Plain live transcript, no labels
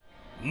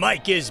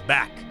Mike is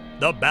back.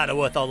 The battle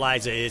with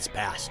Eliza is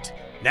past.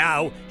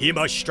 Now he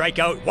must strike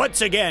out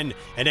once again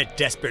in a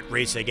desperate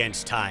race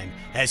against time,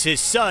 as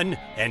his son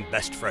and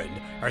best friend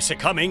are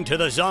succumbing to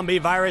the zombie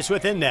virus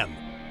within them.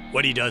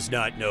 What he does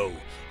not know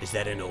is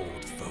that an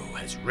old foe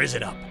has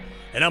risen up,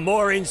 and a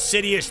more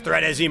insidious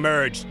threat has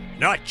emerged,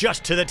 not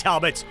just to the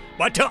Talbots,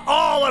 but to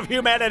all of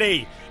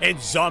humanity in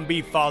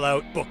Zombie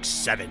Fallout Book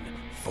 7,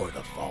 For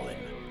the Fallen.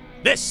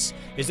 This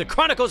is the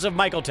Chronicles of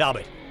Michael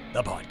Talbot,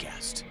 the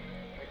podcast.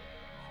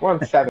 We're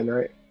on 7,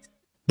 right?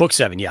 Book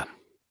 7, yeah.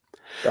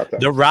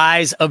 The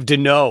Rise of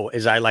Deneaux,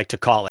 as I like to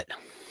call it.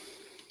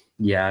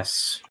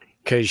 Yes.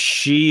 Because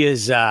she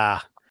is,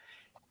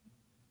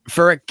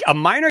 for a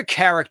minor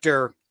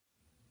character,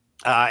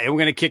 and we're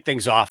going to kick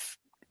things off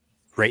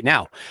right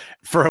now.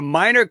 For a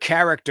minor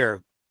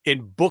character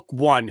in Book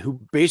 1 who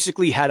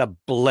basically had a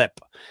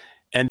blip,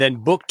 and then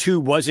Book 2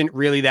 wasn't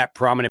really that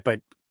prominent, but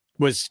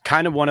was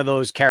kind of one of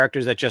those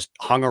characters that just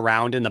hung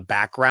around in the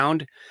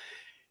background.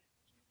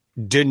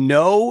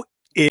 Deneaux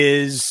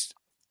is,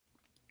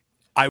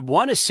 I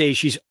want to say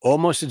she's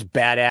almost as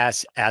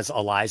badass as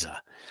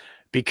Eliza,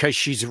 because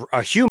she's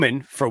a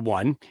human, for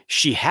one.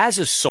 She has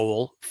a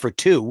soul, for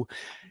two.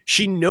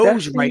 She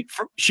knows right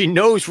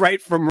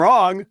from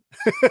wrong.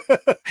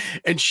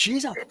 And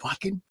she's a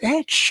fucking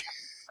bitch.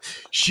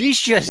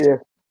 She's just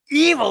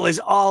evil as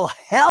all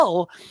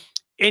hell.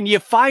 And you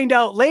find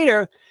out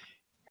later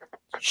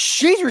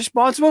she's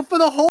responsible for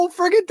the whole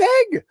friggin'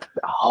 thing.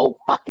 The whole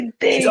fucking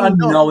thing. She's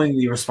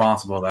unknowingly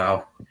responsible,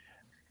 though.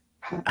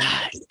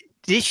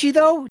 Did she,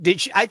 though?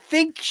 I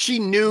think she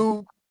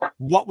knew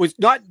what was,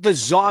 not the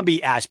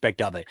zombie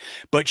aspect of it,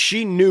 but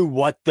she knew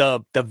what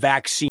the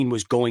vaccine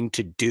was going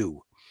to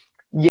do.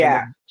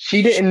 Yeah,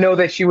 she didn't know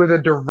that she was a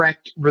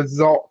direct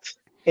result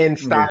in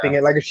stopping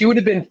it. Like, if she would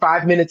have been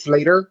 5 minutes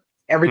later,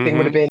 everything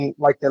would have been,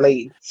 like,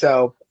 delayed.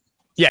 So,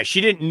 yeah,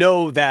 she didn't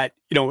know that,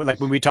 like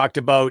when we talked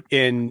about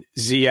in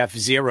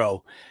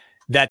ZF0,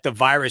 that the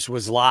virus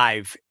was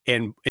live,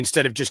 and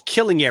instead of just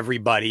killing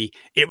everybody,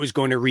 it was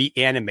going to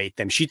reanimate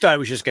them. She thought it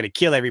was just going to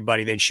kill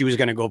everybody. Then she was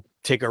going to go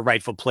take her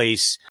rightful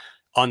place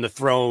on the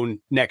throne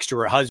next to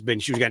her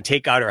husband. She was going to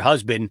take out her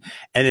husband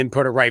and then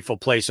put her rightful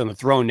place on the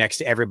throne next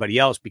to everybody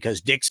else,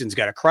 because Dixon's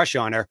got a crush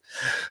on her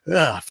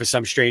for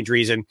some strange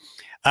reason.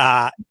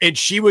 And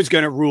she was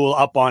going to rule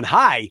up on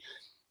high,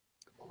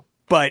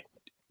 but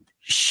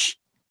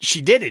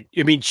she did it.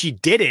 I mean, she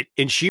did it,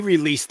 and she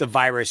released the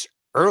virus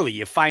early.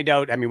 You find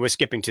out, I mean, we're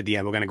skipping to the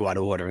end. We're going to go out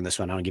of order in this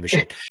one. I don't give a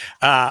shit.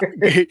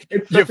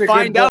 You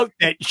find out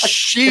that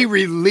she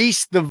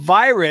released the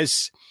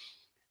virus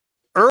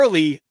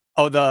early,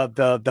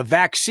 the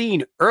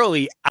vaccine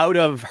early, out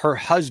of her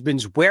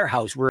husband's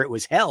warehouse where it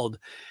was held.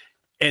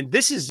 And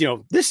this is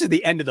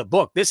the end of the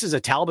book. This is a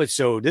Talbot.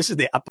 So this is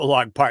the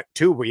epilogue part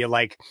 2, where you're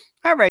like,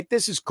 all right,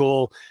 this is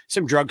cool.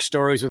 Some drug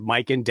stories with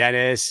Mike and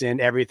Dennis and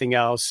everything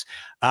else.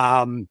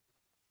 A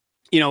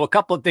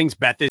couple of things.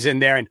 Beth is in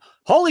there, and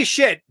holy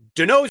shit,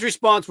 Deneaux is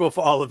responsible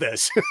for all of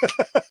this.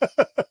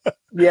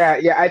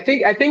 Yeah. I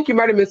think you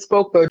might have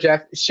misspoke though,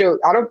 Jeff.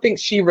 I don't think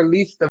she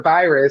released the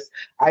virus.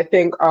 I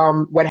think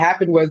what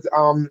happened was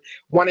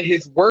one of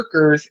his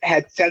workers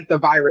had sent the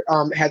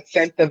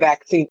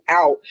vaccine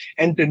out,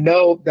 and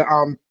Deneaux,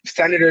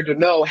 Senator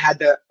Deneaux, had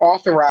to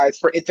authorize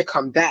for it to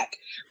come back.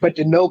 But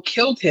Deneaux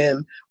killed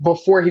him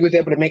before he was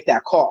able to make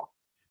that call.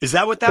 Is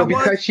that what that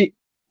was? Because she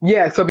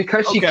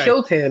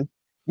killed him.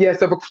 Yeah,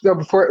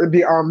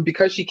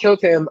 because she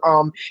killed him,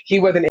 he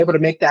wasn't able to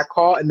make that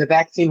call, and the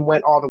vaccine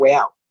went all the way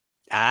out.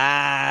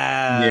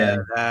 Yeah,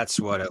 that's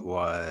what it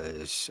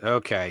was.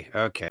 Okay.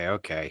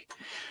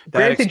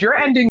 Granted, your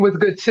ending was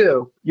good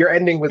too.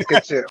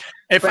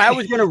 If I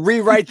was going to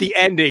rewrite the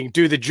ending,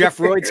 do the Jeff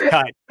Royds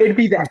cut, it'd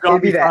be that.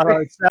 It'd be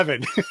that.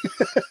 7.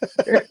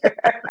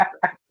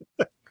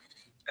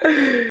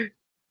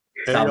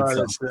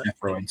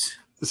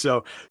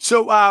 So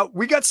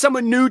we got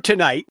someone new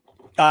tonight.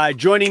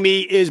 Joining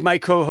me is my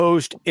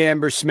co-host,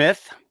 Amber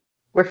Smith.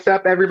 What's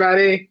up,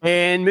 everybody?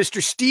 And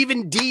Mr.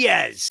 Steven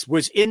Diaz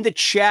was in the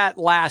chat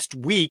last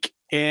week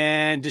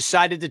and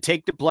decided to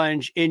take the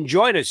plunge and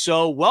join us.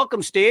 So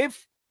welcome,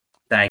 Steve.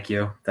 Thank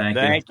you.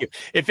 Thank you.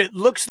 If it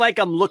looks like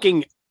I'm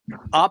looking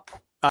up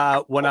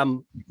when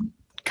I'm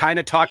kind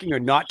of talking or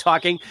not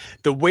talking,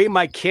 the way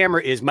my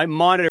camera is, my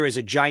monitor is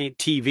a giant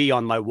TV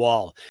on my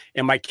wall,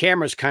 and my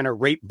camera's kind of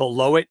right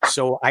below it.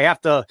 So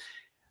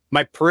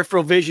my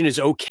peripheral vision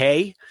is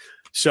okay.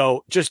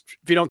 So just,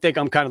 if you don't think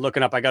I'm kind of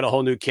looking up, I got a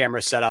whole new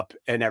camera set up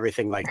and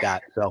everything like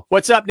that. So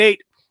what's up,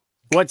 Nate?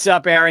 What's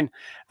up, Aaron?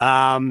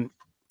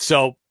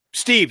 So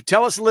Steve,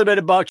 tell us a little bit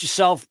about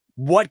yourself.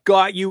 What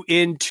got you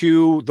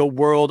into the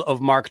world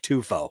of Mark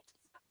Tufo?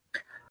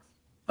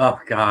 Oh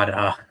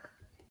God.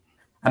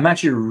 I'm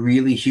actually a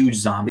really huge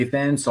zombie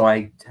fan. So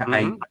I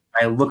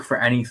look for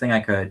anything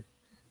I could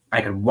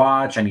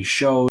watch, any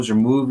shows or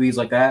movies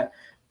like that.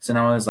 So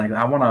now I was like,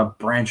 I want to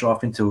branch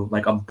off into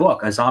like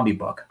a zombie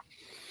book.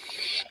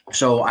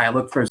 So I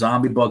looked for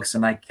zombie books,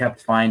 and I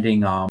kept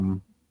finding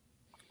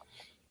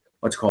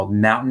what's called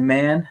Mountain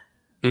Man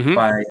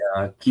by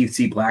Keith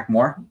C.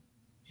 Blackmore.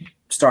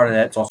 started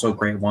it. It's also a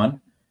great one.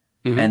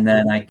 Mhm. And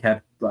then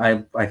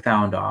I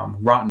found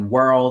Rotten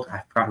World.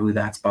 I forgot who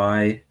that's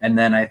by. And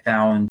then I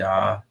found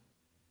John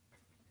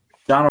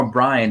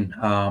O'Brien.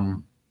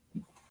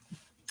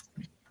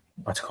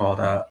 What's it called?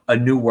 A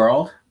New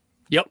World.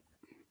 Yep.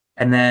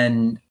 And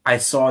then I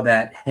saw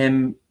that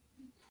him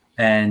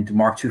and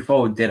Mark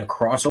Tufo did a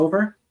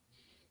crossover.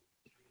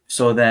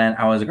 So then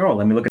I was like, oh,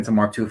 let me look into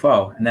Mark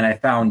Tufo. And then I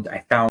found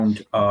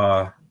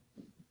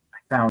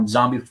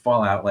Zombie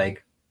Fallout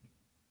like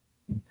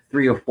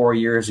 3 or 4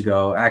 years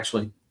ago,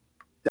 actually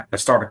at the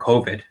start of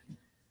COVID.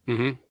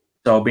 Mm-hmm.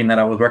 So being that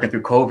I was working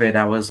through COVID,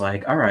 I was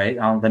like, all right,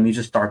 let me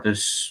just start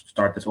this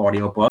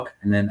audiobook.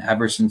 And then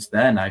ever since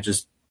then, I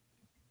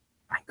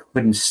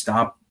couldn't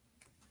stop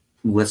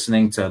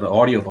listening to the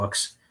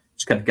audiobooks.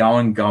 Just kept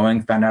going,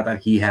 found out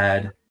that he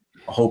had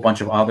a whole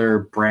bunch of other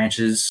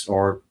branches,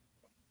 or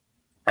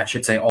I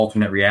should say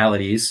alternate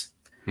realities,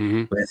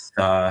 with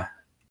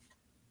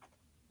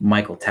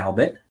Michael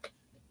Talbot.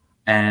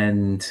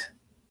 And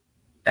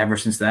ever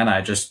since then,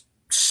 I just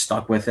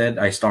stuck with it.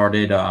 I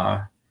started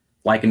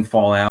liking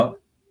Fallout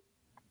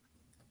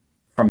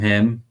from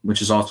him,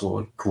 which is also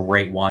a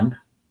great one.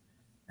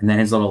 And then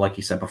his little, like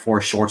you said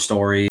before, short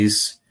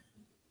stories,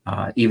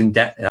 even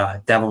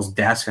Devil's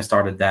Desk, I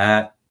started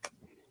that.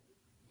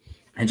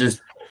 And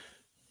just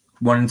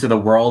went into the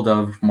world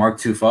of Mark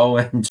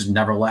Tufo and just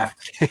never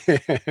left.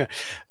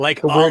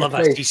 Like all of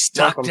us, he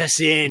sucked us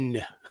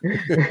in.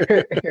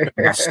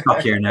 I'm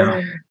stuck here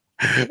now.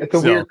 It's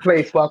a weird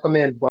place. Welcome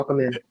in.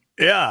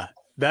 Yeah,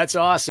 that's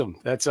awesome.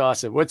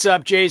 What's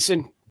up,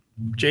 Jason?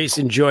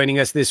 Jason joining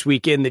us this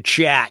week in the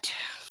chat.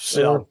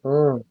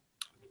 So,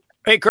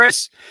 Hey,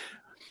 Chris.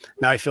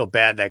 Now I feel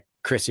bad that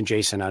Chris and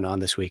Jason aren't on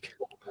this week,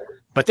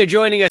 but they're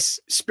joining us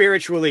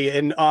spiritually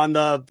and on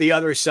the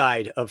other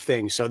side of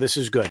things. So this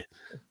is good.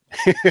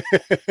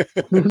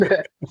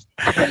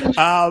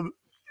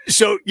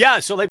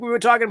 So like we were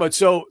talking about,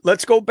 so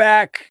let's go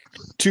back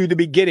to the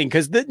beginning,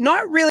 because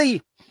not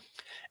really,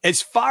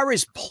 as far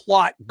as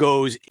plot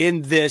goes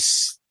in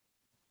this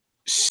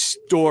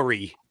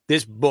story,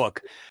 this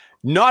book,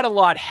 not a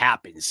lot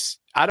happens.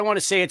 I don't want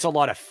to say it's a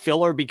lot of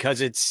filler,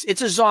 because it's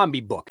a zombie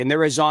book and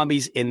there are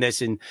zombies in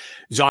this and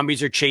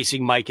zombies are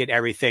chasing Mike and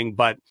everything.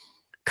 But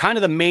kind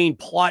of the main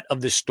plot of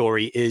the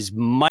story is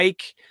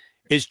Mike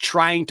is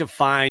trying to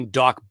find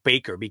Doc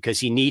Baker because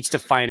he needs to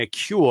find a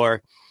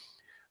cure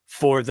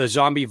for the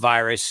zombie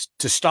virus,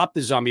 to stop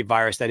the zombie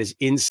virus that is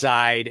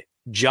inside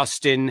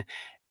Justin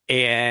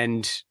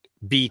and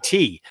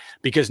BT.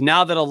 Because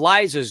now that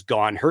Eliza's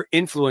gone, her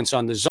influence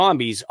on the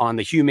zombies, on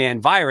the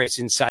human virus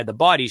inside the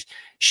bodies,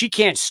 she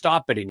can't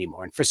stop it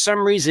anymore. And for some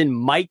reason,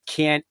 Mike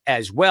can't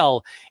as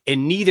well,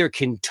 and neither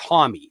can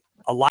Tommy.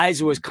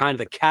 Eliza was kind of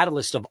the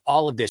catalyst of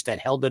all of this that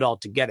held it all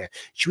together.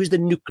 She was the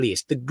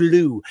nucleus, the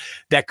glue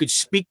that could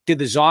speak to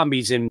the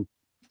zombies. And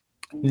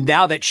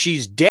now that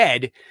she's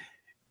dead,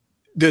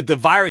 the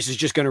virus is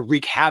just going to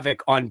wreak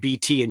havoc on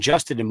BT and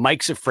Justin. And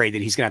Mike's afraid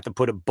that he's going to have to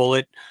put a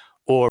bullet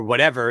or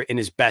whatever in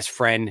his best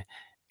friend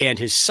and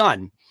his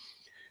son.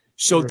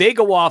 So they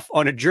go off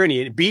on a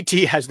journey, and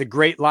BT has the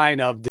great line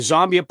of, the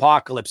zombie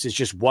apocalypse is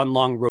just one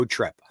long road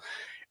trip.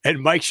 And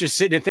Mike's just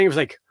sitting and thinking,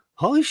 like,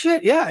 holy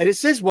shit, yeah, it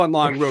is one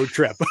long road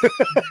trip.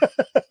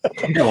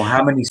 Well,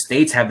 how many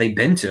states have they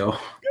been to?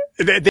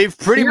 They've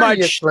pretty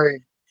much,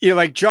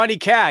 like Johnny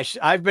Cash,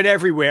 I've been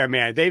everywhere,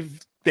 man.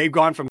 They've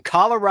gone from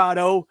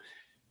Colorado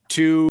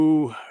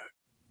to,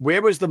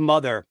 where was the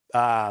mother?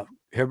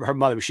 Her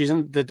mother, she's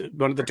in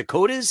one of the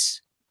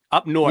Dakotas,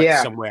 up north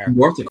somewhere.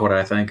 North Dakota,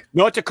 I think.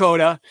 North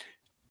Dakota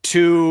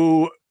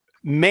to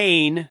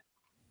Maine.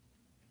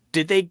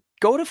 Did they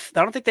go to?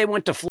 I don't think they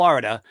went to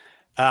Florida.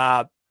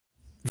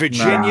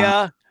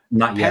 Virginia,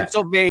 not yet.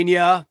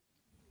 Pennsylvania.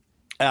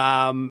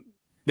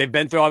 They've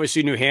been through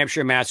obviously New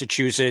Hampshire,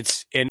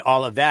 Massachusetts, and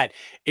all of that.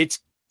 It's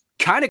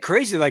kind of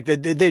crazy. Like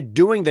they're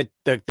doing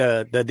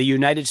the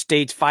United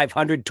States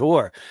 500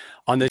 tour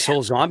on this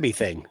whole zombie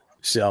thing.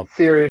 So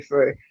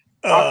seriously.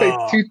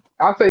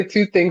 I'll say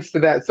two things to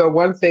that. So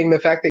one thing, the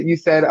fact that you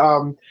said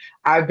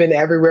I've Been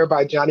Everywhere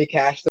by Johnny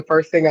Cash, the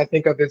first thing I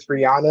think of is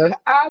Rihanna.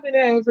 I've been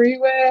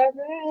everywhere,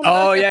 man.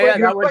 Oh yeah,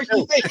 that one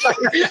too.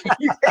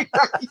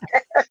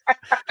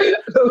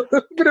 A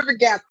little bit of a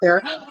gap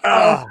there.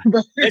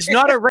 It's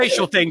not a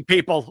racial thing,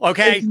 people,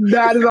 okay? It's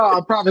not at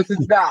all. I promise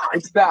it's not.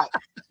 It's not.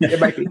 It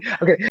might be.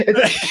 Okay.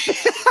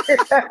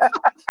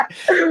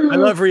 I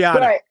love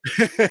Rihanna.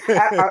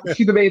 But,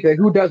 she's amazing.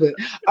 Who doesn't?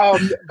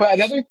 But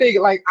another thing,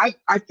 like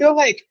I feel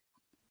like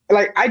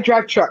I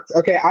drive trucks,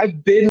 okay?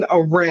 I've been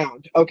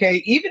around,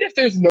 okay? Even if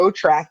there's no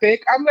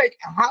traffic, I'm like,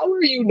 how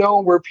are you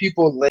knowing where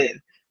people live?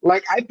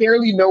 Like, I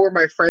barely know where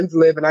my friends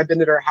live, and I've been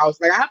to their house.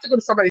 Like, I have to go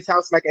to somebody's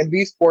house like at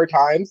least 4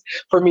 times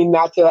for me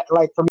not to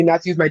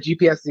use my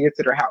GPS to get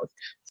to their house.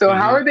 So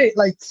how are they,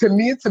 like, to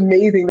me, it's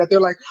amazing that they're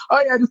like,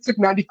 oh yeah, I just took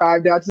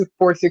 95 down to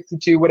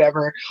 462,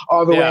 whatever,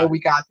 all the way we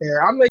got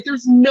there. I'm like,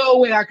 there's no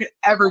way I could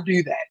ever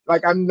do that.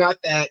 Like, I'm not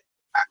that.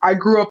 I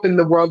grew up in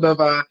the world of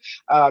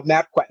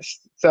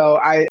MapQuest, so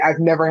I've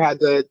never had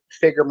to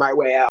figure my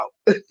way out.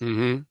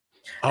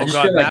 I Oh just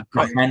God, feel like map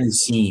crunch. behind the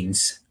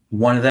scenes,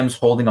 one of them's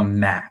holding a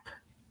map,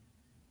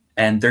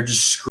 and they're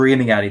just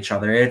screaming at each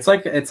other. I feel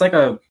like it's like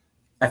a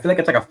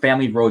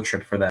family road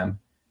trip for them.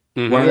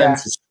 One of Yeah.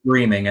 them's just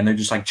screaming, and they're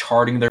just like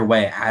charting their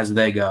way as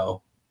they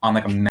go on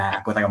like a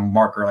map with like a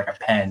marker, like a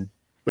pen.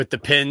 With the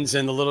pins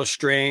and the little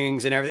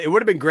strings and everything. It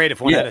would have been great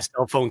if one had a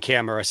cell phone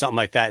camera or something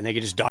like that, and they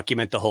could just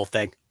document the whole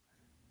thing.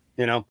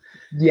 You know,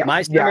 Yeah.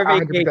 my summer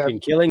 100%. vacation,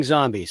 killing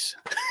zombies.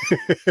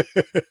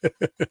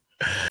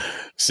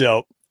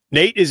 So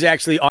Nate is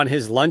actually on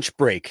his lunch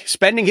break,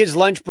 spending his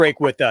lunch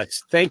break with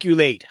us. Thank you,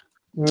 Nate.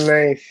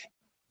 Nice.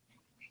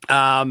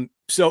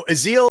 So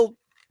Azil,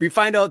 we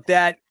find out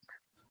that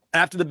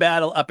after the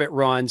battle up at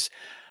Ron's,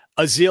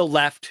 Azil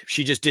left.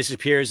 She just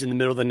disappears in the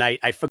middle of the night.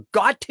 I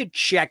forgot to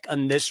check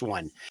on this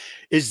one.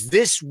 Is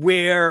this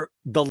where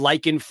the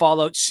Lycan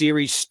Fallout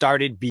series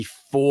started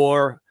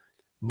before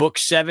book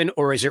 7,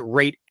 or is it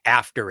right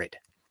after it?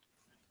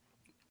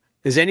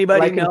 Does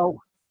anybody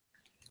know?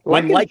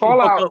 When Lycan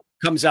Fallout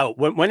comes out,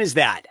 when is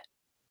that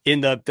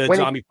in the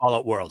zombie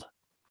Fallout world?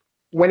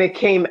 When it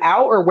came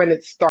out or when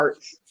it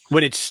starts?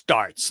 When it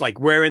starts. Like,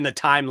 where in the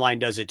timeline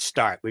does it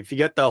start? If you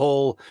get the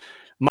whole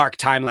Mark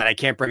timeline, I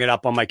can't bring it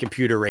up on my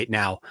computer right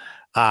now.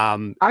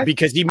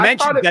 Because he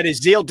mentioned that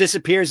Azil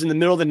disappears in the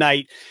middle of the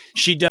night.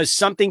 She does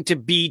something to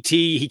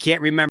BT. He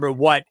can't remember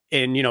what.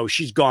 And,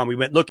 she's gone. We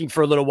went looking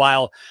for a little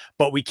while,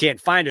 but we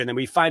can't find her. And then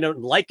we find out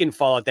in Lycan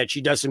Fallout that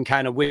she does some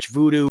kind of witch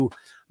voodoo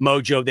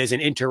mojo. There's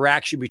an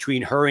interaction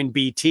between her and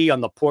BT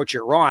on the porch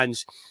at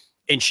Ron's,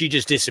 and she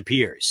just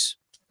disappears.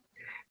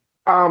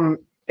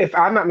 If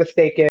I'm not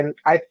mistaken,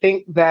 I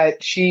think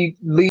that she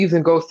leaves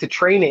and goes to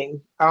training,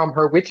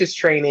 her witches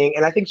training,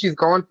 and I think she's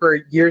gone for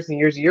years and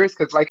years and years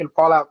because Lycan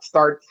Fallout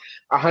starts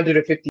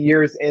 150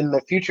 years in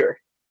the future.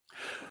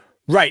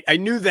 Right, I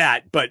knew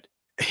that, but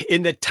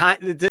in the time,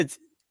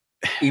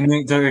 you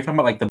mean you're talking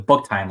about like the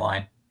book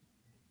timeline?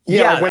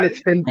 Yeah, when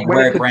it's been like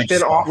when it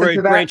branches off, where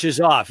it branches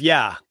off,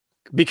 yeah,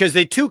 because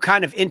they two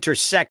kind of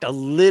intersect a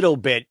little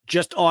bit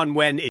just on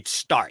when it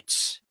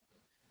starts.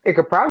 It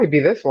could probably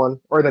be this one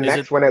or the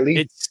next one at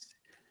least.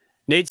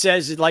 Nate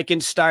says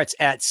Lycan starts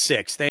at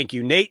 6. Thank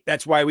you, Nate.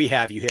 That's why we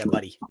have you here,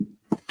 buddy.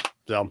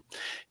 So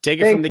take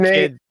it from the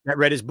kid that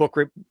read his book,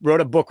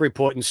 wrote a book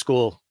report in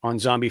school on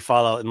zombie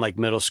Fallout in like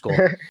middle school.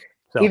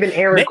 So, even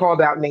Aaron called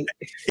out Nate.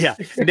 Yeah.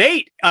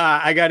 Nate,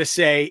 I got to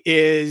say,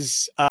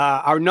 is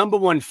our number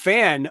one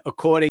fan,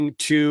 according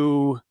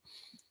to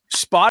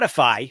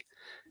Spotify.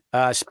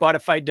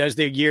 Spotify does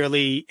their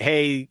yearly,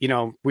 hey,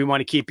 we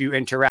want to keep you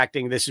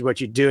interacting. This is what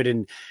you do.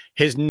 And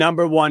his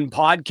number one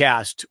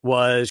podcast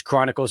was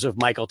Chronicles of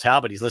Michael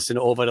Talbot. He's listened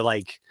over to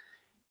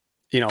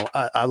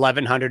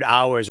 1,100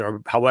 hours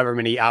or however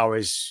many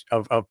hours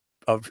of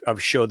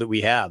show that we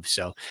have.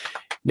 So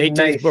Nate,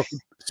 nice.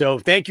 So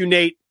thank you,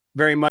 Nate,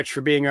 very much for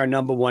being our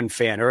number one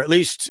fan, or at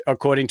least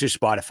according to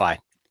Spotify.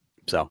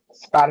 So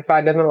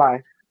Spotify doesn't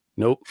lie.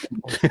 Nope.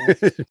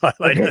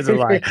 Spotify doesn't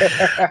lie.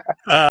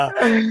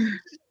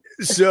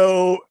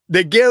 So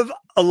they give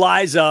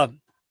Eliza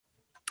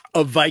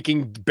a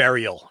Viking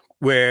burial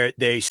where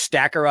they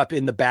stack her up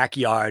in the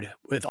backyard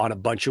on a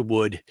bunch of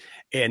wood,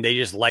 and they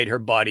just light her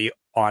body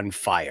on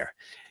fire.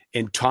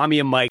 And Tommy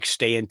and Mike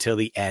stay until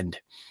the end.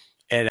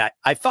 And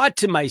I thought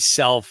to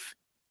myself,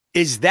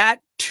 is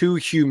that too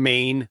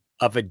humane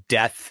of a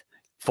death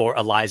for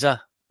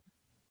Eliza?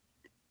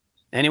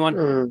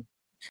 Anyone?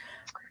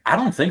 I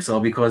don't think so,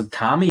 because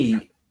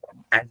Tommy,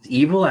 as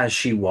evil as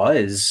she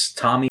was,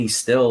 Tommy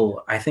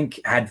still, I think,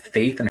 had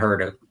faith in her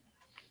to,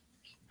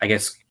 I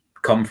guess,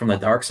 come from the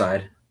dark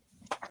side.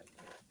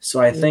 So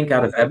I think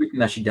out of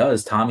everything that she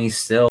does, Tommy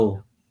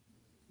still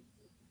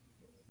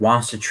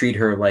wants to treat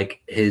her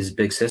like his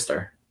big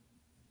sister.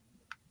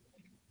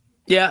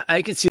 Yeah,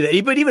 I can see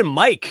that. But even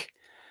Mike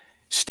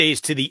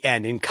stays to the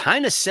end and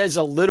kind of says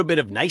a little bit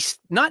of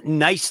not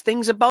nice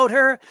things about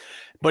her,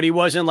 but he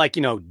wasn't like,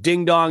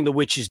 ding dong, the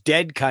witch is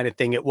dead kind of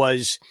thing. It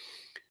was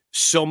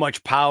so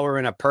much power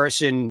in a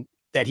person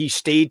that he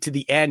stayed to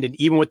the end. And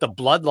even with the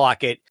blood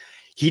locket,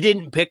 he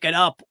didn't pick it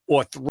up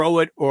or throw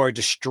it or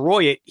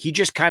destroy it. He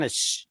just kind of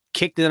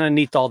kicked it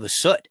underneath all the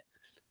soot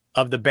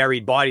of the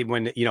buried body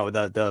when,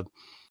 the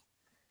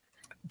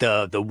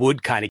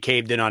wood kind of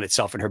caved in on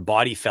itself and her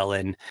body fell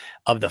in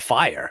of the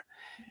fire.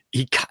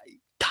 He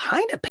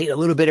kind of paid a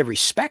little bit of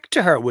respect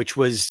to her, which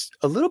was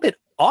a little bit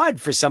odd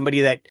for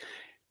somebody that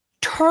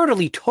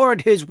totally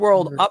turned his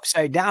world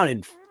upside down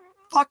and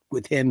fucked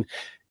with him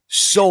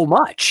so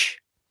much.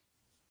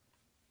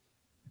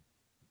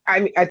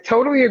 I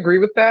totally agree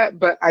with that,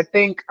 but I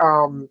think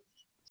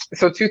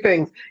so two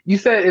things. You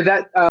said, is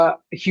that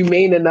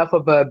humane enough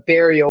of a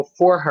burial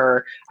for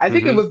her? I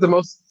think it was the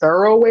most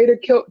thorough way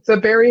to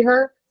bury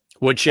her.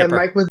 Wood chipper. And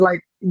Mike was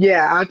like,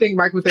 yeah, I think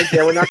Mike was like,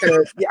 yeah, we're not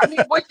gonna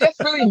that's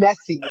really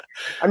messy.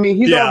 I mean,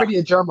 he's already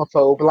a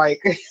germaphobe,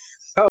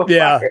 so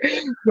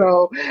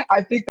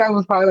I think that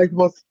was probably the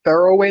most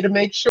thorough way to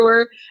make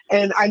sure.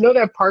 And I know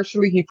that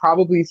partially he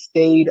probably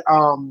stayed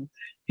to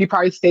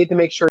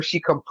make sure she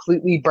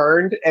completely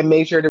burned and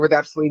made sure there was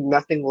absolutely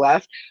nothing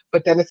left.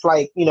 But then it's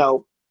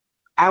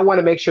I want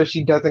to make sure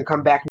she doesn't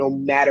come back no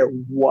matter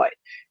what.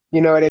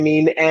 You know what I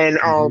mean? And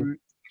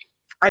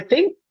I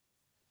think,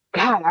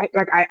 God,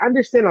 I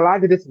understand a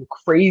lot of this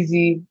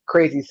crazy,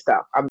 crazy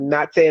stuff. I'm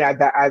not saying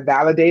I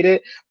validate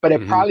it, but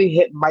it probably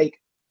hit Mike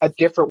a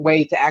different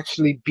way to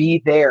actually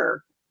be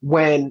there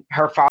when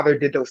her father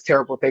did those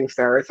terrible things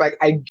to her. It's like,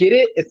 I get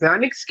it. It's not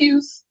an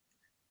excuse,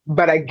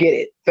 but I get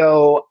it.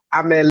 So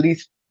I'm gonna at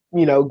least,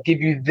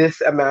 give you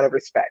this amount of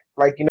respect.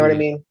 Like, you know what I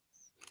mean?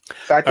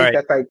 So I think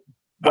that's like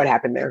what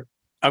happened there.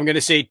 I'm going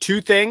to say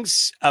two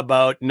things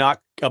about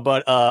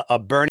a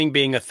burning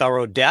being a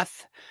thorough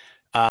death.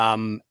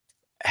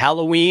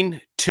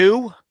 Halloween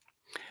 2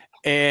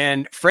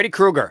 and Freddy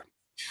Krueger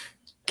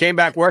came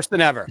back worse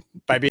than ever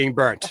by being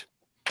burnt.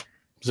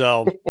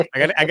 So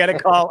I got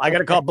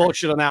to call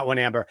bullshit on that one,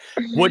 Amber.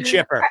 Wood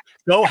chipper.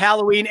 Go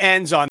Halloween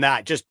Ends on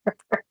that. Just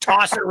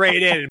toss it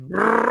right in.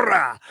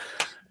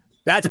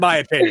 That's my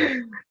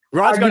opinion.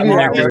 Ron's got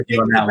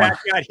a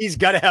backyard. He's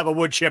got to have a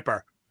wood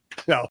chipper.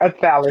 So that's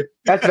valid.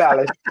 That's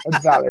valid.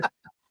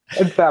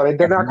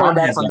 They're not coming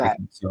back from that.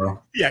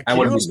 So yeah, I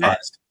wouldn't be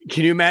surprised.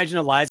 Can you imagine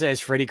Eliza as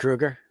Freddy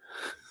Krueger?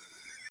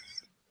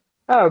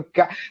 Oh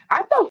God,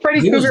 I thought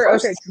Freddy Krueger.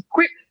 Okay,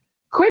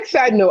 quick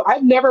side note. I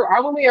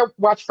only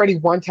watched Freddy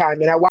one time,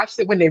 and I watched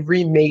it when they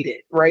remade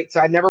it. Right, so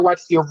I never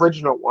watched the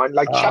original one.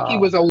 Like Chucky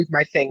was always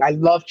my thing. I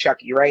love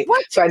Chucky. Right,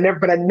 what? So I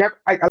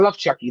love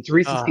Chucky. It's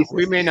Reese's Pieces.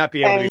 We may not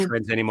be able to be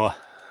friends anymore.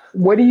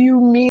 What do you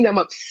mean? I'm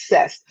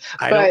obsessed.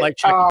 I don't like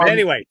Chucky. But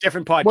anyway,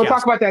 different podcast. We'll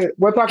talk about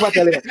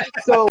that later.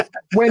 So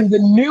when the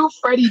new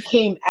Freddy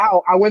came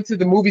out, I went to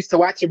the movies to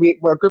watch it.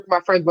 A group of my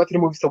friends went to the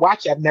movies to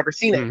watch it. I've never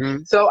seen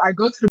it. So I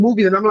go to the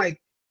movies and I'm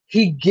like,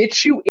 he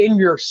gets you in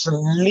your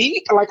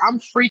sleep. Like, I'm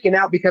freaking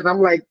out because I'm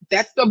like,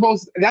 that's the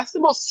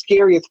most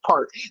scariest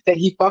part, that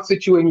he fucks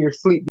with you in your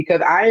sleep, because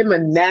I am a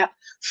nap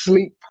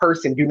sleep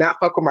person. Do not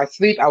fuck with my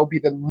sleep. I will be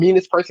the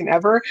meanest person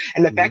ever.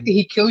 And the fact that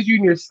he kills you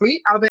in your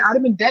sleep, I'd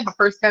have been dead the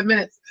first 10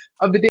 minutes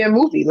of the damn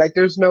movie. Like,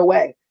 there's no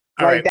way.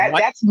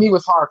 That to me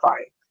was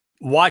horrifying.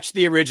 Watch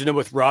the original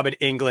with Robert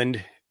Englund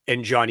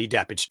and Johnny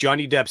Depp. It's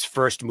Johnny Depp's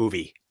first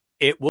movie.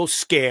 It will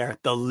scare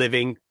the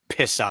living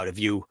piss out of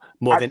you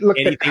more than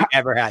anything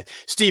ever had.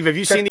 Steve, have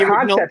you seen the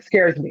original? Concept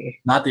scares me.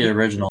 Not the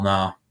original,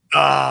 no.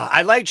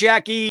 I like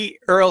Jackie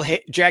Earl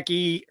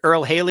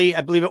Haley,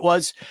 I believe it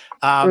was.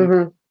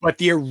 But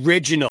the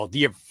original,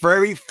 the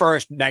very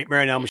first Nightmare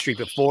on Elm Street,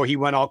 before he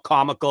went all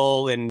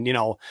comical and,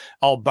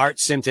 all Bart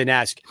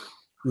Simpson-esque,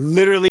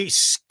 literally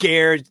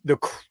scared the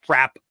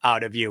crap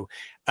out of you.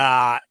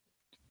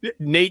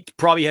 Nate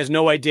probably has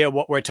no idea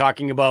what we're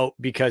talking about,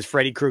 because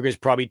Freddy Krueger is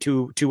probably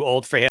too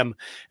old for him,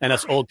 and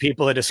us old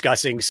people are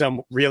discussing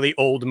some really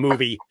old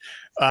movie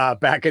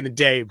back in the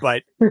day.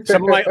 But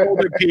some of my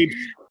older peeps,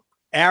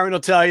 Aaron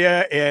will tell you,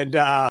 and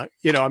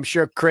I'm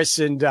sure Chris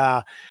and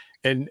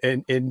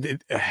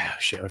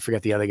shit, I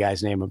forget the other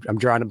guy's name. I'm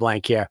drawing a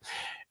blank here.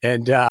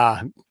 And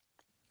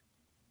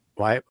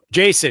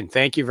Jason,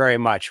 thank you very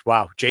much.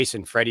 Wow,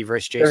 Jason, Freddy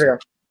versus Jason.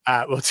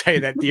 We'll tell you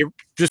that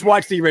just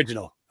watch the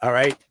original. All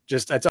right,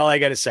 that's all I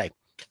got to say.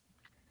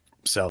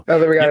 So that's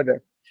what we got to do.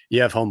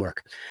 You have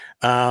homework.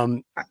 Got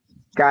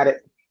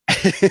it. I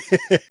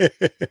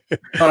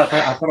thought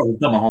I was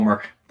done my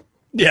homework.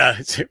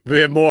 Yeah, we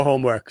have more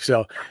homework.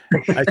 So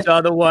I saw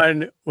the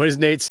one. What is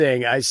Nate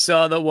saying? I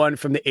saw the one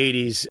from the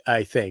 80s,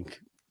 I think.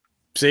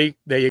 See,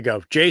 there you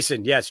go.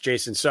 Jason. Yes,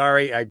 Jason.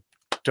 Sorry, I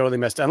totally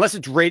messed up. Unless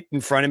it's right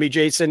in front of me,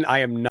 Jason, I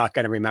am not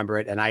going to remember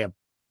it, and I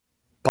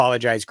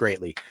apologize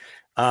greatly.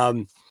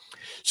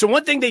 So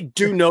one thing they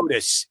do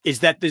notice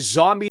is that the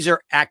zombies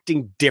are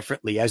acting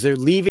differently as they're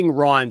leaving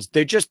Ron's.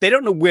 They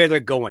don't know where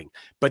they're going,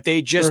 but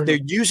they're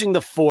using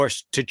the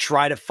force to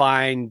try to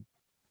find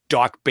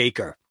Doc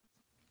Baker.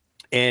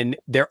 And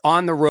they're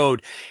on the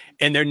road,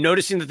 and they're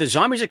noticing that the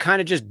zombies are kind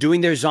of just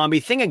doing their zombie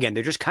thing again.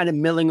 They're just kind of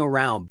milling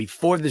around.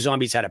 Before the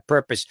zombies had a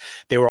purpose,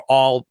 they were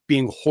all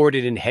being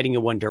hoarded and heading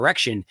in one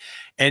direction.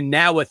 And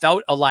now,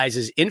 without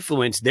Eliza's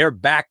influence, they're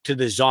back to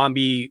the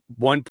zombie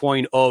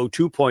 1.0,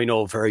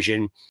 2.0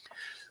 version,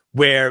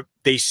 where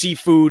they see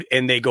food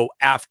and they go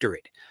after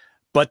it.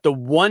 But the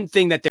one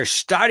thing that they're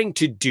starting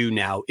to do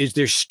now is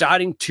they're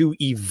starting to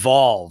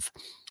evolve,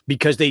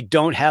 because they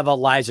don't have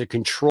Eliza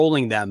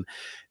controlling them.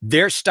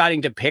 They're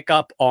starting to pick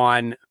up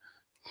on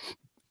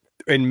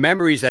and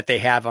memories that they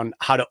have on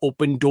how to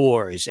open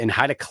doors and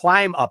how to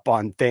climb up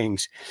on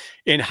things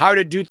and how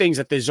to do things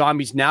that the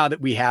zombies now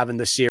that we have in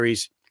the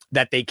series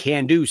that they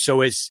can do.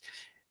 So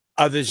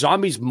are the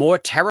zombies more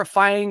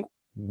terrifying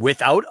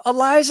without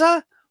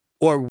Eliza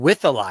or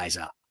with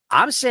Eliza?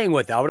 I'm saying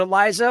without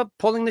Eliza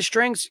pulling the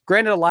strings.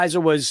 Granted,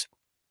 Eliza was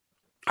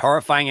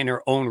horrifying in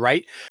her own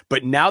right,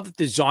 but now that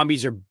the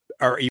zombies are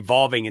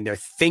evolving and they're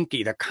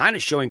thinking, they're kind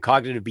of showing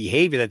cognitive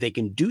behavior that they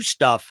can do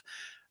stuff.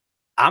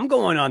 I'm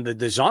going on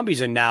the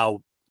zombies are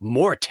now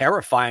more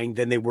terrifying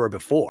than they were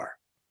before.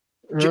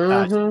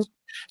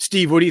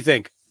 Steve, what do you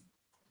think?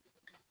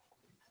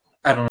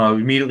 I don't know.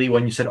 Immediately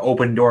when you said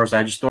open doors,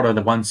 I just thought of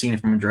the one scene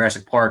from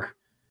Jurassic Park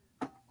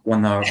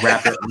when the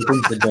raptor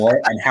opens the door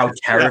and how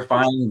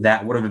terrifying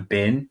that would have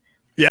been.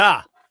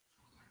 Yeah.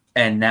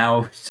 and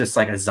now it's just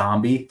like a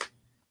zombie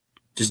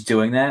just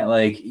doing that.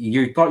 Like,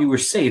 you thought you were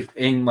safe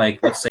in, like,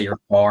 let's say your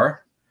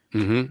car,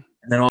 Mm-hmm. and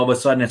then all of a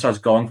sudden it starts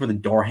going for the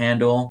door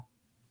handle,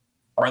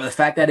 or the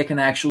fact that it can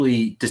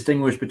actually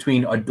distinguish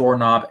between a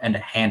doorknob and a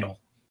handle.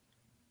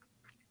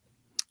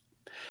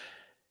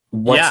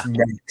 What's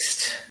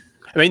next?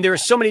 I mean, there are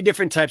so many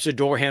different types of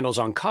door handles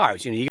on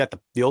cars. You got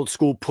the old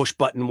school push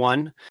button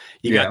one.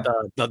 You got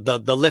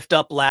the lift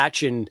up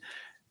latch, and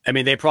I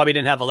mean, they probably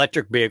didn't have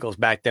electric vehicles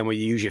back then where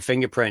you use your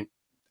fingerprint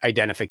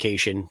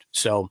identification.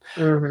 So,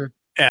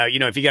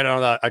 if you get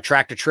on a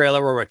tractor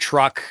trailer or a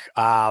truck,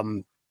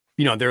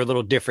 they're a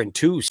little different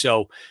too.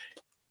 So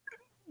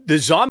the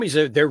zombies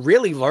they're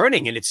really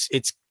learning, and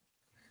it's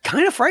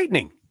kind of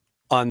frightening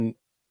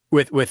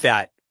with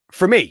that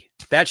for me.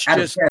 That's at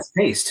just a fast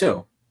pace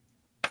too.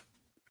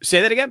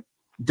 Say that again.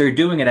 They're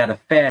doing it at a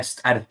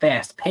fast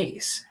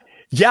pace.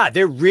 Yeah,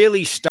 they're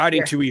really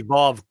starting to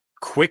evolve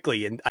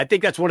quickly, and I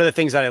think that's one of the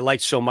things that I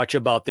liked so much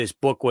about this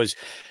book was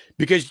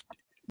because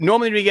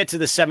normally when we get to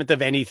the 7th of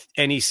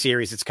any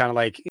series, it's kind of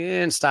like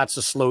and starts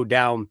to slow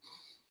down.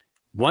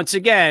 Once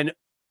again,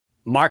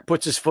 Mark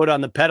puts his foot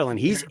on the pedal and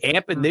he's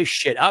amping this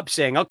shit up,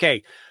 saying,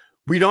 "Okay,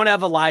 we don't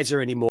have Eliza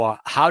anymore.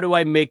 How do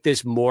I make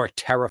this more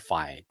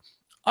terrifying?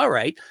 All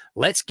right,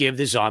 let's give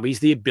the zombies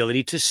the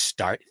ability to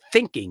start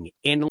thinking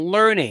and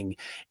learning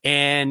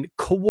and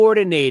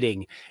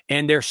coordinating.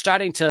 And they're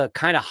starting to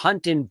kind of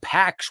hunt in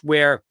packs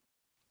where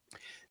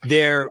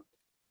they're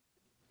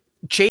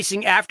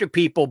chasing after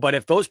people. But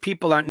if those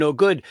people aren't no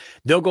good,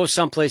 they'll go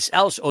someplace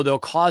else or they'll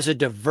cause a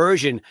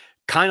diversion,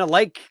 kind of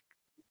like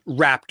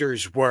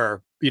raptors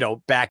were,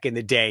 back in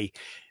the day,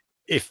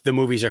 if the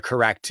movies are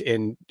correct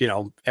and,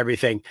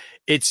 everything.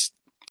 It's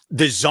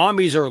the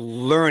zombies are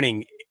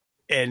learning,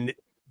 and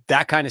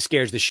that kind of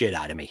scares the shit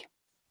out of me.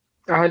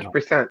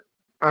 100%.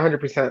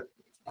 100%.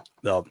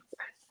 So,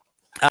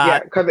 yeah,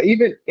 because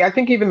I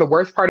think even the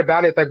worst part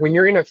about it is like when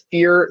you're in a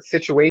fear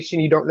situation,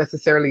 you don't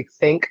necessarily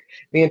think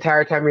the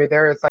entire time you're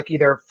there. It's like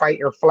either fight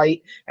or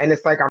flight, and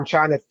it's like I'm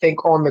trying to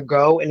think on the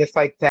go, and it's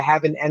like to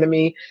have an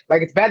enemy.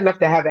 Like it's bad enough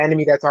to have an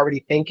enemy that's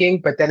already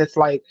thinking, but then it's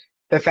like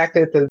the fact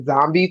that it's a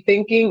zombie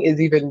thinking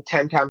is even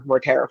 10 times more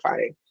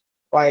terrifying.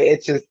 Like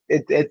it's just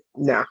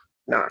nah.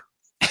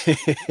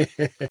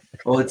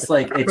 Well, it's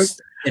like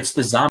it's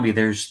the zombie.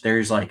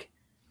 There's like,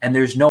 and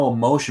there's no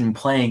emotion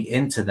playing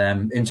into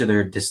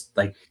their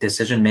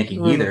decision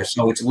making either.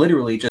 So it's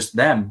literally just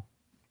them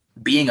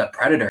being a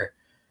predator,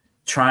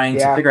 trying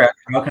to figure out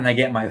how can I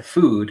get my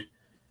food,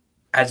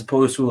 as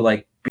opposed to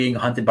like being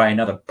hunted by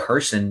another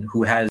person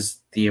who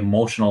has the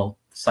emotional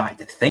side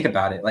to think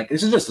about it. Like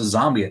this is just a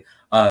zombie.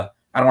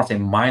 I don't want to say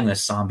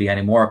mindless zombie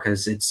anymore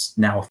because it's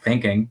now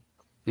thinking.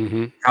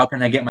 Mm-hmm. How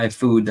can I get my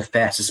food the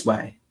fastest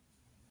way?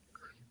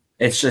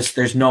 It's just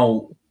there's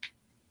no,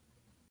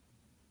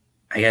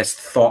 I guess,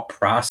 thought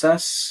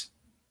process.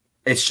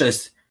 It's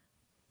just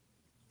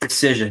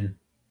decision.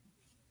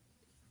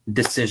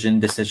 Like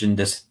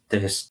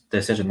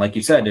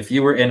you said, if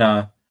you were in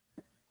a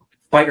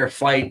fight or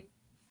flight,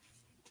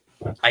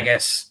 I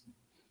guess,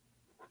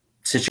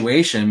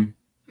 situation,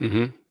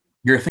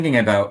 you're thinking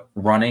about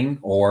running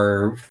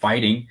or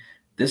fighting.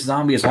 This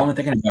zombie is only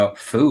thinking about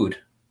food.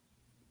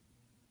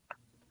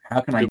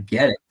 How can I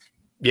get it?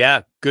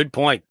 Yeah, good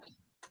point.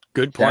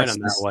 Good point. That's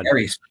on that one. The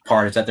scariest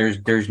part is that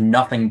there's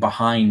nothing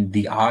behind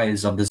the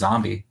eyes of the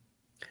zombie.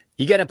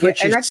 You got to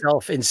put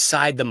yourself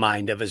inside the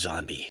mind of a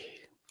zombie.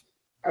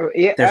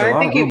 Yeah, I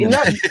think in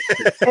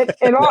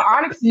all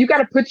honesty, you got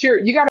to put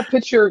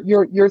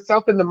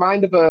yourself in the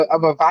mind of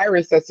a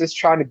virus that's just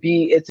trying to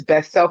be its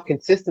best self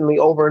consistently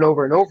over and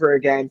over and over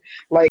again.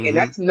 Like, and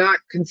that's not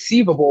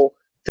conceivable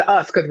to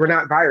us because we're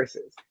not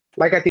viruses.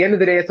 Like at the end of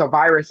the day, it's a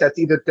virus that's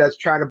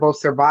trying to both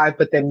survive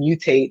but then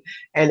mutate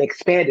and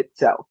expand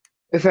itself.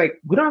 It's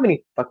like, we don't have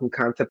any fucking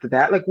concept of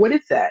that. Like, what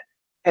is that?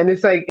 And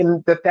it's like,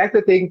 and the fact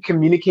that they can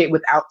communicate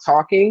without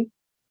talking,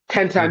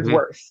 10 times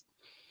worse.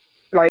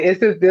 Like, it's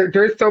just,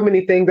 there's so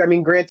many things. I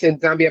mean, granted,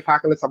 zombie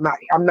apocalypse,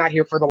 I'm not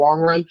here for the long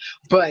run,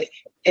 but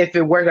if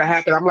it were to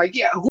happen, I'm like,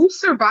 yeah, who's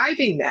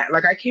surviving that?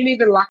 Like, I can't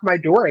even lock my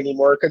door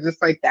anymore because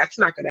it's like, that's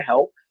not going to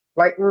help.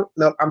 Like,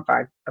 no, I'm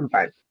fine.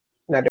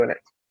 Not doing it.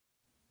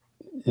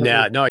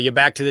 No, you're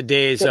back to the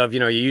days of,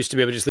 you used to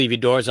be able to just leave your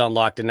doors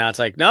unlocked, and now it's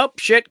like, nope,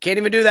 shit, can't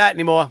even do that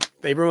anymore.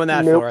 They ruined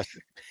that for us.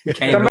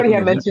 Somebody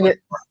had mentioned it.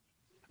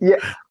 Yeah,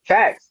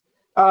 facts.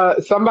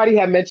 Somebody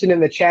had mentioned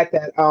in the chat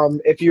that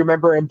if you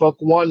remember in book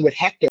 1 with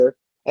Hector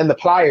and the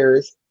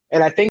pliers,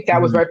 and I think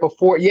that was right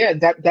before. Yeah,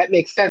 that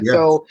makes sense. Yes.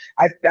 So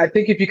I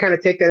think if you kind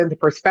of take that into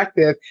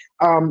perspective,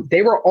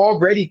 they were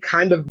already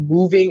kind of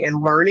moving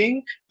and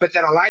learning, but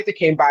then Eliza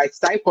came by,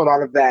 stifled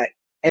all of that,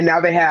 and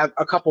now they have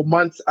a couple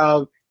months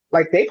of.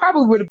 Like they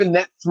probably would have been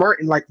that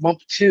smart in like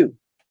month 2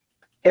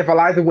 if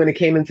Eliza when it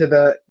came into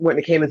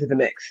the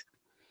mix.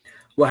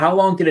 Well, how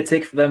long did it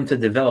take for them to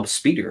develop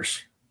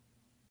speeders?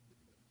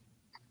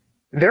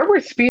 There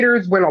were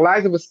speeders when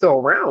Eliza was still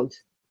around.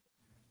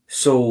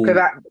 So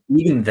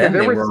even then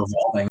they were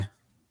evolving.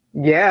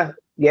 Yeah.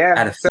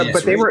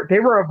 But they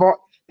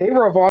they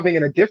were evolving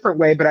in a different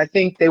way, but I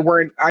think they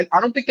weren't. I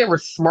don't think they were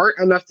smart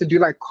enough to do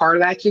like car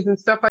latches and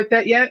stuff like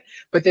that yet.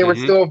 But they were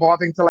still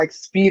evolving to like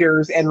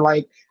speeders and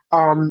like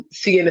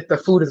seeing if the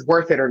food is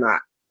worth it or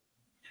not.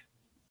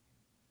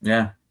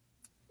 Yeah.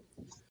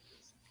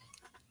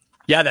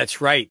 Yeah, that's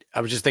right.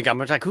 I was just thinking, I'm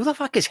like, who the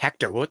fuck is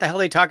Hector? What the hell are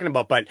they talking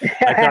about? But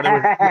I thought it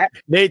was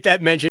Nate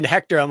that mentioned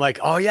Hector. I'm like,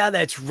 oh yeah,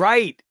 that's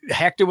right.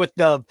 Hector with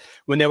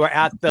when they were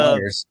at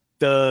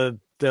the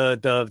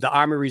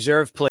Army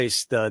Reserve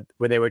place,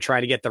 where they were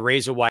trying to get the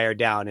razor wire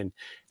down, and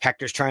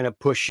Hector's trying to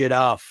push it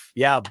off.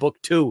 Yeah,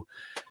 book 2.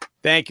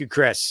 Thank you,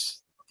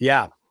 Chris.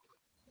 Yeah.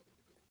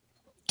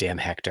 Damn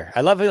Hector.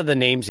 I love the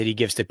names that he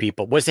gives to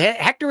people. Was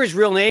Hector his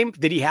real name?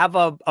 Did he have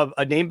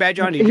a name badge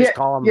on? Did he just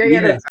call him? Yeah, he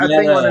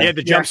had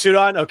the jumpsuit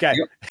on? Okay.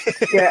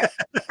 Yeah,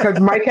 because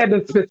Mike had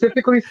to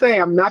specifically say,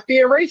 I'm not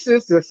being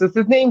racist. This is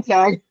his name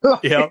tag.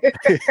 Yep.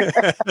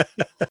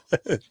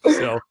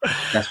 So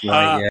that's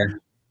right,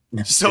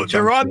 yeah. So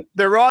they're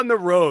on the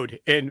road,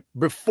 and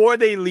before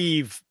they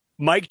leave,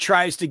 Mike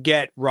tries to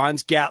get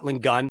Ron's Gatling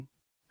gun,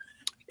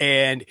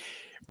 and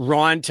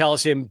Ron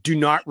tells him, do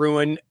not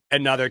ruin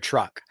another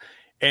truck.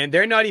 And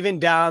they're not even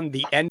down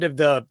the end of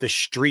the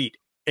street.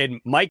 And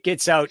Mike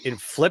gets out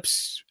and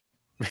flips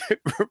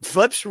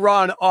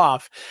Ron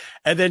off,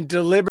 and then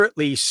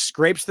deliberately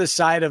scrapes the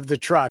side of the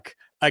truck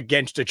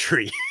against a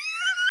tree.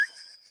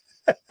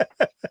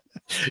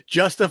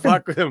 Just to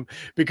fuck with him,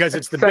 because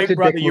it's the big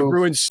brother. You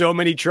ruined so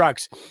many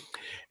trucks.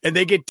 And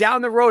they get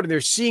down the road and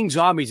they're seeing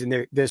zombies,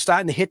 and they're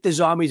starting to hit the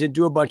zombies and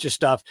do a bunch of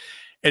stuff.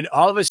 And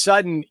all of a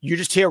sudden, you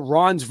just hear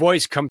Ron's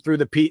voice come through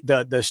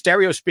the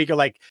stereo speaker,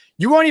 like,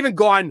 you weren't even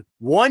gone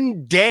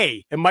one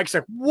day. And Mike's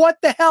like, what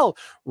the hell?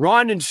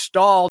 Ron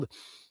installed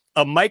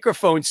a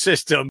microphone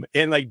system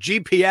and like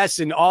GPS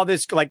and all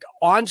this, like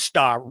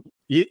OnStar.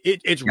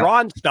 It's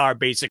Ronstar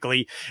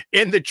basically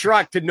in the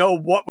truck to know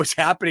what was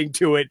happening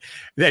to it,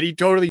 that he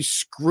totally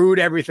screwed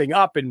everything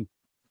up. And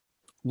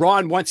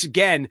Ron, once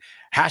again,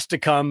 has to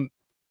come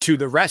to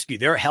the rescue.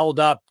 They're held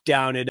up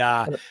down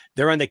at,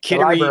 they're on the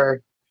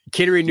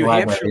Kittery, New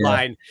Hampshire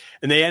line,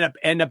 and they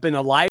end up in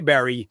a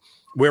library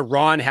where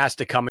Ron has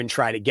to come and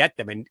try to get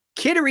them. And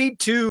Kittery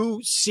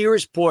to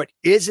Searsport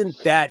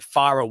isn't that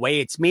far away.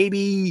 It's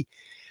maybe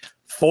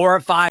 4 or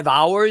 5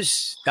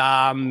 hours,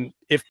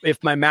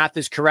 if my math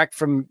is correct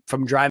from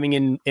driving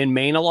in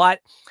Maine a lot.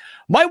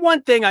 My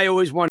one thing I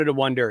always wanted to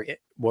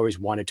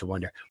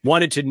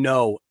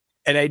know,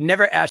 and I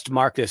never asked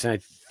Mark this, and I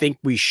think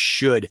we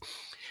should.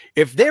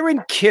 If they're in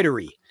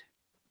Kittery,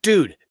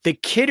 dude, the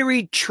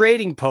Kittery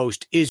trading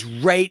post is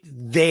right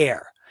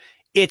there.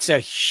 It's a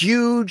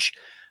huge,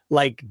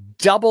 like,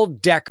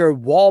 double-decker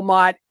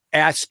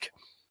Walmart-esque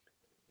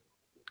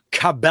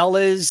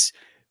Cabela's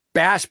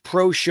Bass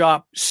Pro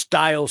Shop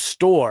style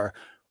store.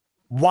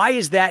 Why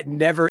is that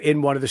never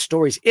in one of the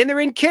stories? And they're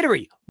in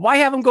Kittery. Why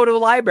have them go to the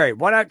library?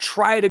 Why not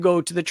try to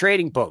go to the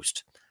trading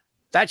post?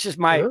 That's just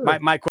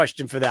my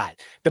question for that.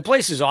 The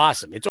place is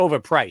awesome. It's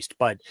overpriced,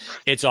 but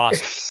it's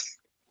awesome.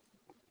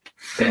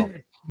 So,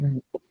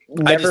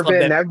 never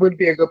been. That would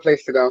be a good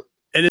place to go.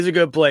 It is a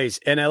good place.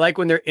 And I like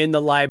when they're in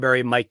the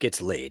library, Mike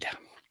gets laid.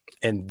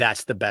 And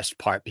that's the best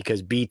part,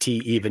 because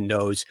BT even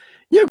knows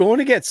you're going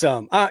to get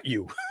some, aren't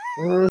you?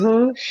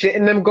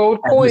 Shitting them gold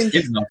coins.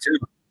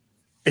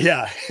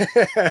 Yeah.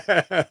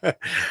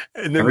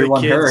 And then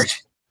everyone heard.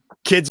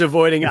 Kids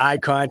avoiding eye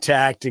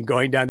contact and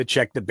going down to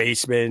check the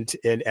basement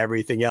and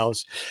everything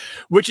else,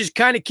 which is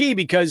kind of key,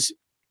 because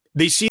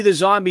they see the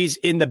zombies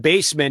in the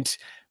basement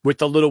with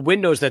the little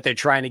windows that they're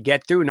trying to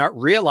get through, not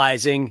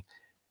realizing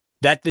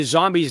that the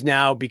zombies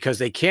now, because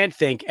they can't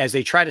think, as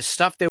they try to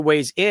stuff their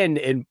ways in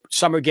and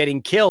some are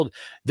getting killed,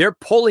 they're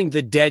pulling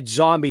the dead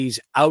zombies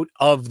out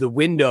of the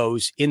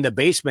windows in the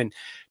basement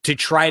to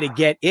try to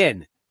get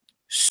in.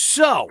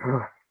 So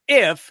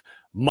if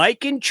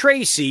Mike and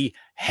Tracy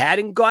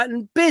hadn't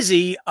gotten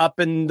busy up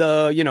in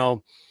the,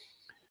 young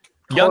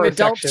horror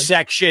adult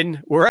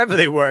section, wherever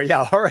they were,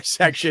 horror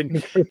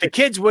section, the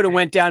kids would have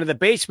went down to the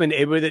basement.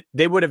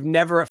 They would have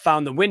never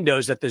found the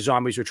windows that the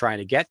zombies were trying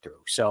to get through.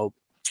 So,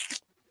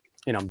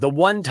 the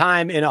one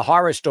time in a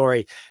horror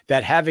story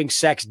that having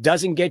sex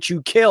doesn't get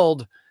you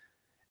killed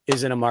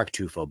is in a Mark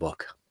Tufo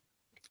book.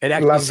 It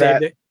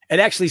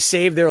actually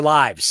saved their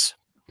lives.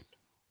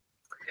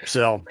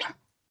 So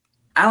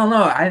I don't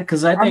know,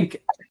 because I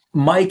think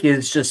Mike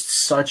is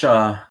just such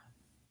a,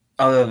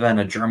 other than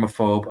a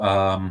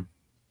germaphobe,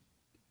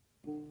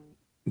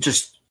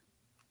 just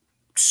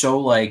so,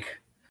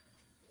 like,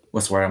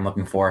 what's the word I'm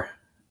looking for?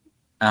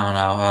 I don't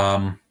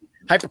know.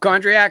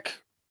 Hypochondriac,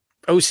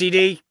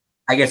 OCD.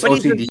 I guess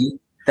OCD.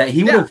 That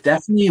he would have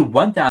definitely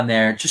went down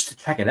there just to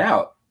check it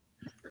out.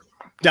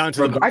 Down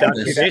to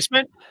the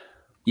basement?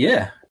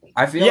 Yeah.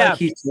 I feel like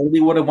he totally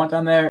would have went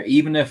down there,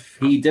 even if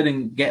he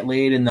didn't get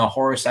laid in the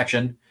horror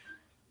section.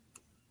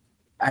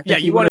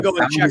 You want to go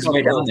and check his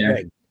way down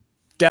there.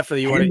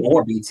 Definitely, you want to.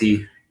 Or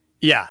BT.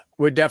 Yeah,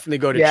 we'd definitely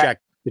go to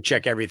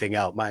check everything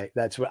out.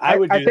 That's what I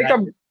would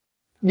do.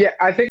 Yeah,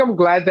 I think I'm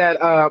glad that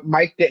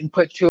Mike didn't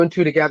put two and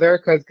two together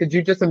because could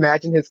you just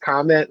imagine his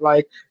comment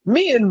like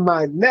me and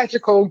my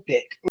magical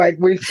dick like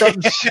we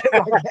some shit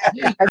like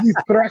that as he's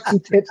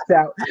thrusting tips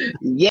out.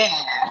 Yeah.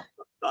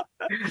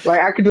 Like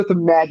I could just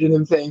imagine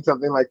him saying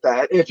something like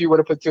that if you would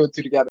have put two and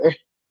two together.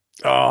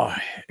 Oh,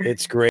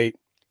 it's great.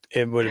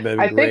 It would have been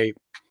I great.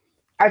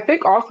 I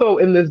think also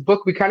in this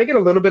book we kind of get a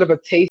little bit of a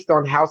taste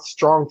on how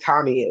strong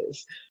Tommy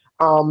is.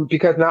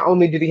 Because not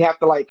only did he have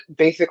to like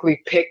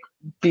basically pick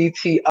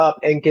BT up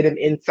and get him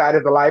inside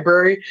of the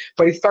library,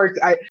 but he starts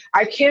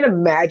I can't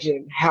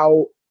imagine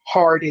how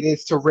hard it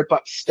is to rip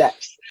up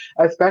steps,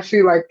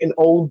 especially like an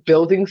old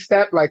building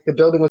step. Like the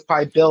building was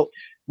probably built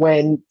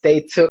when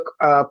they took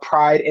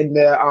pride in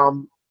the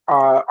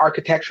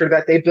architecture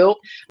that they built.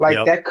 Like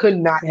Yep. that could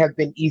not have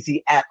been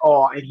easy at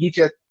all. And he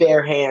just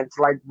bare hands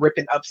like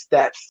ripping up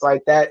steps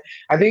like that.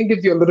 I think it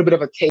gives you a little bit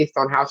of a taste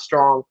on how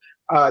strong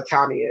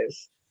Tommy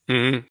is.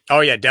 Mhm.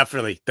 Oh yeah,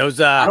 definitely. Those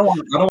I don't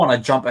want to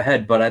jump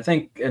ahead, but I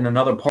think in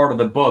another part of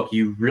the book,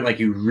 you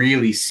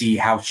really see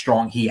how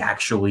strong he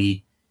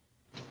actually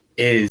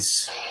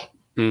is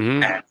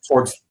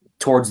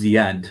towards the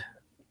end.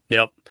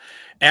 Yep.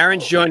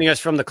 Aaron's joining us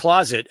from the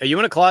closet. Are you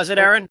in a closet,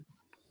 Aaron?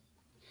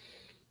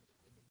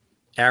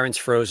 Aaron's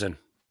frozen.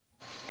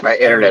 My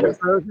internet You're is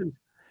frozen.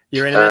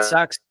 Your internet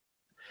sucks.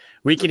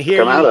 We can hear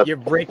come out you. of- You're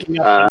breaking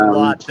up a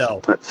lot,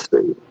 though. Let's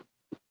see.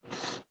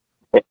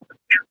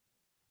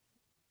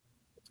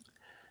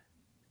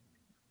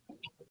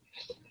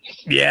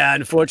 Yeah,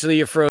 unfortunately,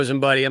 you're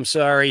frozen, buddy. I'm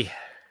sorry.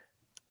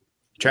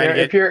 Try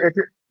to If you're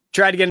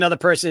get another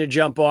person to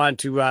jump on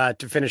to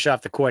finish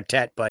off the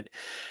quartet, but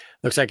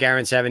looks like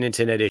Aaron's having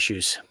internet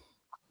issues.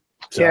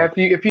 So. Yeah,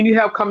 if you need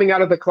help coming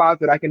out of the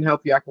closet, I can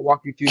help you. I can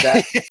walk you through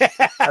that.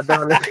 I've been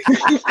on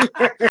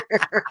it.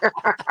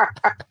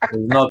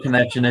 There's no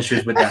connection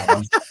issues with that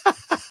one.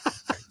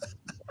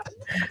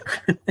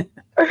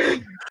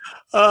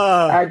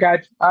 I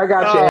got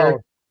you, Aaron.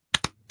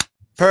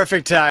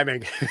 Perfect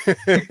timing.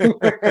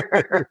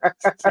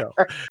 So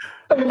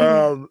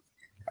Oh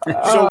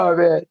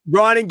man.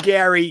 Ron and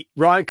Gary,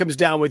 Ron comes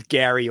down with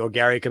Gary, or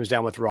Gary comes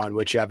down with Ron,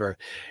 whichever,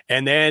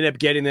 and they end up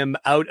getting them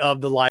out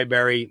of the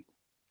library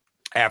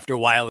after a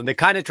while, and they're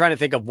kind of trying to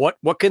think of what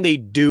can they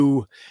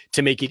do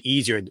to make it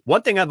easier.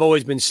 One thing I've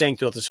always been saying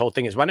throughout this whole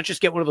thing is why not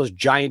just get one of those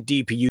giant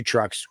DPU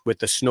trucks with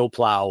the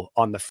snowplow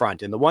on the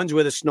front, and the ones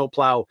with a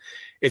snowplow,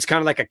 it's kind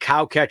of like a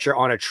cow catcher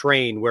on a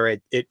train where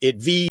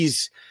it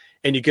V's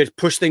and you could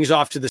push things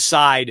off to the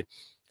side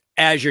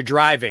as you're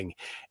driving,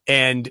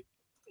 and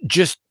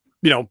just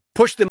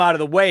push them out of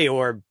the way,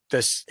 or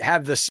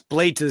have this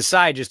blade to the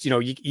side. Just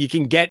you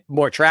can get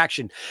more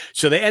traction.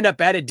 So they end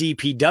up at a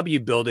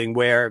DPW building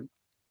where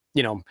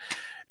they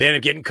end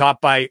up getting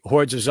caught by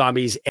hordes of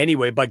zombies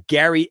anyway. But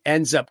Gary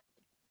ends up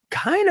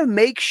kind of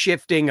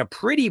makeshifting a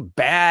pretty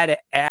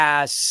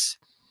badass,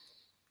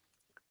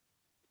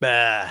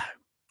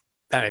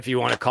 if you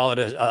want to call it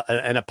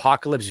an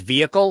apocalypse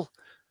vehicle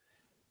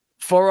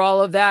for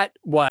all of that.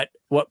 What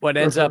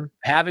ends up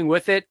having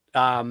with it,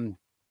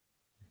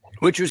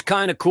 which was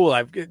kind of cool.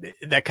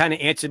 That kind of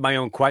answered my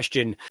own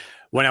question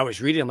when I was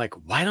reading. I'm like,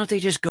 why don't they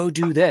just go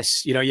do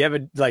this? You have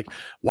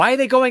why are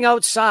they going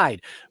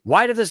outside?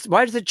 Why does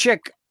the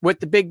chick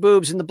with the big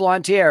boobs and the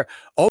blonde hair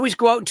always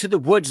go out into the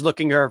woods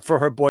looking for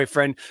her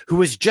boyfriend who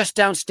was just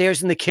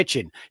downstairs in the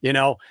kitchen?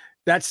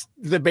 That's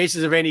the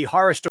basis of any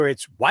horror story.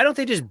 It's why don't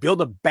they just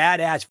build a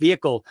badass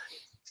vehicle,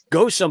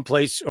 go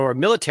someplace, or a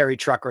military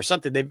truck or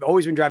something? They've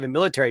always been driving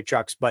military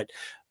trucks, but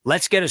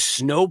let's get a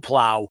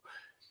snowplow.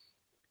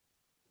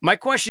 My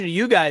question to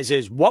you guys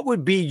is, what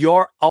would be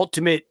your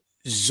ultimate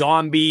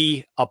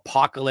zombie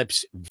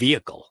apocalypse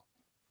vehicle?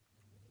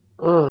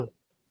 I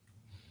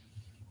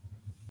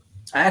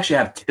actually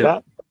have two.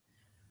 All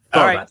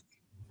right.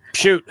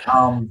 Shoot.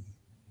 Have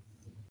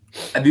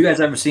you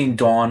guys ever seen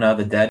Dawn of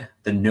the Dead,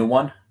 the new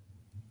one?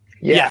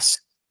 Yes.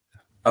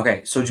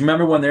 Okay, so do you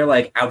remember when they're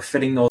like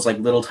outfitting those like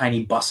little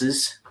tiny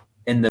buses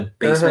in the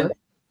basement?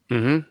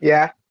 Mm-hmm.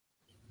 Yeah.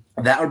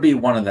 That would be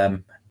one of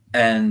them.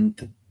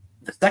 And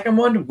the second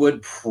one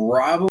would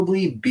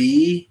probably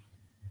be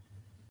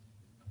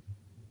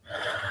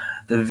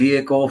the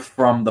vehicle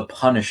from The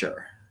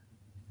Punisher,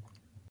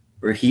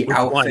 where he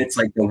outfits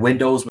like the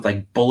windows with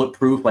like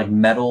bulletproof like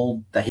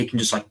metal that he can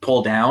just like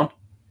pull down.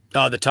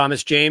 Oh, the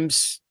Thomas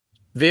James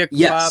vehicle,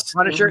 yes.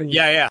 Punisher?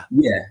 Yeah.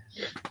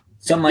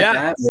 Something like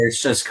that, where it's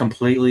just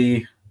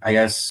completely, I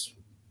guess,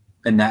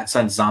 in that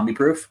sense, zombie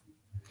proof.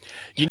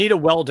 You need a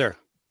welder.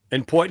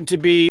 Important to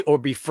be or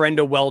befriend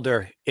a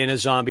welder in a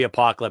zombie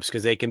apocalypse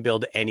because they can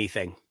build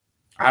anything.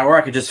 Or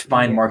I could just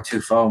find Mark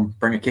Tufo,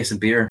 bring a case of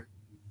beer.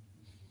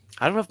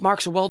 I don't know if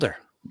Mark's a welder.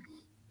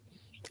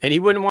 And he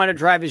wouldn't want to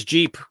drive his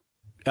Jeep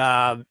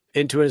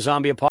into a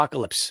zombie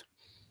apocalypse.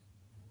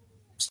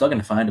 Still going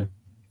to find him.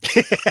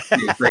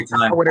 Great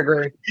time. I would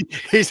agree.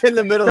 He's in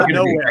the middle of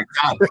nowhere.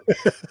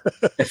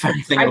 If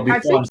anything, it'll be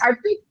fun.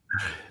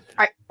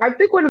 I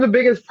think one of the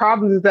biggest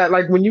problems is that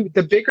like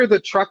the bigger the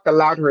truck, the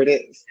louder it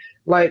is.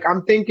 Like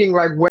I'm thinking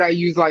like would I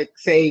use like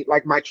say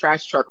like my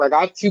trash truck? Like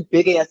I have two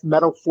big ass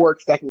metal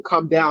forks that can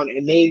come down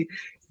and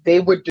they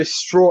would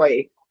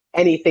destroy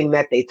anything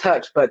that they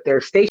touch, but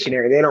they're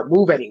stationary. They don't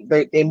move any.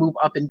 They move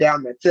up and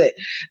down, that's it.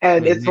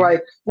 And it's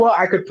like, well,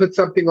 I could put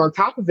something on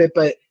top of it,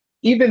 but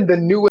even the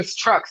newest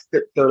trucks,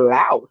 they're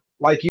loud.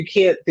 Like you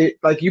can't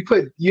like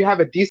you have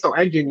a diesel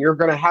engine, you're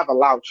gonna have a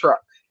loud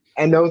truck.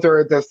 And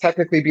those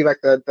technically be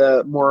like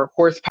the more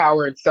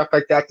horsepower and stuff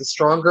like that, the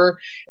stronger.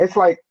 It's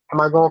like,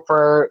 am I going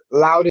for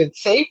loud and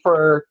safe,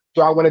 or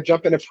do I want to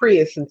jump in a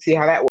Prius and see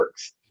how that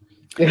works?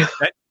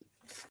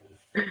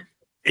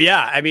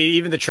 Yeah, I mean,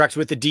 even the trucks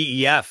with the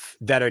DEF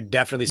that are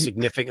definitely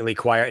significantly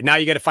quiet. Now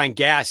you got to find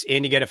gas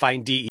and you got to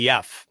find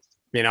DEF.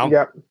 You know,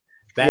 yep.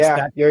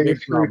 That's you're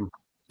screwed.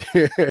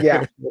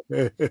 Yeah.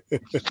 You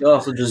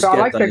also just I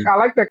like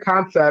the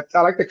concept.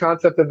 I like the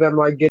concept of them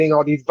like getting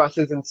all these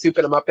buses and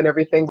souping them up and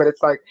everything, but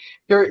it's like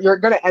you're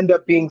gonna end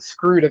up being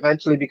screwed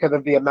eventually because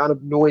of the amount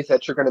of noise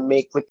that you're gonna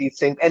make with these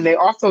things. And they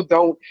also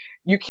don't.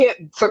 You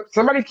can't.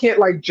 Somebody can't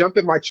like jump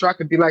in my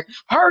truck and be like,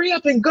 "Hurry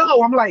up and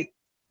go." I'm like,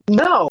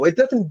 no, it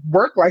doesn't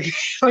work like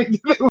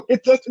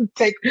it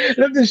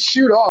doesn't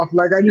shoot off.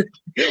 Like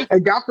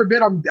and God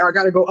forbid I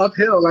gotta go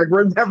uphill. Like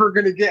we're never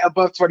gonna get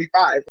above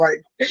 25.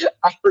 Like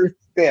I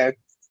understand.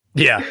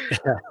 Yeah.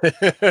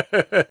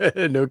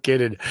 No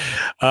kidding.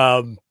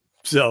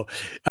 So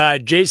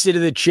Jason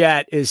in the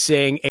chat is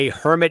saying a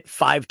Hermit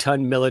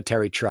 5-ton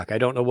military truck. I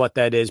don't know what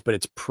that is, but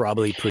it's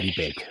probably pretty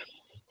big.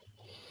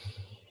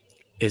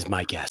 Is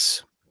my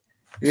guess.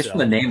 Just from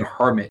the name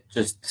Hermit,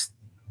 just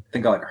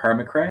think of like a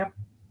hermit crab.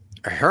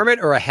 A hermit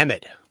or a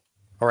Hemet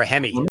or a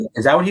Hemi?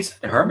 Is that what he's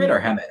Hermit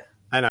or Hemet?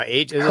 I know.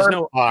 There's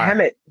no R.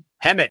 Hemet.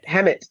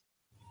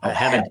 Oh,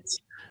 Hemet.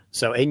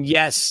 So, and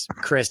yes,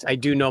 Chris, I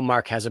do know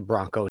Mark has a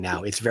Bronco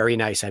now. It's very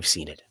nice. I've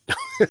seen it.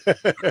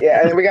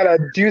 Yeah, and we got a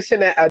deuce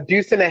and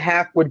a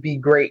half would be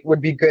great.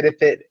 Would be good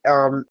if it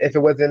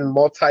was in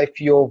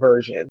multi-fuel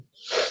version.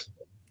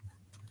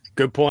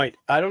 Good point.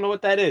 I don't know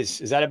what that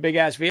is. Is that a big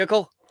ass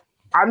vehicle?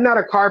 I'm not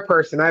a car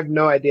person. I have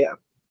no idea.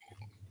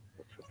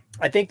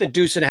 I think the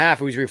deuce and a half,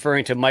 he was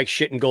referring to Mike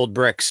Shit and Gold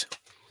Bricks.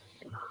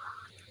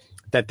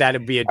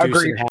 That'd be a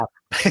deuce and a half.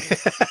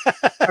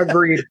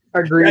 Agreed.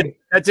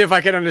 That's if I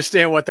can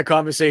understand what the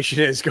conversation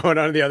is going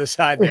on the other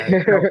side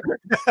there.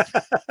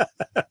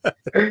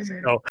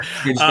 So,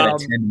 you just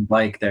got a tin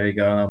bike. There you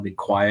go. I'll be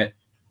quiet.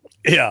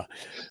 Yeah.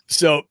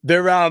 So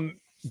they're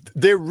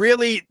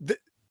really.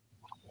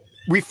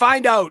 We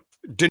find out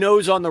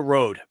Deneau's on the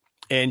road,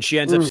 and she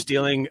ends up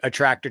stealing a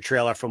tractor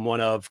trailer from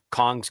one of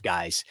Kong's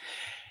guys.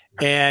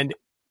 And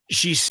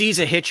she sees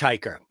a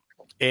hitchhiker,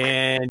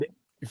 and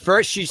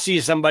first she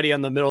sees somebody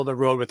on the middle of the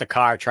road with a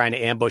car trying to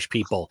ambush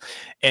people,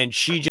 and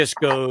she just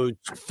goes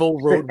full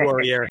road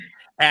warrior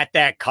at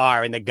that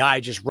car, and the guy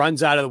just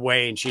runs out of the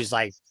way, and she's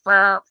like, is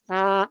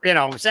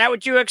that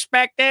what you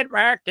expected?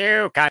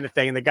 You kind of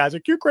thing. And the guy's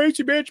like, you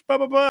crazy bitch, blah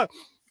blah blah.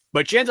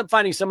 But she ends up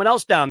finding someone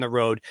else down the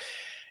road,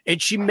 and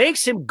she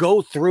makes him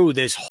go through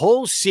this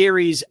whole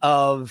series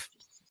of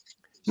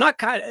not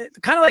kind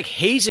of like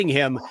hazing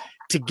him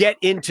to get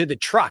into the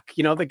truck.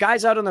 You know, the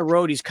guy's out on the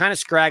road. He's kind of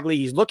scraggly.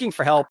 He's looking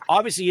for help.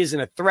 Obviously, he isn't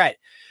a threat,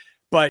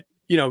 but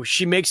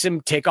she makes him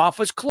take off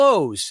his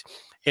clothes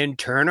and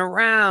turn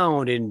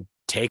around and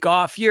take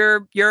off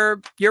your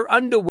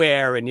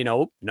underwear and,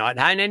 not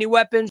hiding any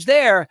weapons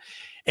there.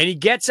 And he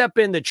gets up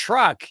in the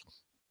truck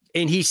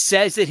and he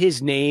says that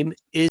his name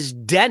is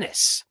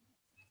Dennis.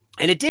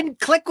 And it didn't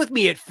click with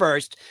me at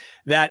first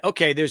that,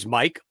 okay, there's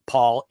Mike,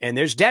 Paul, and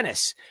there's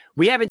Dennis.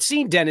 We haven't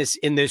seen Dennis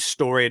in this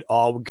story at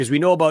all because we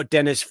know about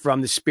Dennis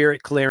from the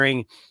Spirit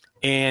Clearing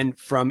and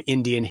from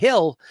Indian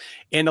Hill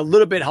and a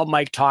little bit how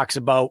Mike talks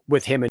about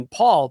with him and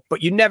Paul,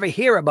 but you never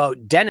hear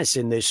about Dennis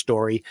in this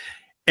story.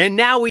 And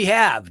now we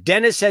have.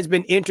 Dennis has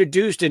been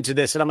introduced into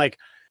this, and I'm like,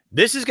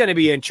 this is going to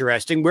be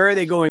interesting. Where are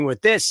they going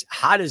with this?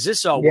 How does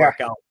this all work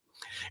out?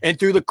 And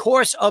through the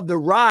course of the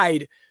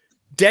ride,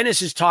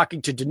 Dennis is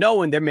talking to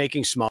Deneau, and they're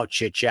making small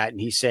chit chat. And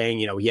he's saying,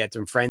 he had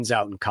some friends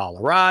out in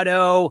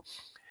Colorado,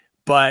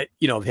 but,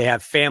 they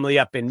have family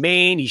up in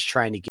Maine. He's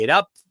trying to get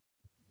up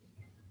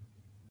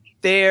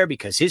there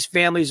because his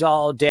family's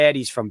all dead.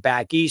 He's from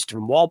back east,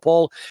 from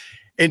Walpole.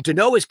 And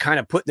Deneau is kind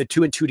of putting the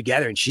two and two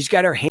together. And she's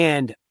got her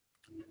hand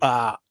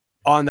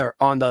on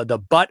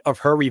the butt of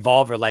her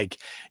revolver. Like,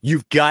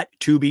 you've got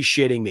to be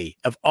shitting me.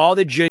 Of all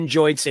the gin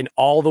joints in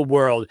all the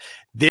world,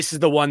 this is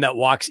the one that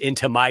walks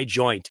into my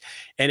joint.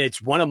 And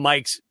it's one of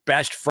Mike's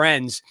best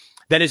friends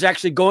that is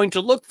actually going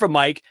to look for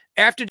Mike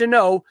after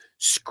Deneau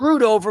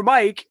screwed over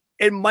Mike.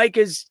 And Mike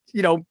is,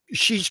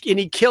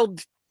 he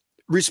killed,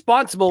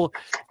 responsible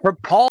for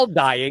Paul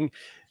dying.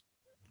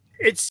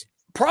 It's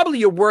probably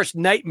your worst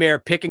nightmare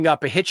picking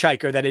up a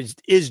hitchhiker that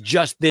is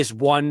just this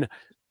one,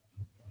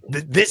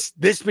 this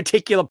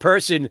particular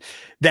person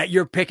that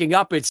you're picking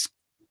up. It's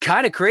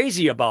kind of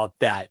crazy about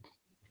that.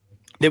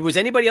 Was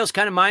anybody else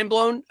kind of mind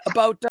blown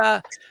about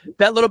that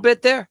little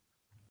bit there?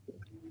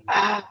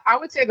 I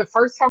would say the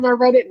first time I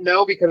read it,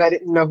 no, because I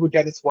didn't know who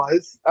Dennis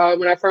was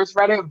when I first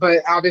read it.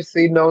 But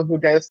obviously, knowing who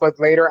Dennis was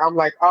later, I'm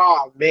like,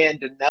 oh man,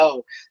 to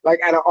know. Like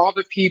out of all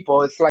the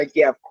people, it's like,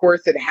 yeah, of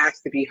course it has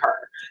to be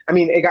her. I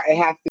mean, it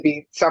has to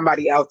be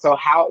somebody else. So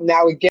how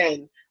now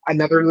again,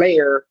 another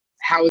layer.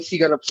 How is he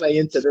going to play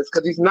into this?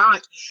 Because he's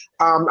not.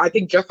 I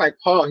think just like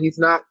Paul, he's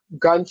not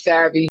gun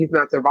savvy. He's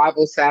not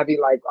survival savvy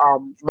like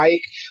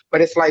Mike.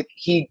 But it's like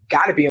he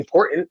got to be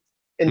important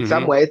in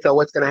some way. So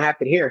what's going to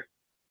happen here?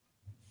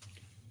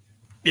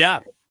 Yeah,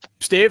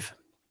 Steve.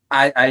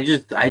 I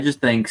just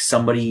think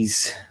some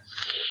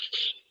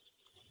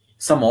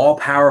all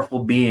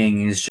powerful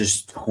being is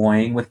just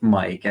toying with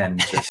Mike and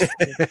just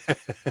the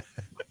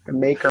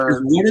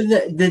maker. What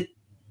are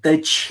the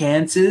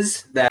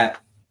chances that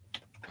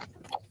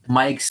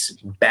Mike's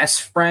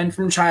best friend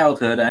from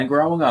childhood and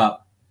growing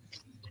up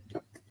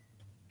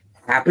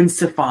happens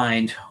to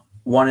find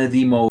one of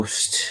the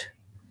most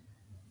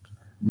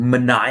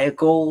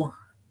maniacal,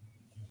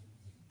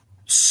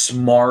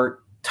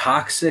 smart,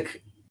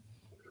 toxic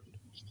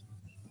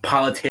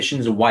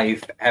politician's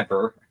wife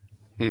ever,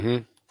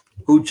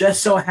 who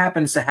just so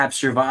happens to have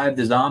survived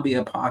the zombie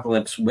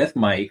apocalypse with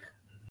Mike,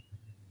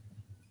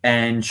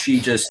 and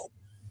she just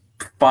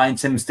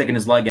finds him sticking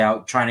his leg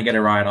out trying to get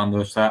a ride on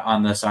the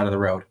side of the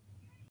road.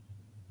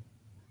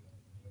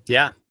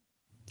 Yeah,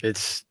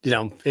 it's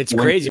it's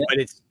crazy,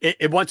 but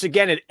it once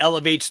again it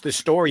elevates the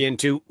story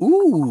into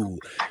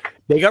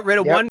they got rid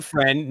of one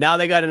friend, now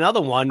they got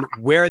another one.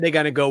 Where are they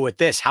going to go with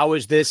this? How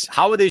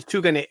are these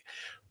two going to?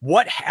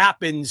 What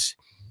happens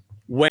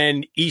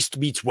when East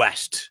meets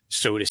West,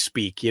 so to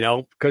speak?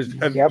 Because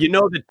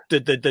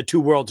the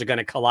two worlds are going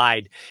to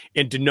collide,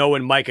 and Deneau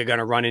and Mike are going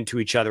to run into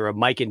each other, or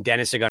Mike and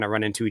Dennis are going to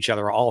run into each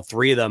other, or all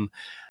three of them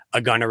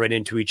are going to run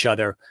into each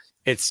other.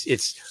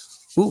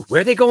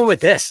 Where are they going with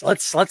this?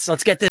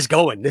 Let's get this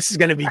going. This is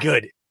going to be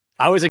good.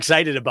 I was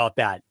excited about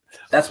that.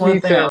 That's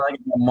one thing I like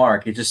about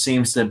Mark. It just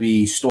seems to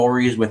be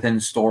stories within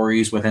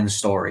stories within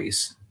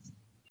stories,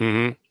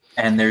 and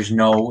there's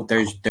no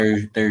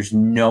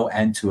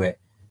end to it,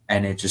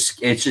 and it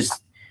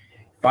just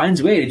finds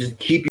a way to just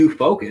keep you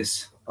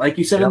focused. Like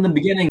you said in the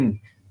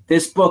beginning,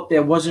 this book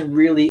there wasn't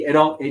really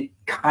it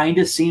kind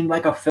of seemed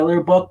like a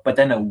filler book, but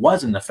then it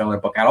wasn't a filler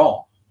book at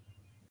all.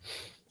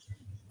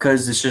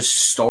 Because it's just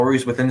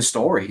stories within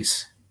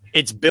stories.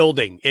 It's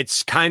building.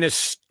 It's kind of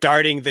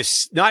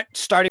not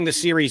starting the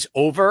series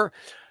over,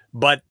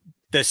 but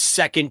the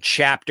second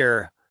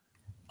chapter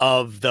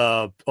of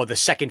the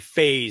second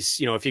phase.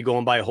 If you're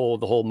going by the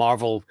whole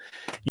Marvel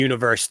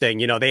universe thing,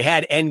 they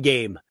had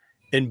Endgame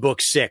in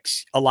book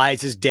 6.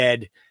 Elias is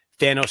dead.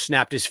 Thanos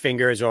snapped his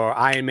fingers, or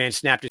Iron Man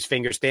snapped his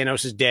fingers.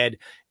 Thanos is dead.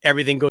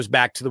 Everything goes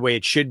back to the way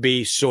it should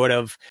be, sort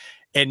of.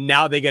 And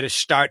now they got to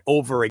start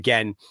over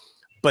again.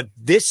 But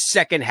this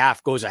second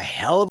half goes a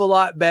hell of a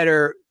lot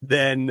better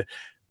than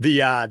the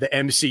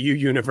MCU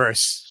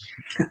universe.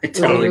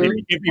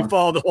 Totally. If you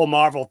follow the whole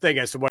Marvel thing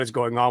as to what is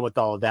going on with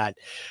all of that.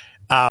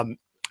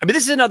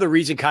 This is another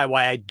reason, Kai,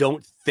 why I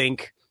don't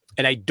think,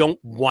 and I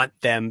don't want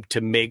them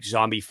to make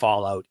Zombie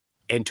Fallout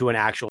into an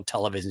actual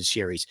television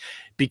series,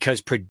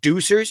 because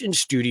producers and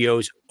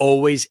studios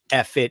always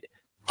F it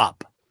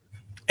up.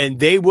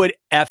 And they would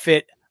F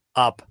it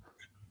up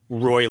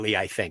royally,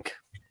 I think.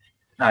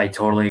 I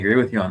totally agree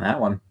with you on that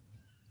one.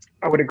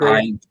 I would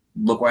agree.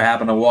 Look what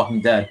happened to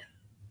Walking Dead.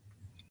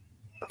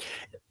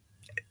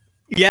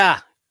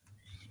 Yeah.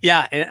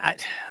 And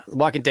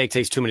Walking Dead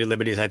takes too many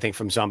liberties, I think,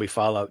 from Zombie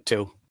Fallout,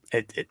 too.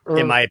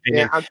 In my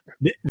opinion.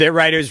 Their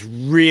writers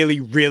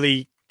really,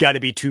 really got to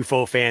be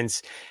Tufo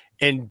fans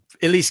and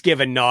at least give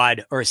a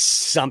nod or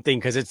something,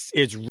 because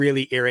it's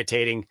really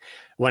irritating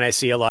when I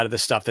see a lot of the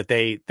stuff that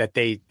they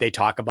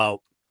talk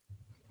about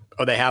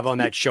or they have on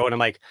that show. And I'm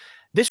like,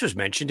 this was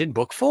mentioned in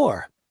book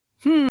 4.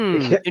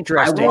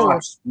 Interesting. I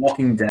watched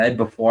Walking Dead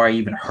before I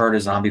even heard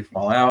of Zombie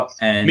Fallout,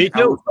 and me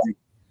too.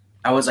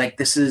 I was like,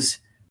 this is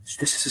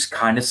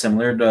kind of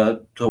similar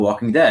to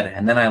Walking Dead.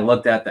 And then I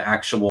looked at the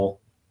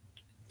actual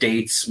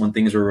dates when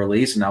things were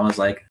released, and I was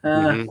like,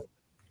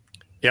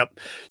 Yep.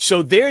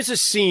 So there's a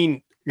scene.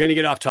 I'm going to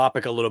get off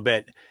topic a little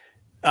bit.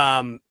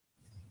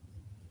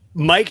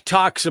 Mike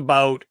talks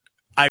about,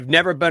 I've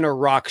never been a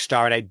rock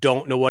star, and I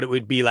don't know what it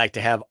would be like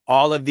to have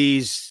all of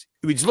these.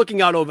 He's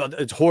looking out over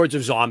hordes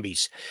of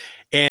zombies,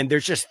 and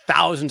there's just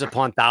thousands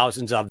upon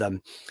thousands of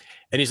them.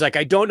 And he's like,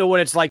 I don't know what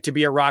it's like to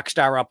be a rock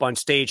star up on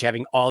stage,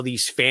 having all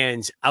these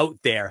fans out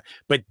there,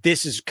 but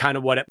this is kind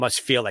of what it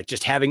must feel like,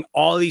 just having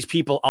all these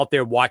people out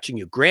there watching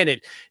you.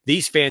 Granted,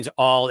 these fans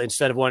all,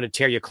 instead of wanting to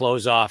tear your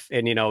clothes off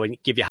and, and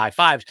give you high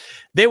fives,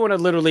 they want to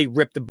literally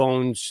rip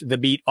the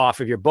meat off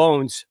of your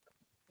bones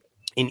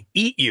and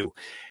eat you.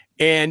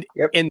 And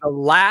in the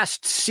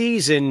last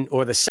season,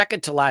 or the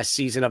second to last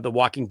season of The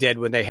Walking Dead,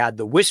 when they had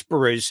the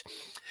Whisperers,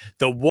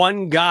 the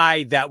one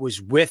guy that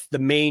was with the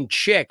main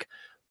chick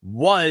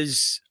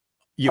was,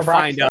 you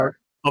find out,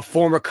 a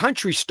former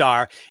country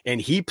star,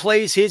 and he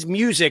plays his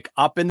music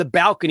up in the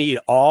balcony,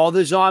 and all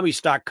the zombies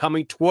start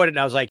coming toward it. And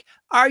I was like,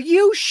 are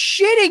you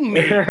shitting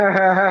me?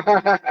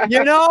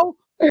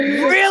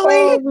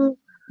 Really?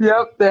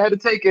 Yep, they had to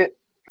take it.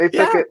 They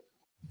took it.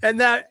 And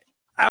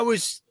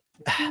that's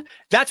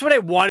what I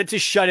wanted to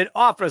shut it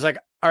off. I was like,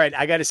 all right,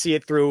 I got to see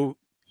it through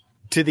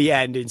to the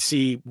end and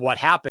see what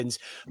happens.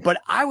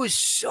 But I was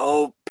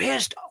so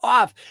pissed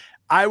off.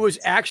 I was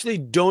actually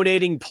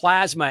donating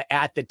plasma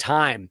at the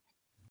time.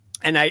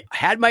 And I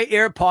had my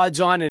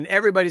AirPods on and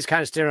everybody's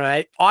kind of staring.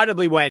 I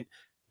audibly went,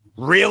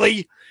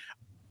 really?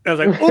 I was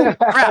like, oh,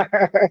 crap.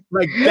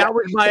 Like, that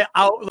was my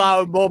out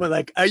loud moment.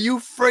 Like, are you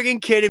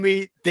friggin' kidding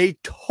me? They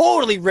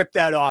totally ripped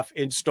that off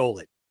and stole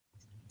it.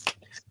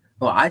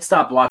 Well, I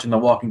stopped watching The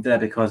Walking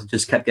Dead because it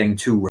just kept getting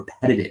too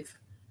repetitive.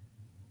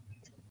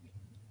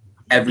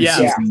 Every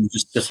season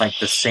was just like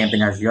the same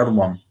thing as the other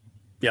one.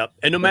 Yep.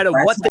 And no matter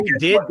what they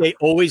did, they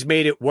always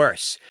made it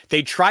worse.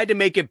 They tried to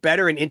make it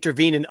better and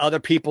intervene in other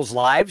people's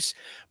lives,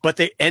 but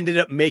they ended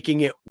up making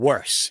it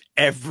worse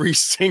every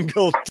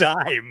single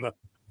time.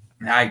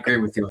 I agree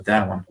with you with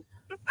that one.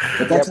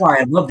 But that's why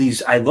I love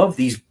these. I love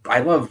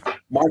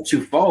Mark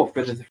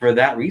Truffaut for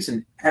that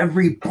reason.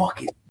 Every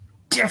book is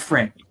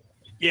different.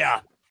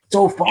 Yeah.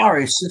 So far,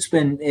 it's just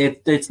been.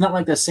 It's not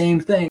like the same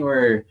thing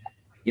where,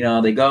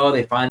 they go,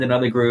 they find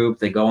another group,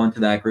 they go into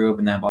that group,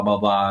 and then blah blah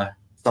blah.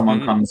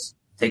 Someone comes,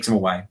 takes them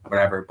away,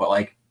 whatever. But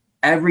like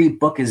every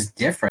book is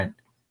different.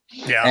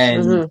 Yeah.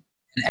 And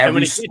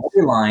every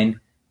storyline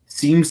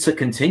seems to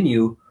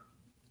continue,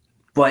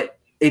 but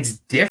it's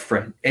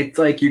different. It's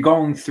like you're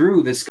going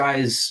through this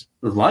guy's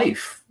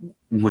life,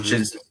 which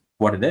is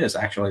what it is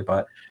actually.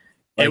 But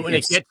and when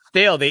it gets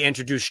stale, they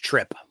introduce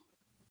Trip,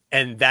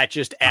 and that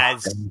just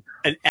adds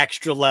an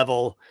extra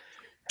level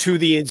to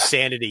the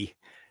insanity.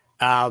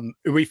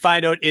 We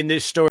find out in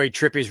this story,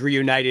 Trip is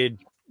reunited.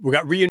 We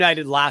got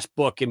reunited last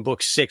book in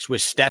book 6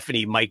 with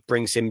Stephanie. Mike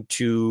brings him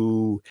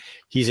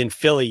he's in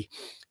Philly,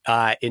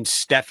 and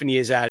Stephanie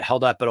is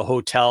held up at a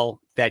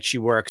hotel that she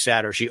works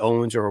at or she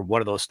owns or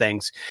one of those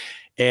things.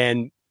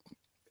 And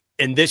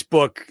in this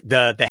book,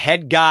 the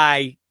head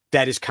guy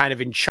that is kind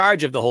of in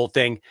charge of the whole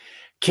thing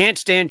can't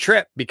stand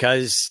Trip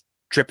because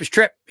Trip is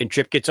Trip and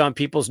Trip gets on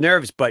people's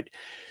nerves. But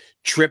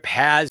Trip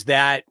has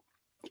that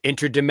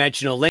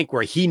interdimensional link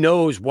where he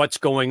knows what's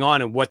going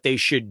on and what they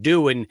should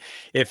do. And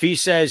if he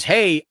says,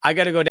 hey, I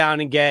got to go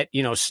down and get,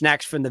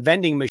 snacks from the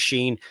vending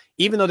machine,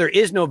 even though there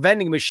is no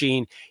vending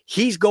machine,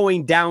 he's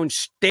going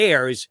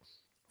downstairs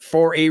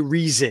for a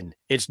reason.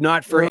 It's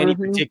not for any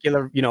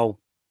particular,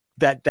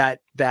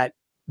 that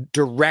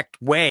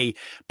direct way,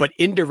 but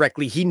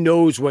indirectly he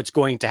knows what's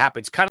going to happen.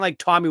 It's kind of like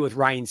Tommy with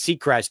Ryan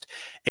Seacrest,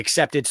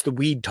 except it's the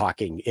weed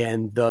talking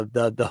and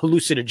the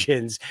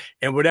hallucinogens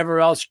and whatever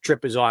else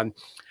Trip is on.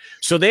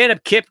 So they end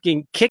up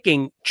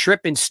kicking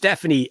Trip and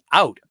Stephanie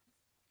out.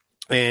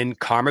 And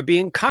karma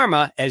being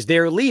karma, as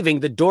they're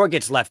leaving, the door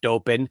gets left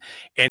open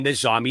and the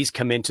zombies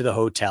come into the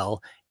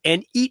hotel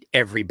and eat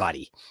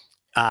everybody.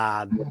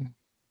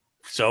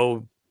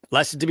 So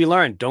lesson to be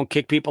learned. Don't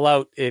kick people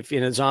out if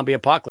in a zombie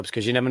apocalypse,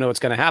 because you never know what's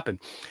going to happen.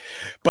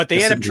 But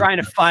they end up trying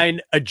to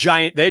find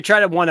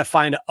want to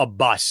find a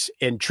bus.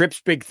 And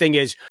Trip's big thing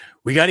is,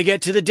 we got to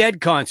get to the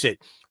Dead concert.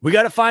 We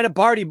got to find a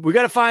party. We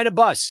got to find a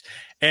bus.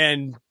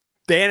 And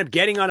they end up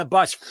getting on a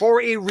bus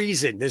for a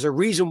reason. There's a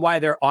reason why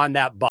they're on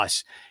that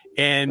bus.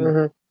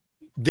 And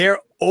they're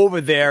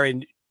over there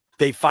and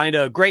they find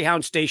a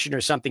Greyhound station or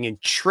something. And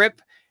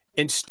Trip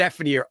and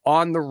Stephanie are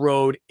on the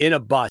road in a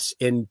bus,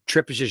 and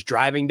Trip is just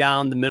driving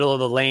down the middle of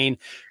the lane.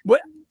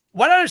 What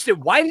I don't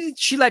understand, why did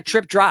she let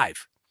Trip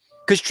drive?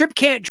 Because Trip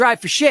can't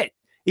drive for shit.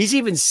 He's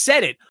even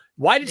said it.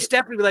 Why did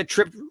Stephanie let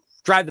Trip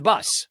drive the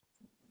bus?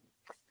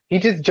 He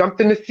just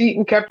jumped in the seat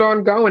and kept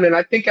on going. And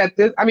I think at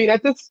this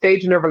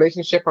stage in their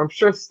relationship, I'm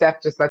sure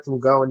Steph just lets him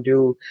go and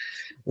do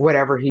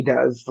whatever he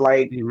does.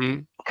 Like,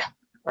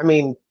 I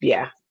mean,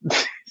 yeah.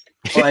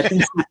 Well, I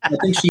think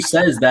she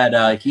says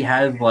that he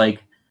has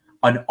like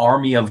an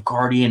army of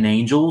guardian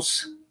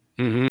angels.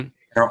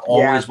 They're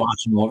always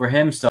watching over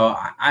him. So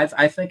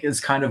I think it's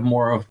kind of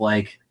more of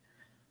like,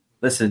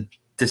 listen,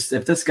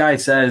 if this guy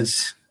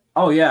says,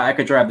 oh yeah, I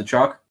could drive the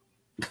truck,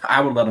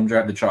 I would let him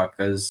drive the truck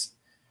because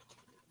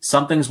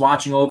something's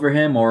watching over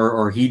him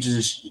or he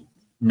just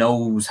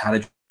knows how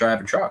to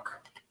drive a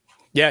truck.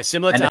 Yeah,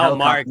 similar to how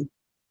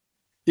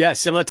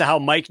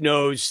Mike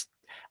knows.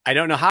 I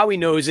don't know how he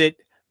knows it,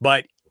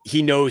 but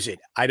he knows it.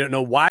 I don't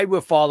know why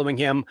we're following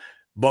him,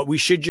 but we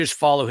should just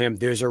follow him.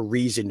 There's a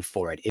reason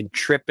for it. And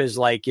Trip is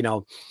like,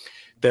 Trip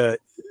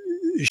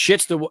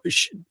is the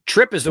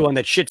one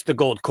that shits the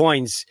gold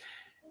coins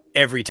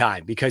every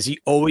time because he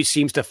always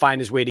seems to find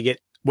his way to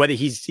get, whether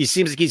he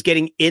seems like he's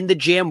getting in the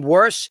jam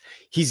worse,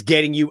 he's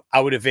getting you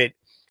out of it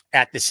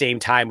at the same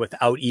time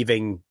without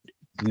even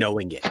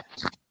knowing it,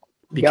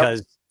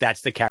 because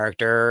that's the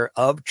character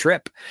of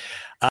Trip.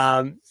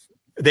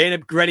 They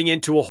end up running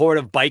into a horde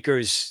of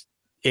bikers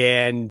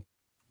and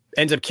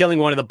ends up killing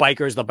one of the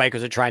bikers. The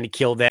bikers are trying to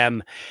kill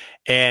them.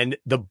 And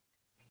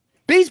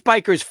these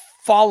bikers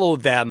follow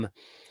them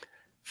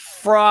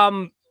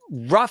from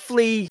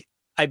roughly,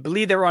 I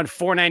believe they're on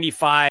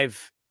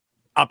 495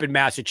 up in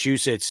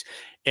Massachusetts.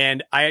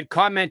 And I had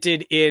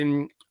commented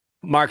in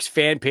Mark's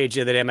fan page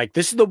the other day, I'm like,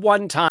 this is the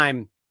one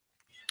time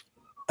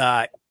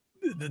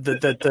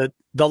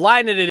the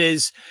line in it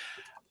is,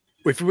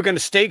 if we're going to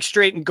stay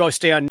straight and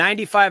stay on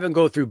 95 and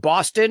go through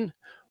Boston,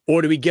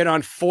 or do we get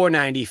on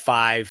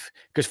 495?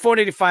 Because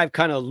 495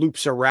 kind of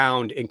loops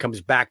around and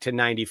comes back to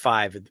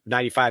 95.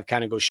 95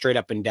 kind of goes straight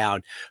up and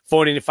down.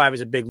 495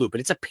 is a big loop,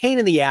 and it's a pain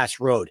in the ass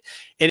road.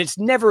 And it's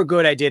never a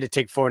good idea to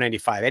take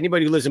 495.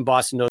 Anybody who lives in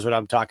Boston knows what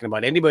I'm talking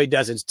about. Anybody who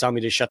doesn't, tell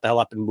me to shut the hell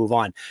up and move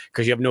on,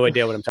 because you have no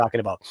idea what I'm talking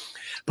about.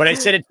 But I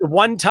said it's the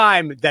one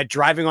time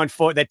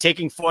that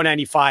taking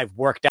 495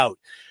 worked out.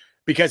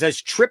 Because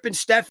as Tripp and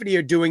Stephanie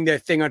are doing their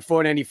thing on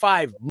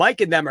 495,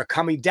 Mike and them are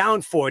coming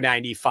down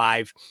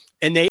 495,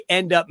 and they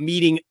end up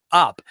meeting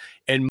up.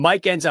 And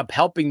Mike ends up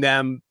helping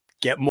them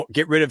get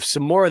rid of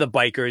some more of the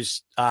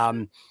bikers.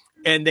 And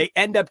they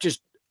end up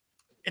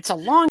it's a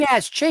long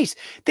ass chase.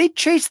 They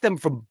chase them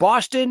from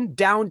Boston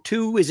down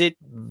to, is it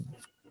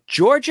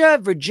Georgia,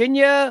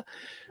 Virginia,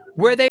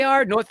 where they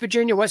are? North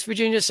Virginia, West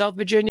Virginia, South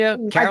Virginia,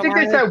 Carolina?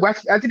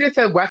 I think they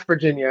said West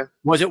Virginia.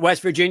 Was it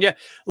West Virginia?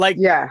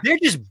 Yeah. They're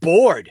just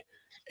bored.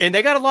 And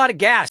they got a lot of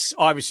gas,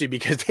 obviously,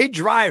 because they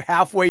drive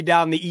halfway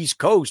down the East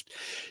Coast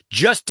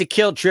just to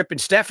kill Tripp and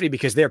Stephanie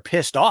because they're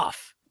pissed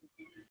off.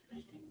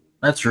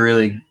 That's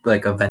really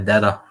like a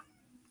vendetta.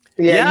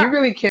 Yeah, you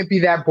really can't be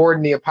that bored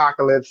in the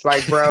apocalypse.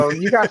 Like, bro,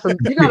 you got some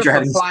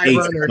fly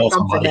run or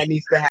something that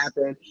needs to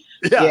happen.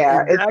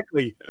 Yeah,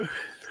 exactly.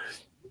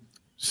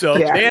 So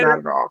not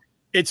at all.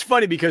 It's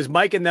funny because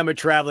Mike and them are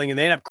traveling and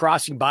they end up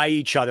crossing by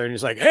each other, and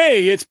it's like,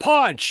 hey, it's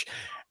Punch.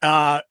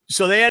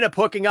 So they end up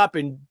hooking up,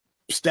 and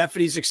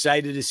Stephanie's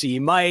excited to see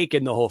Mike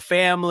and the whole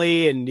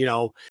family, and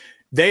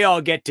they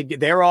all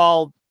they're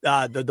all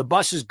the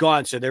bus is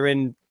gone, so they're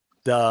in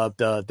the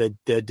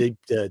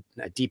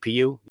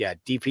DPU,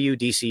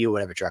 DCU,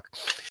 whatever truck.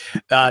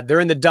 They're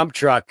in the dump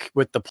truck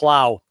with the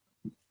plow,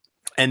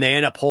 and they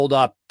end up holed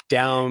up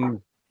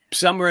down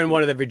somewhere in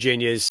one of the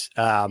Virginias,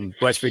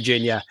 West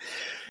Virginia.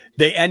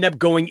 They end up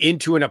going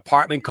into an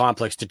apartment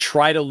complex to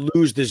try to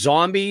lose the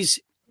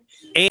zombies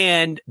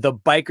and the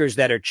bikers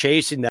that are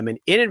chasing them. And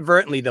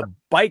inadvertently, the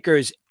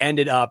bikers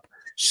ended up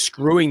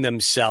screwing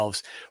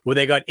themselves where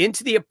they got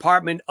into the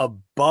apartment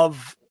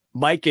above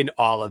Mike and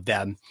all of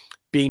them,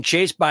 being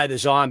chased by the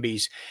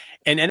zombies,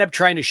 and end up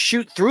trying to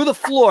shoot through the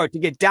floor to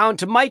get down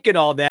to Mike and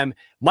all them.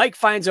 Mike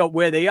finds out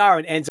where they are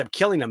and ends up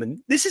killing them. And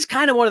this is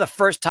kind of one of the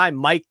first time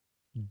Mike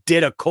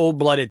did a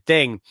cold-blooded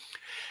thing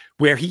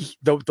where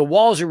the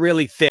walls are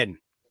really thin,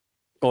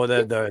 or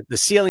the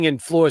ceiling and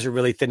floors are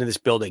really thin in this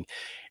building.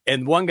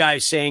 And one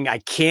guy's saying, I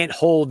can't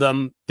hold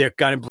them. They're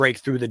going to break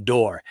through the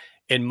door.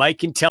 And Mike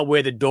can tell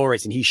where the door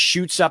is. And he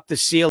shoots up the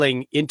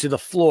ceiling into the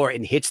floor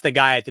and hits the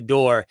guy at the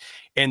door.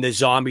 And the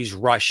zombies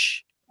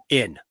rush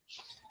in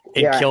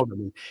and kill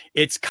them.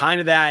 It's kind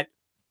of that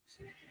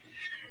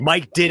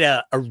Mike did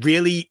a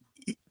really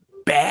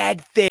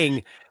bad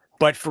thing,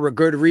 but for a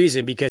good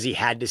reason, because he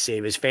had to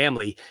save his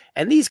family.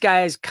 And these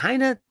guys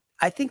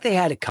I think they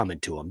had it coming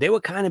to them. They were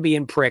kind of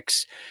being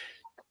pricks,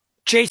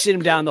 chasing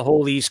them down the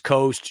whole East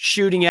Coast,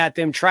 shooting at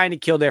them, trying to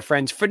kill their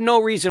friends for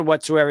no reason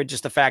whatsoever,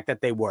 just the fact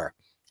that they were.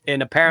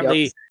 And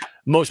apparently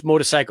most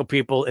motorcycle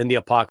people in the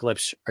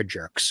apocalypse are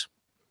jerks.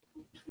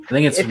 I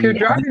think it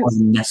was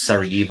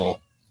necessary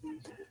evil.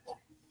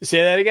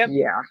 Say that again?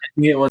 Yeah. I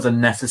think it was a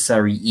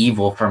necessary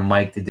evil for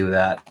Mike to do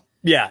that.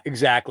 Yeah,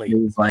 exactly. He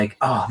was like,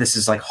 oh, this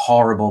is like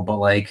horrible, but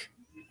like,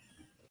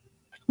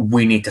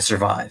 we need to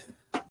survive.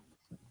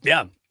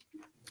 Yeah.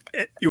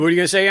 What are you going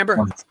to say, Amber?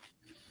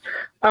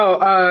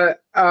 I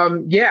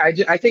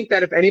think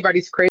that if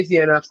anybody's crazy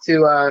enough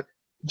to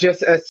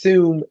just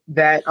assume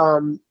that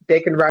they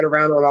can ride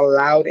around on a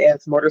loud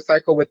ass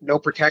motorcycle with no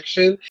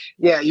protection,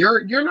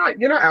 you're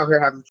not out here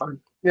having fun.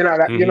 You're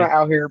not out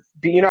here.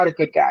 You're not a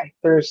good guy.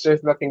 There's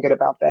nothing good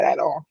about that at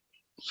all.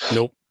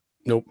 Nope.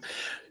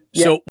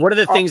 So what are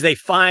the things they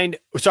find?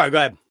 Sorry, go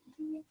ahead.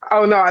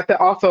 Oh no!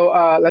 Also,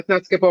 let's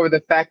not skip over the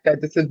fact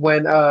that this is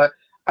when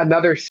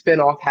another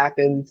spinoff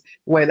happens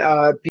when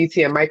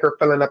BT and Mike are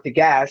filling up the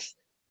gas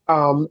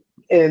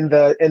in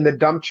the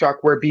dump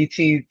truck, where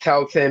BT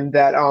tells him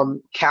that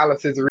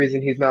Callus is the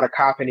reason he's not a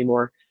cop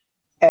anymore.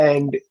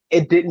 And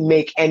it didn't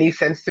make any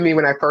sense to me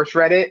when I first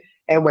read it.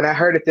 And when I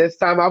heard it this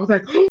time, I was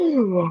like,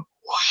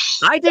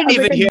 I didn't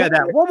even hear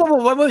that.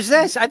 What was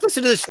this? I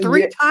listened to this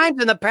 3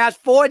 times in the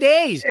past 4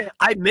 days.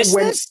 I missed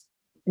this.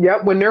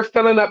 Yep, when they're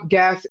filling up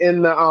gas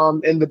in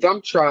the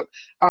dump truck,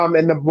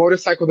 and the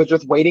motorcycles are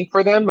just waiting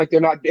for them, like they're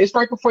not. It's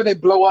right before they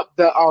blow up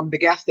the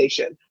gas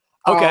station.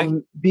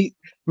 Okay.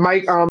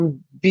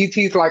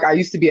 BT's like, I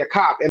used to be a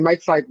cop, and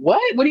Mike's like,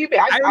 what? What do you mean?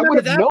 I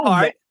would have known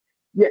that.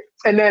 Yeah,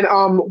 and then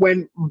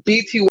when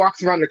BT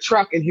walks around the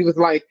truck, and he was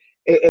like,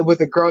 it was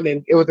a girl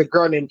named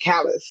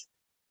Callus,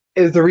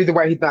 is the reason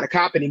why he's not a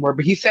cop anymore.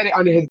 But he said it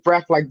under his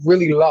breath, like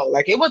really low,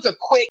 like it was a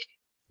quick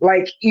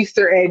like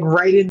Easter egg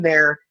right in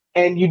there.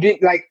 And you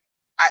didn't I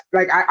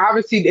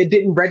obviously it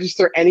didn't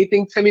register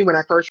anything to me when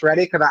I first read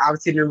it, because I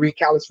obviously didn't read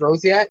Callus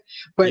Rose yet.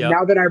 But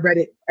now that I read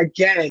it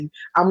again,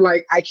 I'm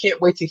like, I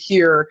can't wait to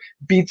hear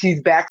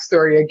BT's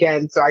backstory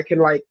again, so I can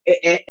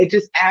it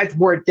just adds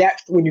more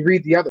depth when you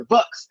read the other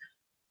books.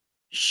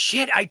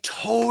 Shit, I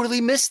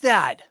totally missed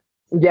that.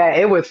 Yeah,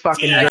 it was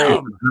fucking great.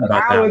 Damn.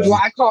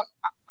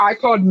 I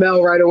called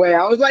Mel right away.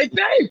 I was like,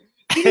 babe,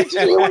 did you just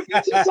hear what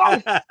you just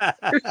said?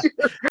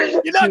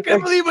 You're not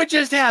gonna believe what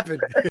just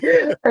happened.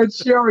 And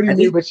she already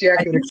knew, but she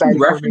acted excited.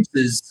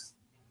 References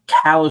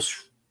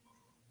Callus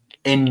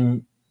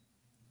in,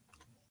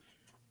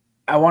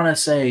 I want to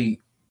say,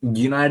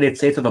 United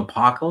States of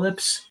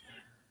Apocalypse.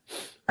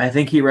 I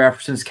think he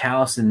references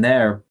Callus in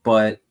there,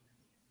 but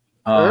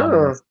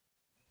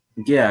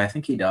yeah, I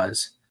think he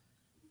does.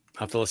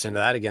 I'll have to listen to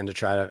that again to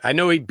try to. I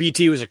know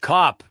BT was a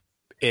cop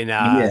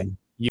in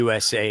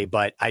USA,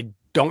 but I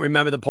don't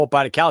remember the Pope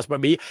out of Callus.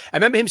 But I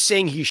remember him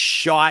saying he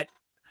shot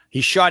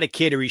a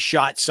kid or he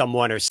shot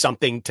someone or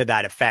something to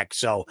that effect.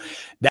 So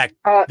that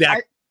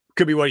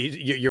could be what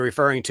you're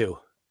referring to.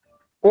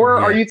 Or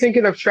are you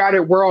thinking of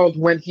Shrouded World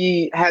when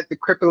he had the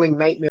crippling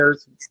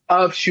nightmares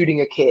of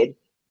shooting a kid,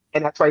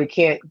 and that's why he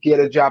can't get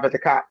a job at the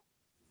cop?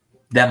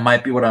 That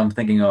might be what I'm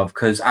thinking of,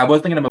 because I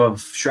was thinking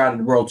of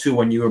Shrouded World too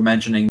when you were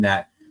mentioning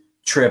that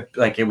Trip,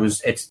 like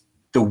it's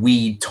the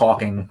weed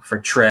talking for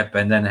Trip,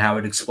 and then how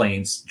it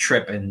explains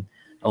Trip and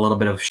a little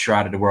bit of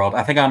Shrouded World.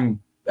 I think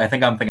I'm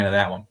thinking of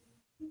that one.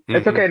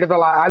 It's okay. There's a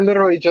lot. I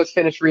literally just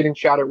finished reading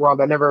Shrouded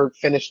World. I never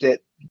finished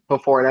it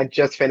before, and I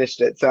just finished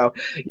it. So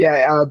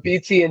yeah,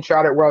 BT in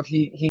Shrouded World,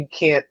 he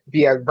can't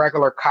be a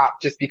regular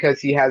cop just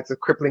because he has the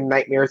crippling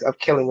nightmares of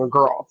killing a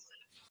girl.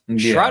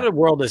 Yeah. Shrouded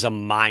World is a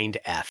mind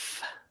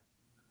F.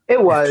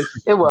 It was.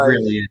 It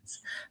really is.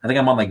 I think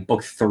I'm on like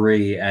book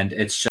 3, and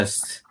it's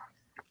just.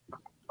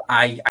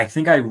 I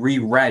think I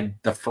reread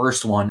the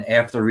first one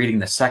after reading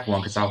the second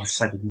one because I was just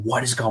like,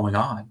 "What is going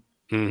on?"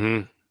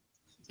 Mm-hmm.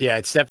 Yeah,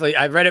 it's definitely.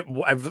 I've read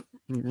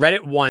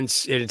it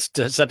once. It's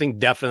something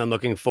definitely I'm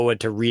looking forward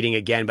to reading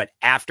again. But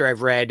after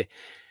I've read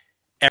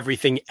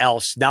everything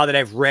else, now that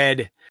I've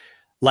read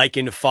like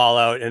in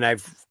Fallout and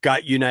I've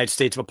got United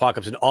States of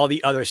Apocalypse and all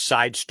the other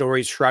side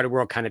stories, Shrouded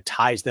World kind of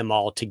ties them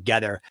all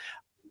together.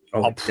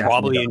 I'll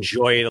probably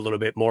enjoy it a little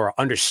bit more,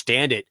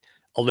 understand it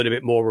a little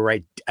bit more where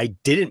I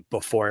didn't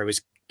before.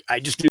 I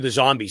just knew the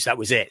zombies. That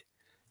was it,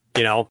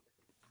 you know?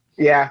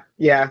 Yeah,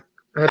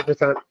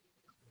 100%.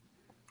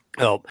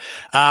 Oh,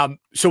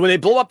 so when they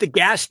blow up the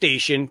gas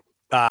station,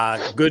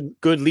 good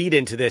lead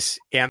into this,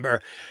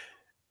 Amber.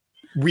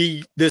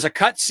 There's a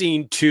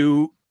cutscene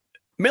to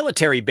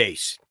military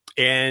base,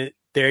 and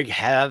they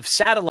have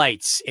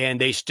satellites,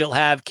 and they still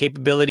have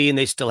capability, and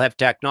they still have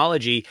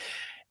technology,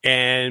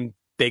 and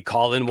they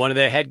call in one of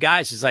their head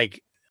guys. It's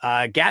like,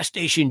 gas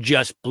station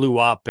just blew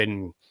up,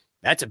 and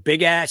that's a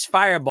big ass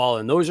fireball,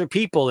 and those are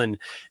people, and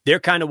they're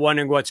kind of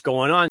wondering what's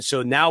going on.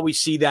 So now we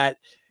see that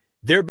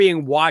they're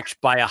being watched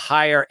by a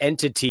higher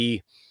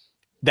entity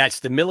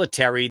that's the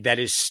military, that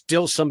is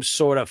still some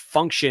sort of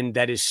function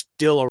that is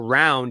still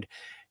around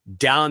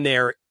down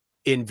there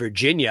in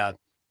Virginia.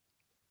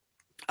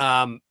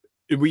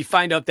 We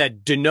find out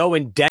that Deneau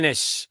and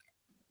Dennis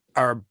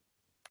are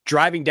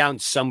driving down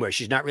somewhere.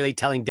 She's not really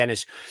telling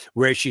Dennis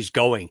where she's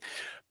going,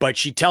 but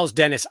she tells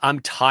Dennis,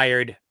 "I'm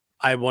tired.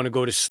 I want to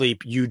go to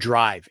sleep. You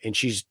drive." And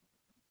she's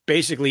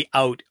basically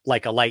out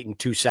like a light in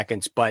 2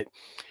 seconds, but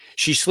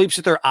she sleeps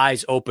with her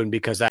eyes open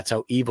because that's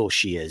how evil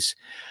she is.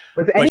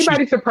 Was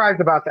anybody surprised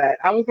about that?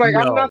 I was like,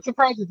 no. I'm not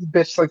surprised if this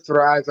bitch sleeps with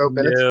her eyes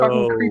open. It's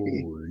fucking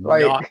creepy.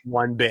 Like, not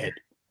one bit.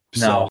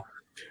 No. So,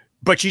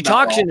 but she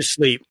talks in her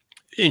sleep,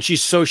 and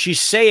she's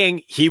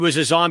saying he was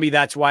a zombie.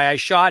 That's why I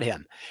shot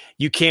him.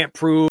 You can't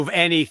prove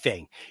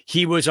anything.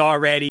 He was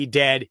already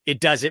dead. It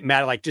doesn't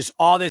matter. Like, just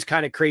all this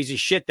kind of crazy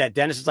shit that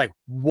Dennis is like,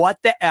 what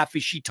the F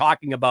is she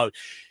talking about?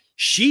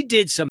 She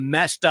did some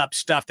messed up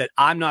stuff that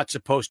I'm not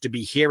supposed to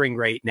be hearing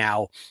right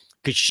now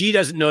because she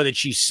doesn't know that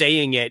she's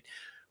saying it.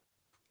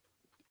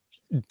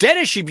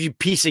 Dennis should be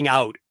piecing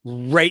out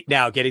right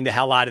now, getting the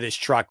hell out of this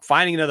truck,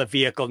 finding another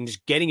vehicle, and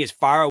just getting as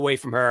far away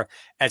from her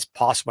as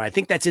possible. I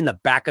think that's in the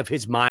back of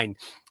his mind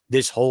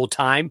this whole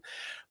time.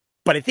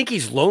 But I think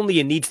he's lonely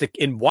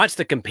and wants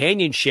the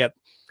companionship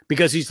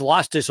because he's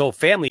lost his whole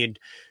family. And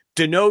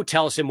Deneau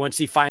tells him once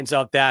he finds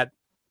out that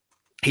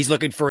he's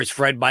looking for his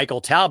friend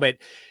Michael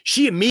Talbot,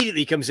 she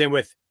immediately comes in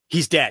with,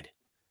 he's dead.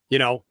 You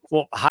know,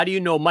 well, how do you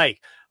know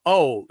Mike?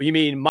 Oh, you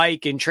mean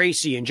Mike and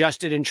Tracy and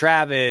Justin and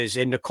Travis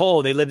and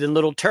Nicole? They lived in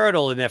Little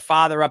Turtle and their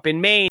father up in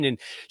Maine. And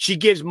she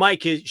gives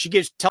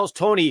tells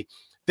Tony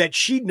that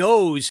she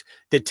knows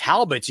the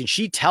Talbots, and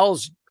she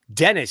tells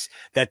Dennis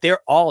that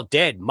they're all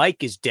dead.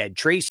 Mike is dead.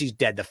 Tracy's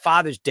dead. The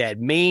father's dead.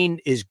 Maine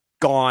is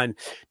gone.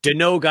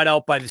 Deneau got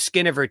out by the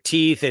skin of her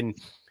teeth, and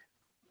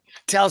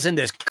tells him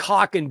this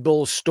cock and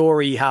bull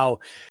story how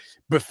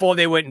before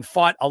they went and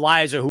fought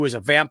Eliza, who was a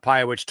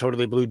vampire, which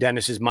totally blew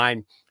Dennis's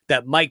mind,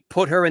 that Mike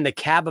put her in the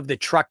cab of the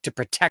truck to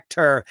protect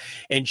her,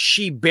 and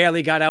she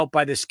barely got out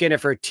by the skin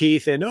of her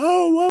teeth, and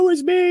oh, woe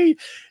is me,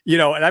 you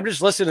know. And I'm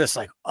just listening to this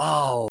like,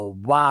 oh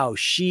wow,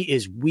 she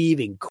is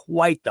weaving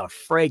quite the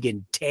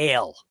friggin'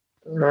 tale.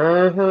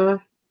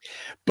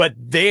 But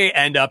they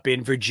end up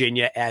in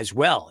Virginia as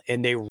well,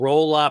 and they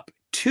roll up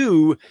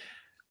to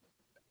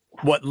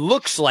what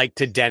looks like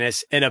to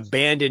Dennis an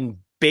abandoned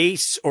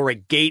base or a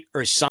gate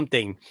or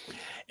something.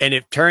 And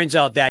it turns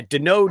out that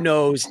Deneau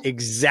knows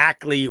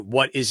exactly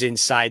what is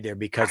inside there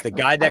because the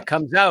guy that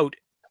comes out,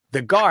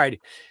 the guard,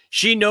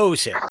 she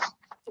knows him.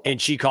 And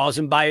she calls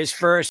him by his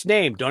first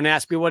name. Don't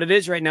ask me what it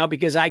is right now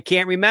because I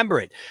can't remember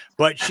it.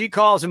 But she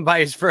calls him by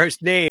his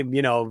first name,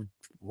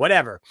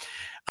 whatever.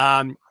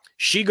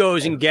 She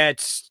goes and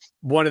gets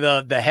one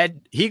of the head.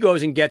 He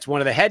goes and gets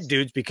one of the head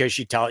dudes because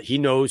he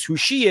knows who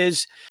she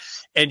is.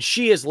 And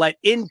she is let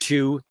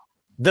into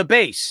the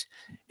base.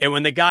 And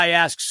when the guy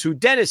asks who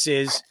Dennis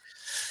is,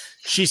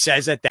 she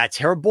says that that's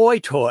her boy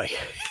toy,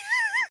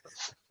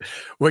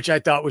 which I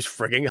thought was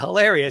frigging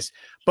hilarious.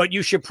 But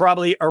you should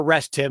probably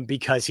arrest him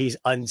because he's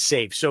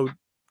unsafe. So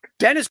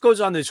Dennis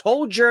goes on this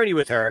whole journey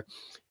with her.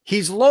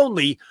 He's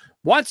lonely,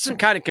 wants some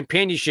kind of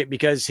companionship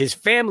because his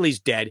family's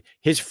dead.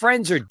 His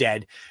friends are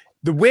dead.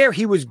 Where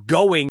he was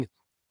going,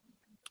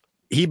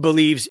 he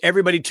believes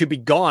everybody to be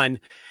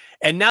gone.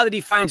 And now that he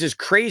finds this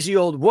crazy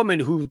old woman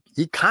who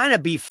he kind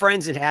of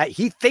befriends and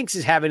he thinks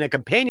is having a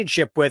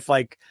companionship with,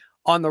 like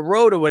on the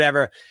road or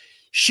whatever,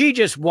 she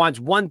just wants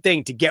one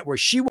thing to get where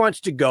she wants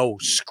to go,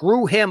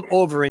 screw him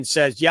over and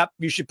says, yep,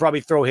 you should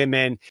probably throw him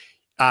in.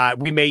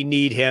 We may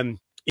need him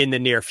in the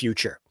near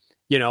future.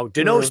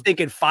 Deneau's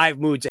thinking 5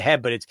 moods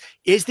ahead, but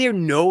is there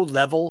no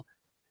level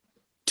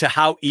to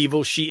how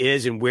evil she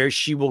is and where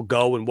she will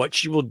go and what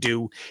she will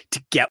do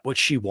to get what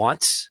she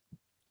wants?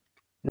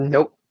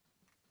 Nope.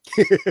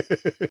 She's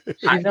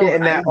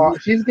getting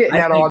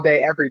that all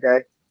day, every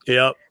day.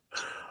 Yep.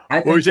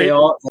 I think they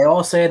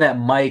all say that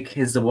Mike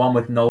is the one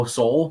with no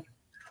soul.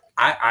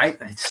 I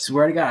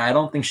swear to God, I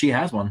don't think she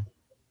has one.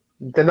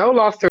 Deneau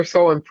lost her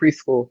soul in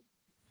preschool.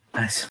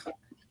 That's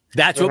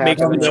what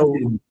makes her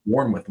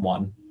born with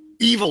one.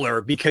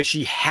 Eviler, because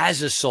she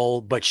has a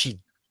soul, but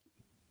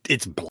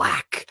it's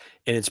black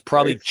and it's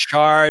probably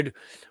charred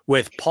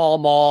with Pall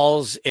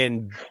Malls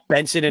and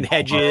Benson and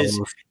Hedges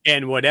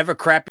and whatever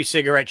crappy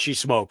cigarette she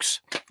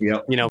smokes.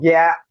 Yep.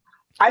 Yeah.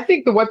 I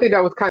think the one thing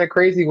that was kind of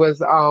crazy was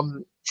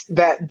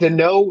that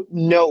Deneau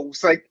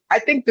knows. Like, I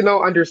think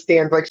Deneau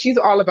understands. Like, she's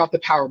all about the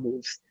power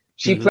moves.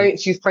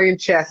 She's playing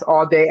chess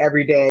all day,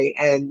 every day,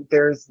 and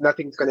there's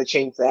nothing's going to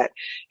change that.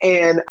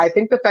 And I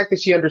think the fact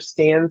that she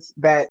understands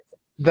that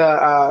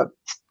the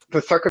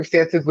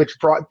circumstances which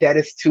brought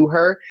Dennis to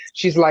her,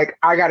 she's like,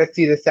 I got to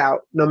see this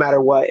out no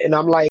matter what. And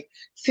I'm like,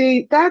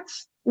 see,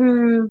 that's,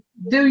 do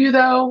you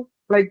though?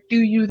 Like, do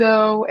you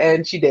though?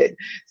 And she did.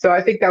 So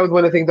I think that was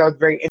one of the things that was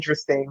very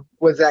interesting,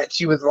 was that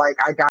she was like,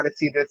 I got to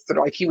see this. So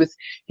like,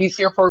 he's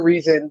here for a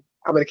reason.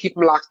 I'm going to keep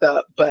him locked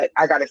up, but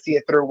I got to see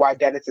it through why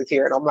Dennis is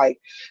here. And I'm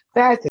like,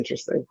 that's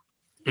interesting.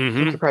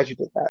 I'm surprised you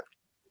did that.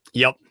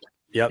 Yep.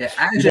 Yeah,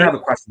 I actually have a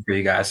question for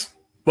you guys.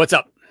 What's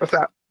up? What's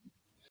up?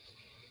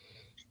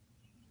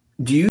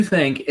 Do you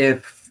think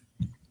if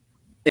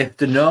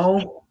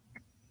Deneau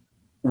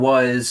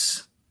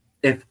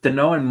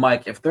and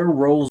Mike, if their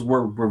roles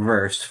were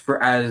reversed,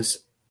 for as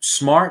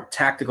smart,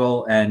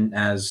 tactical, and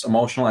as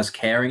emotional as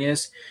Karen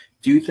is,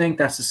 do you think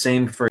that's the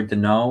same for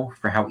Deneau,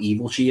 for how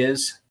evil she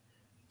is?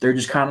 They're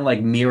just kind of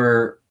like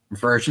mirror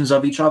versions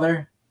of each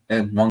other,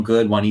 and one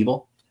good, one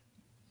evil?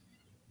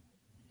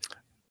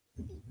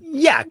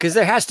 Yeah, because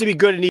there has to be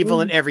good and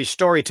evil in every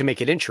story to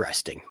make it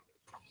interesting.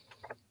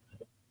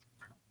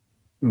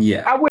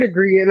 Yeah, I would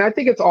agree. And I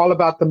think it's all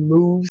about the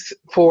moves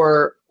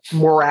for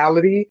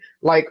morality.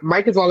 Like,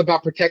 Mike is all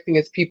about protecting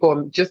his people,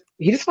 and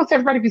he just wants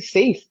everybody to be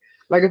safe.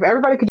 Like, if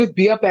everybody could just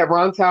be up at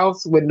Ron's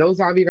house with no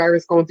zombie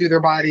virus going through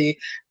their body,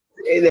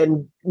 and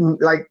then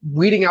like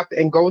weeding out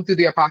and going through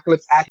the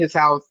apocalypse at his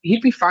house,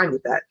 he'd be fine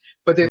with that.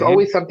 But there's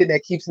always something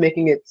that keeps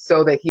making it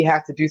so that he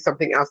has to do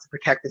something else to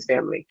protect his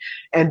family.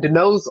 And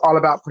Deneau's all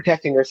about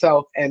protecting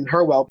herself and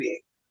her well-being.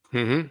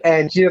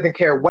 And she doesn't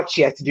care what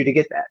she has to do to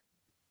get that.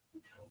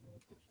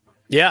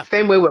 Yeah.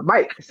 Same way with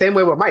Mike.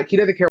 He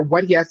doesn't care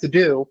what he has to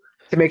do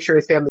to make sure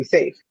his family's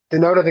safe.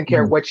 Deneau doesn't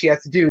care what she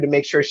has to do to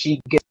make sure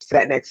she gets to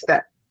that next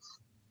step.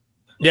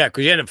 Yeah,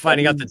 because you end up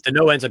finding out that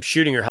Deneau ends up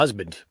shooting her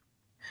husband.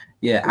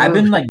 Yeah, I've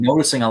been like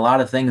noticing a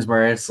lot of things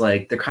where it's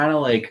like they're kind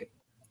of like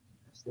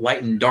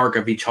light and dark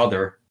of each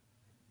other.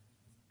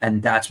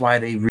 And that's why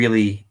they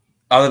really,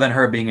 other than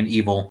her being an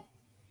evil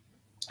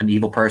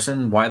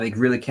person, why they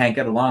really can't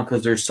get along,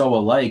 because they're so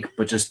alike,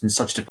 but just in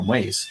such different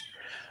ways.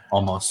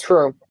 Almost.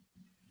 True.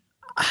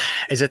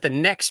 Is it the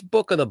next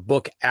book or the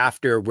book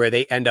after where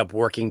they end up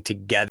working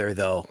together,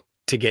 though,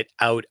 to get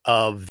out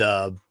of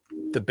the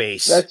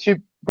base? That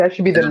should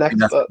be the next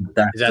book.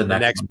 Is that the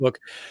next book?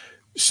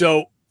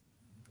 So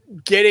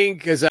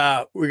because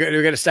we're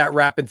going to start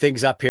wrapping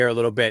things up here a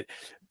little bit.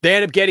 They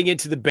end up getting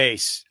into the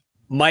base.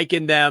 Mike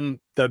and them,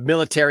 the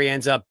military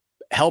ends up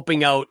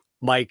helping out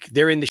Mike.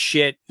 They're in the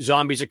shit.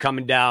 Zombies are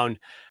coming down.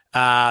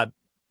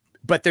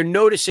 But they're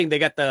noticing they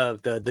got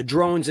the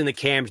drones and the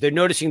cams. They're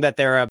noticing that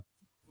there are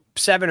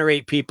 7 or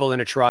 8 people in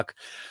a truck.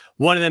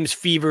 One of them's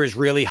fever is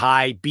really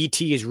high.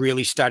 BT is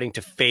really starting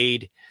to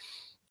fade.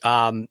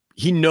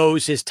 He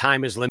knows his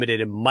time is limited.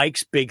 And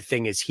Mike's big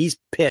thing is he's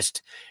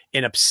pissed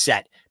and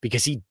upset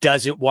because he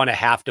doesn't want to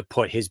have to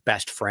put his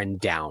best friend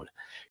down.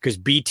 because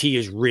BT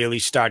is really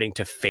starting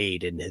to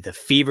fade and the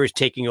fever is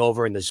taking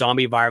over and the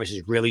zombie virus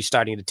is really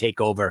starting to take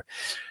over.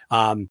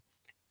 And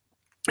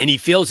he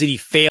feels that he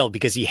failed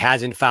because he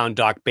hasn't found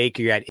Doc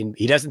Baker yet. And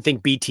he doesn't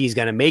think BT is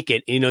going to make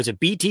it. And he knows if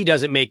BT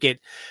doesn't make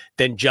it,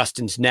 then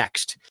Justin's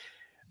next.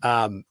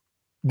 The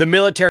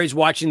military's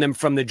watching them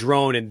from the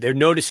drone and they're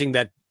noticing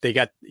that they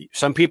got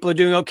some people are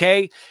doing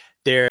okay.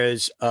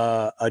 There's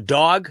a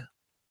dog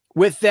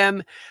with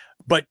them,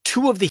 but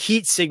two of the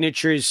heat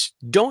signatures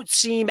don't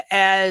seem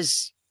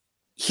as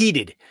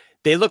heated.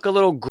 They look a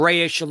little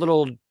grayish, a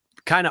little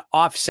kind of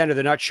off center.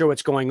 They're not sure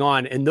what's going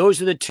on. And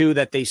those are the two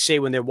that they say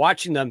when they're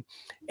watching them,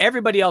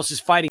 everybody else is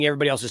fighting.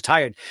 Everybody else is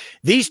tired.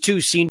 These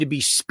two seem to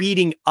be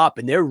speeding up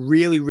and they're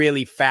really,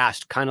 really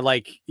fast. Kind of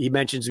like he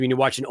mentions when you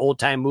watch an old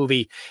time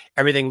movie,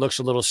 everything looks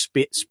a little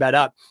sped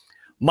up.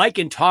 Mike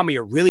and Tommy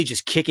are really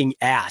just kicking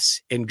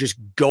ass and just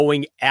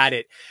going at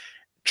it.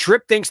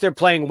 Trip thinks they're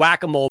playing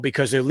whack-a-mole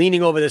because they're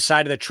leaning over the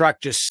side of the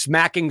truck, just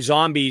smacking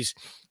zombies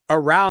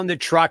around the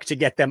truck to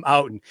get them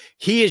out. And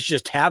he is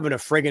just having a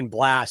friggin'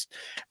 blast.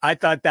 I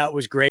thought that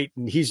was great.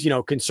 And he's,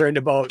 concerned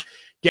about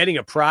getting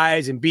a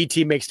prize. And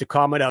BT makes the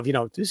comment of,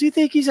 does he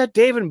think he's at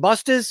Dave and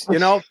Buster's,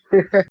 which I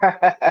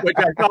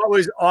thought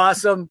was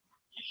awesome.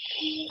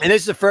 And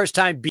this is the first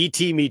time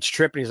BT meets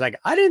Trip, and he's like,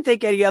 I didn't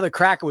think any other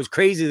cracker was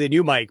crazier than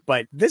you, Mike,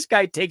 but this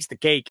guy takes the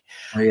cake.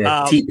 Oh,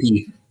 yeah,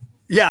 TP.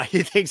 Yeah,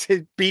 he thinks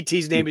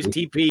BT's name is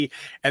TP,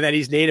 and that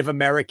he's Native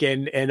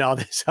American and all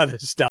this other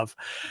stuff.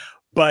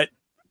 But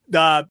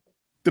the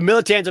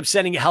military ends up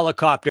sending a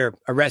helicopter,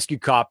 a rescue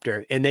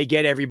copter, and they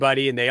get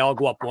everybody, and they all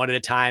go up one at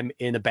a time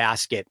in the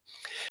basket.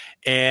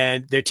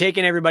 And they're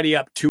taking everybody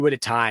up two at a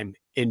time.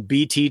 And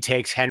BT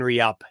takes Henry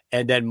up,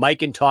 and then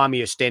Mike and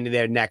Tommy are standing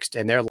there next,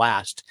 and they're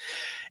last.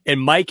 And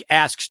Mike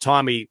asks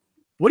Tommy,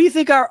 what do you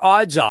think our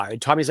odds are?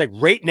 And Tommy's like,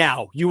 right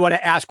now, you want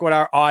to ask what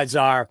our odds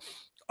are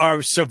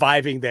of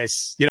surviving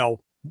this?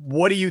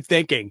 What are you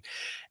thinking?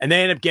 And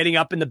they end up getting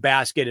up in the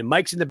basket, and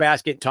Mike's in the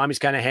basket, and Tommy's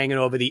kind of hanging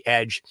over the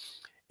edge.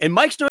 And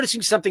Mike's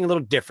noticing something a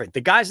little different.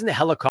 The guys in the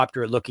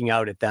helicopter are looking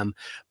out at them,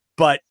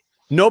 but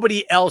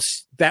nobody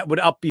else that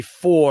would up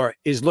before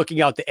is looking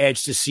out the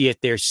edge to see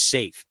if they're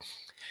safe.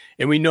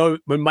 And we know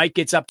when Mike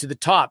gets up to the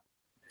top,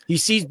 he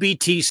sees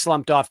BT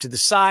slumped off to the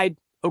side.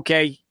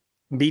 Okay,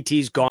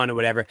 BT's gone or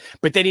whatever.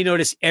 But then he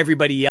noticed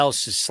everybody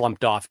else is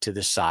slumped off to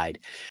the side.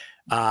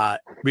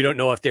 We don't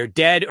know if they're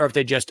dead or if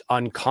they're just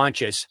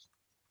unconscious.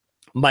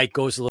 Mike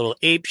goes a little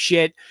ape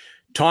shit.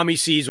 Tommy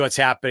sees what's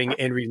happening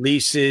and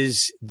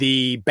releases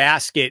the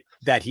basket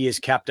that he is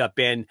kept up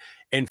in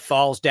and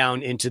falls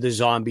down into the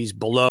zombies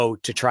below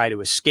to try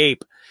to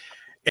escape.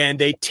 And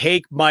they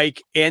take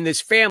Mike and his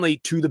family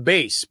to the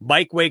base.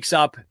 Mike wakes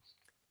up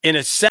in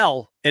a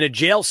cell, in a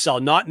jail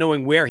cell, not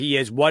knowing where he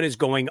is, what is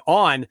going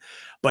on.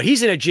 But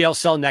he's in a jail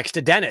cell next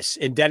to Dennis.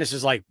 And Dennis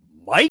is like,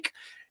 Mike?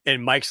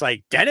 And Mike's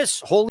like, Dennis?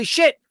 Holy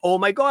shit. Oh,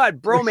 my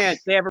God.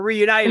 Bromance. They have a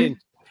reunited.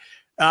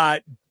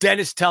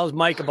 Dennis tells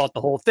Mike about the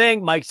whole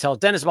thing. Mike tells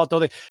Dennis about the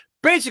whole thing.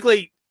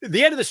 Basically,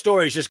 the end of the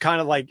story is just kind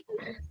of like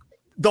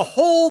the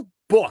whole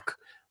book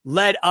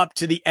led up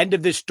to the end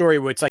of this story,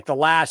 where it's like the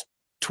last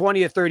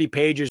 20 or 30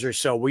 pages or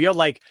so, where you're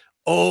like,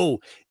 oh,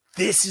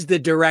 this is the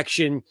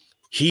direction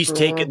he's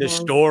taking the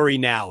story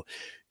now.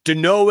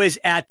 Deneau is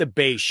at the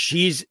base.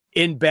 She's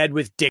in bed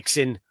with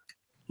Dixon,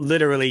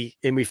 literally,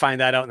 and we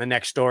find that out in the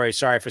next story.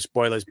 Sorry for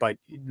spoilers, but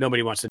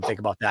nobody wants to think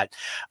about that.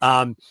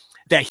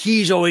 That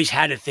he's always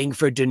had a thing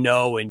for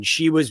Deneau, and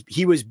he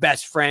was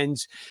best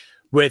friends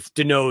with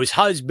Deneau's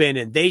husband,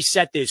 and they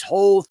set this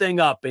whole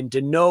thing up, and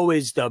Deneau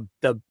is the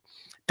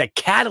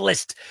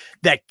catalyst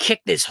that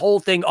kicked this whole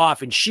thing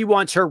off, and she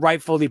wants her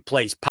rightfully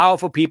placed.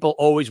 Powerful people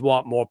always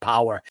want more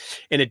power,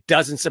 and it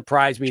doesn't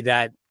surprise me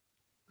that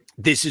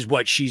this is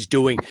what she's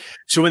doing.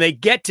 So when they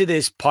get to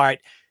this part,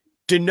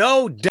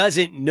 Deneau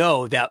doesn't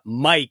know that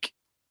Mike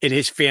and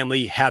his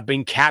family have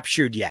been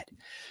captured yet.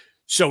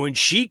 So when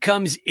she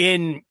comes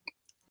in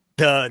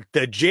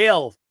the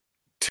jail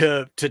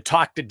to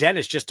talk to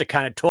Dennis, just to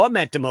kind of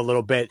torment him a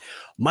little bit,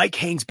 Mike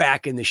hangs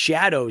back in the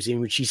shadows. And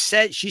when she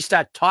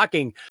starts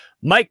talking,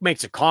 Mike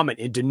makes a comment,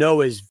 and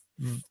Deneau is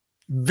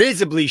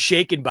visibly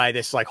shaken by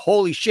this, like,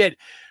 holy shit.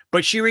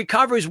 But she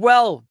recovers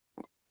well.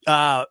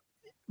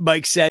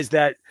 Mike says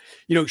that,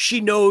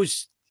 she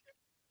knows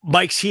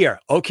Mike's here.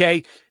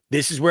 Okay,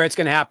 this is where it's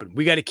going to happen.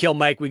 We got to kill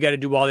Mike. We got to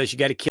do all this. You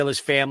got to kill his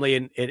family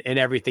and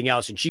everything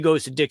else. And she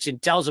goes to Dixon,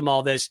 tells him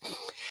all this.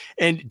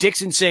 And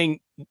Dixon's saying,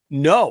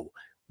 no,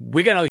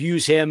 we're going to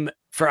use him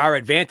for our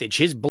advantage.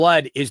 His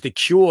blood is the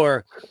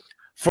cure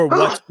for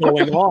what's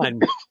going on.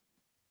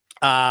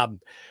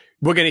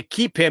 We're going to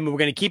keep him, and we're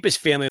going to keep his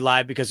family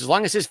alive, because as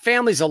long as his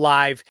family's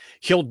alive,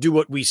 he'll do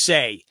what we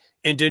say.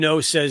 And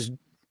Deneau says,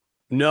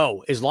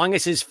 no, as long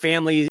as his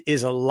family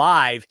is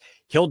alive,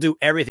 he'll do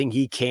everything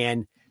he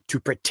can to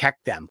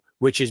protect them,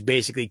 which is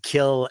basically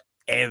kill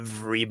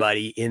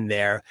everybody in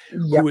there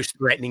who is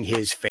threatening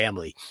his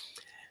family.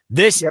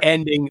 This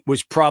ending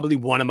was probably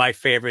one of my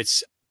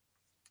favorites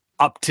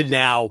up to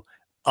now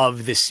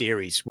of the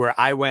series, where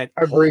I went,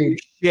 holy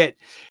shit,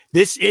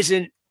 this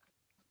isn't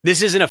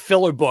this isn't a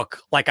filler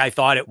book like I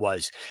thought it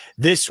was.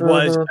 This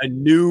was a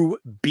new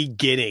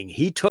beginning.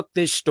 He took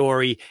this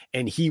story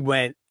and he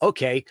went,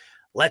 okay,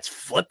 let's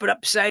flip it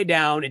upside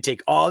down and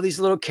take all these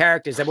little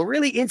characters that were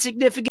really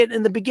insignificant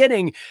in the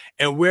beginning,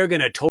 and we're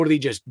going to totally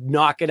just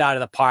knock it out of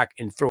the park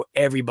and throw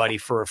everybody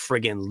for a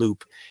friggin'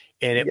 loop.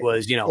 And it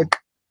was,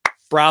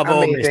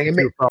 bravo. Amazing.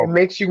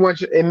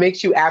 It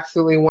makes you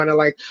absolutely want to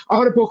like,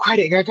 oh, the book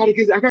credit. I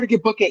gotta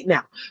get book 8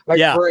 now. Like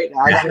right now.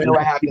 I gotta know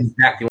what happened.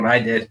 Exactly what I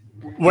did.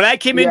 When I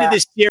came into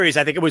this series,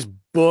 I think it was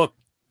book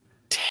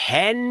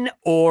 10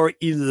 or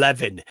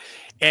 11.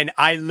 And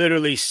I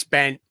literally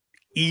spent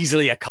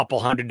easily a couple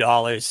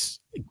 $100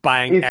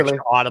 buying extra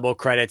Audible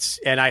credits.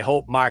 And I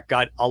hope Mark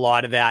got a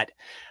lot of that.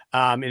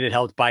 And it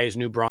helped buy his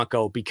new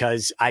Bronco,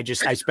 because I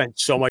spent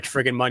so much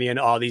friggin' money on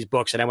all these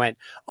books. And I went,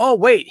 oh,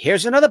 wait,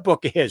 here's another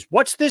book of his.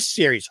 What's this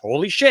series?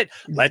 Holy shit.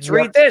 Let's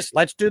read this.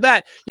 Let's do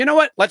that. You know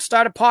what? Let's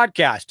start a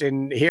podcast.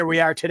 And here we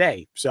are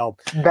today. So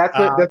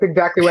that's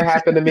exactly what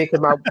happened to me.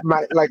 Cause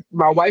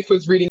my wife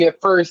was reading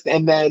it first,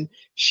 and then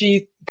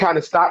she kind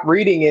of stopped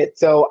reading it.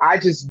 So I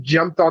just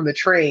jumped on the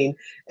train.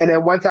 And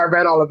then once I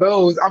read all of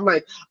those, I'm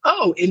like,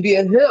 oh,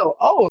 Indian Hill.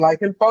 Oh,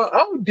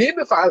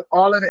 Demon File,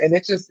 all of it. And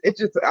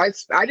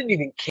I didn't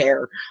even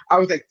care. I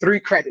was like, 3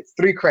 credits.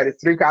 I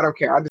don't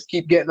care. I'll just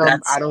keep getting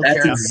them. I don't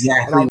care. That's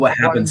exactly what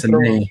happened to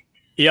me.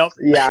 Yep.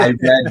 Yeah.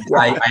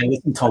 I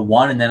listened to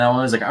one, and then I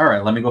was like, all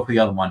right, let me go for the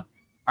other one.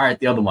 All right,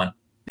 the other one.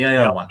 The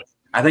other one.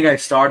 I think I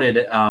started,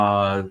 it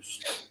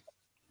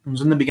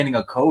was in the beginning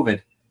of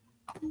COVID.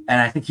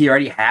 And I think he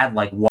already had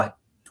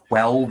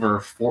 12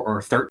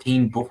 or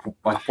 13 books,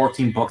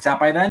 14 books out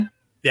by then.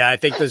 Yeah, I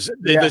think there's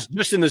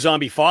just in the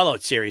Zombie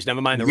Fallout series,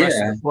 never mind the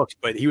rest of the books,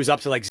 but he was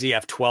up to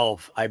ZF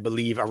 12, I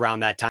believe,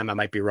 around that time. I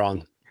might be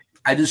wrong.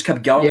 I just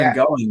kept going and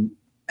going.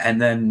 And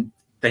then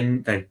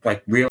they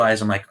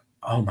realized, I'm like,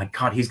 oh my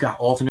God, he's got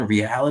alternate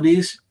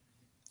realities.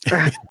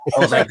 I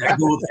was like,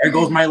 there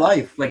goes my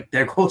life.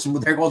 There goes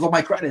all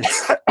my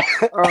credits.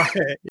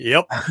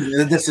 Yep.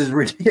 This is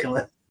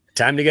ridiculous.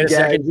 Time to get a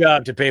second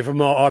job to pay for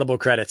more Audible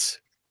credits.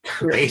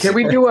 Can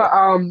we do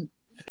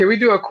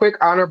a quick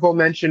honorable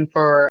mention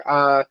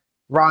for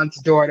Ron's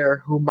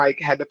daughter, who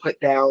Mike had to put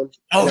down?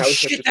 Oh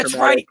shit, that's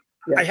right.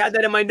 Yeah. I had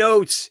that in my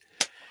notes.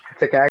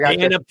 It's okay. They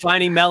end up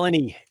finding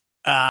Melanie.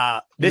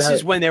 This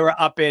is when they were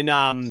up in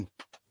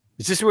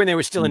this is when they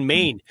were still in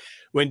Maine.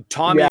 When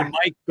Tommy and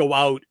Mike go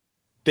out,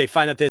 they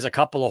find that there's a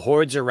couple of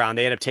hordes around.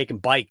 They end up taking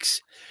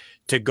bikes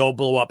to go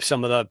blow up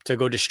to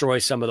go destroy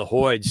some of the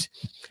hordes.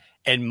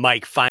 And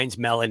Mike finds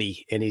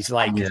Melanie, and he's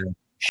like,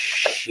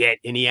 shit.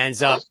 And he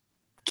ends up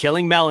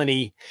killing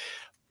Melanie,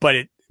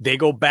 but they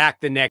go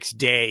back the next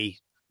day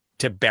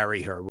to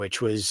bury her,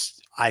 which was,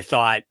 I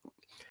thought,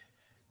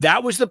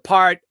 that was the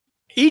part.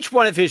 Each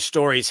one of his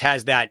stories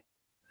has that,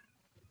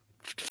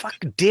 fuck,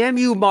 damn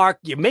you, Mark,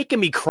 you're making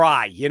me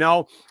cry,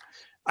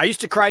 I used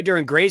to cry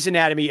during Grey's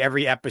Anatomy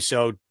every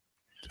episode.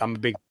 I'm a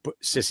big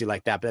sissy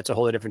like that, but that's a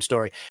whole different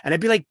story. And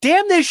I'd be like,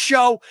 damn this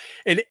show.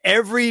 And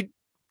every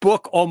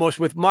book almost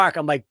with Mark,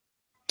 I'm like,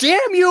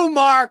 damn you,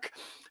 Mark.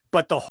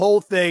 But the whole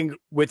thing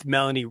with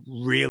Melanie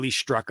really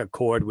struck a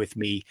chord with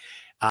me.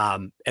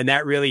 And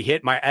that really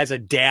hit as a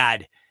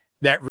dad,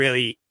 that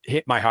really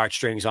hit my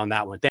heartstrings on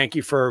that one. Thank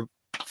you for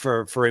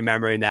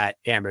remembering that,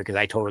 Amber, because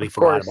I totally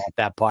forgot about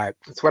that part.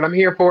 That's what I'm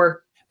here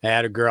for. I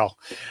had a girl.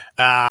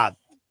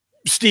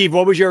 Steve,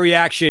 what was your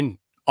reaction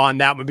on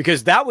that one?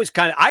 Because that was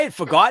I had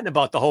forgotten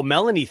about the whole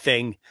Melanie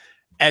thing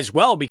as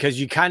well, because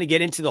you kind of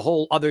get into the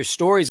whole other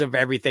stories of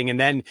everything. And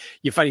then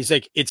you find he's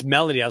like, it's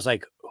Melanie. I was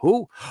like,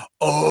 who?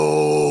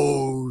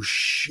 Oh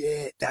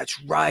shit.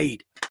 That's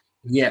right.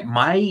 Yeah.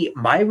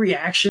 My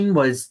reaction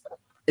was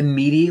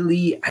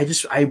immediately,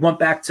 I went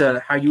back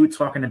to how you were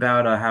talking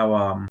about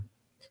how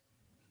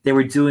they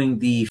were doing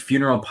the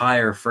funeral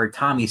pyre for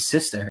Tommy's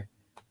sister.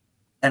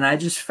 And I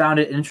just found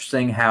it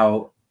interesting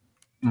how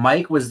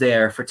Mike was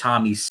there for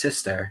Tommy's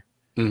sister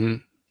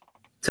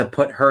to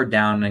put her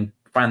down and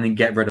finally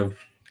get rid of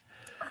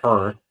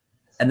her.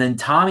 And then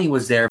Tommy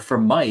was there for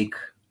Mike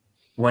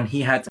when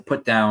he had to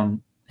put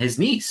down his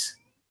niece.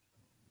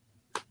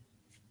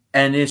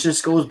 And it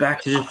just goes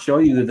back to just show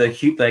you the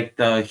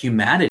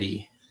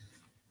humanity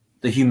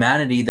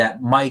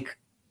that Mike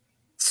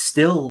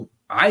still,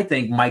 I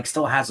think Mike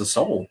still has a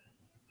soul.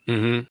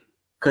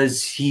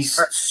 Because he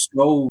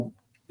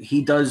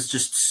does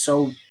just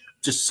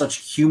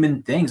such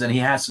human things, and he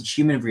has such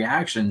human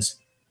reactions.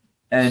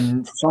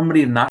 And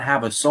somebody to not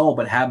have a soul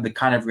but have the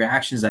kind of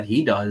reactions that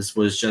he does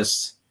is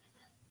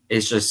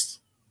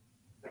just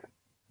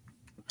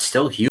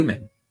still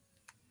human.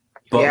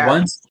 But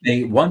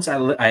once I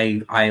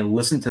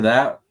listened to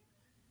that,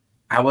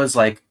 I was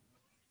like,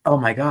 oh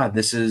my God,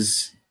 this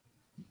is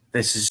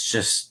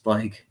just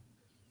like,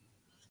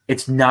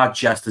 it's not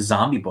just a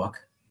zombie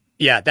book.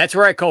 Yeah, that's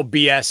where I call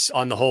BS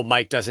on the whole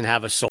Mike doesn't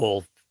have a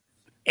soul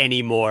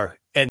anymore.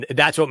 And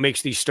that's what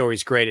makes these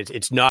stories great.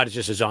 It's not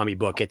just a zombie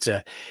book. It's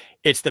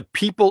the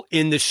people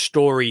in the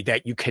story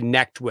that you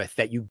connect with,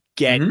 that you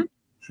get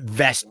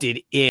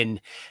vested in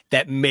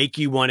that make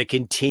you want to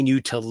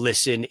continue to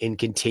listen and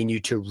continue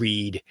to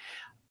read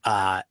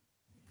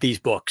these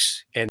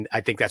books. And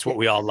I think that's what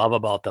we all love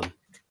about them.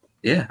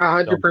 Yeah.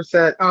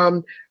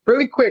 100%.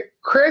 Really quick,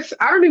 Chris,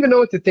 I don't even know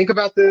what to think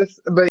about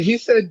this, but he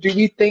said, do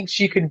we think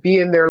she could be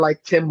in there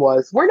like Tim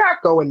was? We're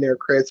not going there,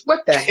 Chris.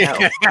 What the hell?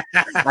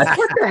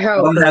 What the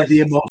hell? I don't have the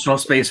emotional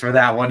space for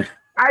that one.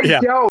 I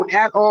don't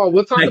at all.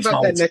 We'll talk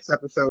about that next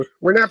episode.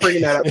 We're not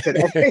bringing that up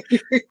today.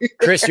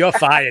 Chris, you're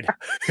fired.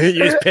 You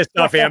just pissed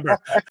off Amber.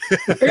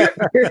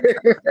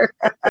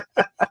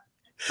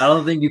 I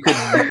don't think you could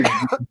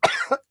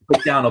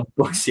put down a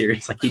book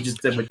series like he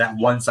just did with that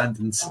one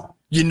sentence.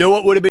 You know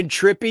what would have been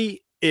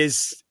trippy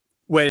is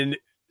when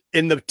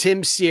in the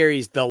Tim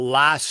series, the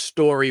last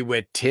story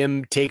where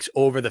Tim takes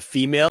over the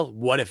female,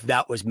 what if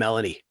that was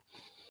Melanie?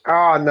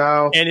 Oh,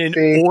 no. And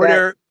in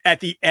order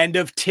at the end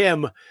of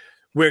Tim,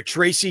 where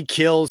Tracy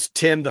kills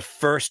Tim the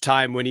first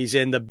time when he's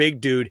in the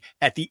big dude,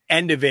 at the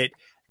end of it,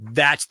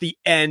 that's the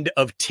end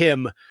of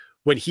Tim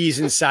when he's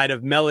inside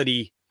of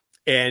Melody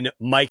and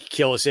Mike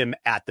kills him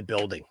at the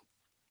building.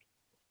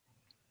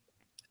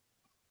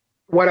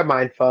 What a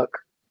mind fuck.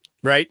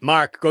 Right?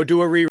 Mark, go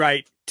do a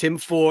rewrite. Tim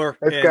 4.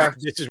 Let's go.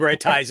 This is where it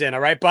ties in.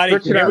 All right, buddy?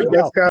 Let's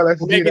go. Let's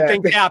We're do making that.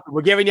 things happen.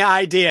 We're giving you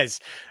ideas.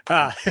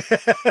 So,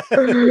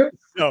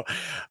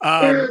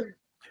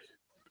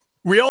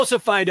 we also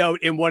find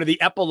out in one of the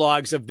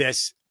epilogues of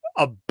this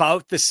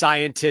about the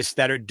scientists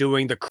that are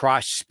doing the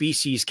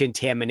cross-species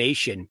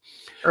contamination.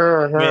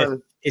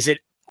 Is it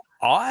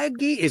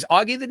Augie? Is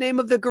Augie the name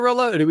of the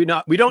gorilla? Or do we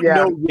not? We don't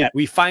know yet.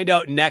 We find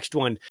out next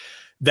one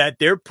that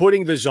they're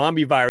putting the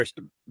zombie virus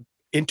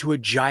into a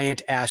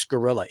giant ass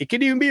gorilla. It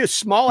can even be a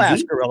small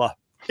ass gorilla.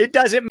 It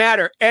doesn't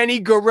matter. Any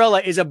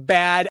gorilla is a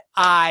bad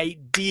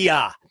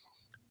idea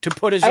to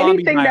put a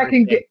zombie virus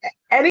in.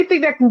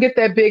 Anything that can get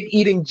that big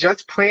eating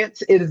just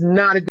plants is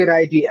not a good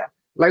idea.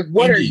 Like,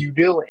 what are you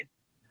doing?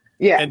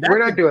 Yeah, we're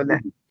not doing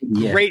that.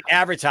 Great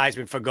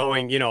advertisement for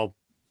going,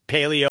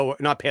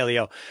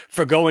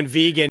 for going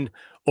vegan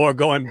or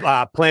going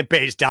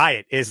plant-based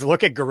diet is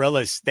look at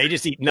gorillas. They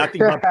just eat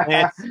nothing but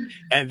plants,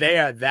 and they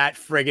are that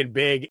friggin'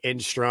 big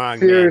and strong.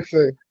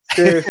 Seriously.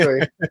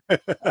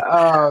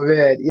 Oh,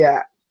 man,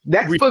 yeah.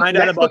 That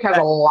book has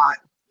a lot.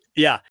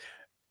 Yeah.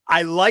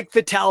 I like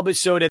the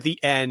Talbot at the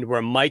end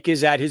where Mike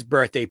is at his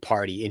birthday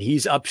party, and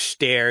he's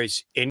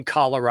upstairs in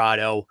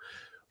Colorado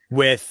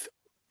with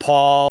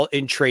Paul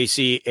and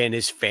Tracy and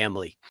his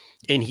family.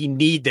 And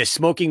they're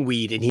smoking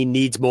weed and he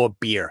needs more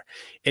beer.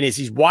 And as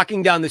he's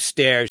walking down the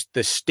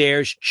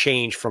stairs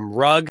change from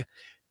rug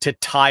to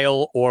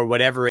tile or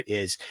whatever it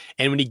is.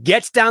 And when he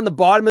gets down the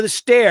bottom of the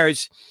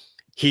stairs,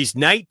 he's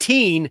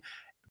 19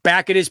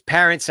 back at his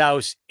parents'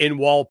 house in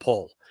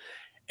Walpole.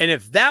 And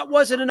if that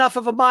wasn't enough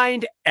of a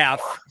mind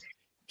F,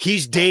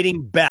 he's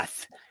dating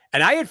Beth.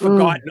 And I had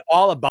forgotten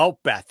all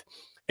about Beth.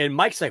 And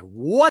Mike's like,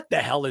 what the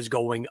hell is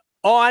going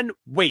on?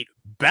 Wait,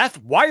 Beth,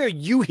 why are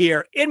you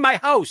here in my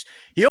house?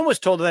 He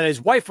almost told her that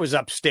his wife was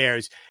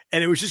upstairs,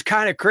 and it was just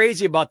kind of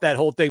crazy about that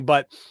whole thing.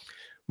 But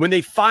when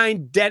they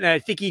find Dennis, I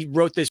think he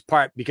wrote this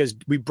part because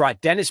we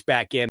brought Dennis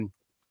back in.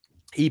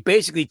 He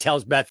basically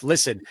tells Beth,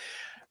 listen,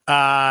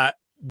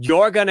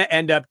 you're going to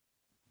end up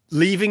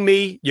leaving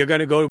me. You're going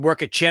to go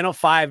work at Channel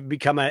 5,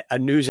 become a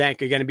news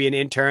anchor. You're going to be an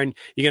intern.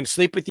 You're going to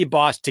sleep with your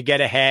boss to get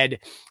ahead,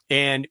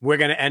 and we're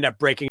going to end up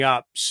breaking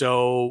up.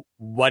 So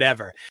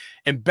whatever.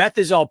 And Beth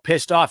is all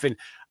pissed off. And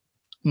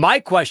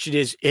my question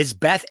is, has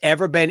Beth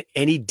ever been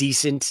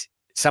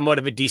somewhat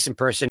of a decent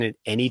person in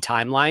any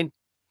timeline?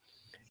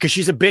 Because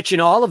she's a bitch in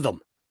all of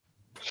them.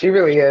 She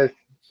really is.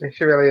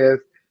 She really is.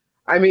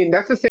 I mean,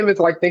 that's the same as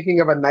like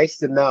thinking of a nice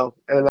to know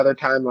in another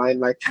timeline.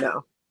 Like,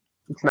 no,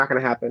 it's not going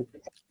to happen.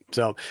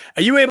 So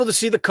are you able to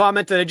see the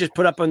comment that I just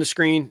put up on the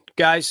screen,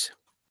 guys?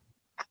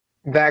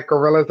 That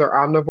gorillas are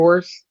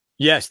omnivores?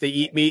 Yes, they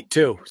eat meat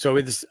too. So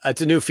it's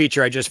a new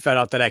feature I just found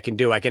out that I can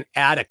do. I can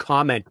add a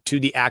comment to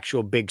the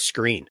actual big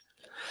screen.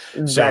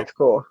 That's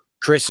cool.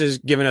 Chris is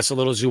giving us a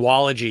little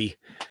zoology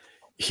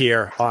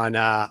here on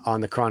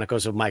the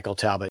Chronicles of Michael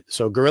Talbot.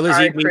 So gorillas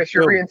eat meat. Chris,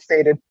 you're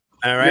reinstated.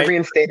 All right. You're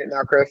reinstated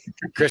now, Chris.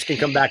 Chris can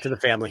come back to the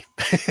family.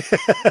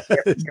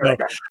 Yep,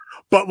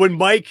 but when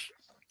Mike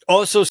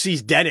also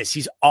sees Dennis,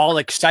 he's all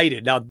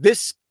excited. Now,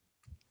 this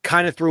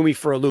kind of threw me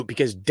for a loop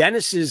because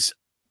Dennis is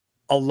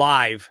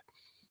alive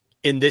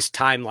in this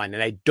timeline.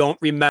 And I don't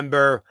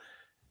remember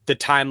the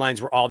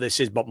timelines where all this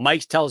is. But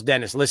Mike tells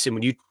Dennis, listen,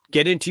 when you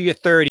get into your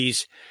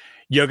 30s,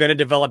 you're going to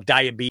develop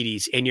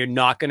diabetes and you're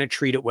not going to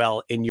treat it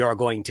well and you're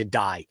going to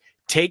die.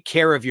 Take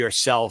care of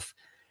yourself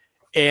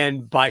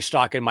and buy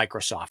stock in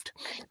Microsoft.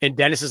 And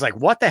Dennis is like,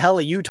 what the hell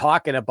are you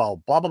talking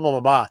about? Blah, blah, blah,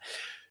 blah, blah.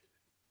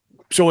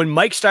 So when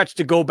Mike starts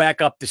to go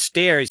back up the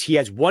stairs, he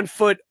has one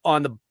foot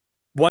on the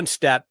one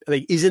step.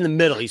 Like he's in the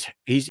middle.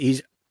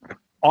 He's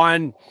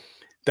on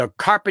the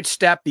carpet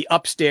step, the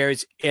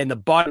upstairs, and the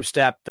bottom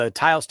step, the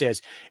tile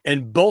stairs.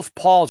 And both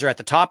Pauls are at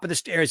the top of the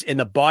stairs and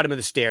the bottom of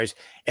the stairs,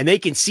 and they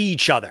can see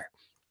each other,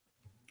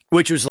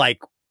 which was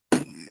like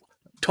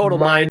total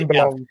mind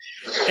blown.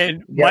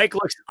 And Mike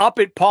looks up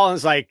at Paul and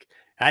is like,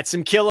 Had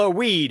some killer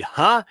weed,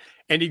 huh?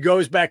 And he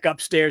goes back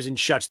upstairs and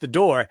shuts the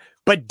door.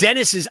 But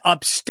Dennis is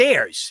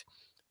upstairs.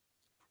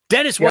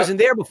 Dennis wasn't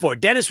there before.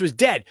 Dennis was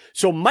dead.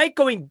 So Mike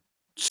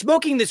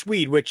smoking this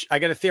weed, which I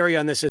got a theory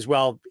on this as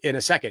well in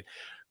a second,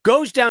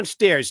 goes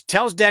downstairs,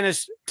 tells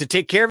Dennis to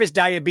take care of his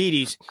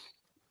diabetes,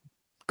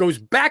 goes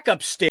back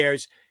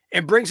upstairs,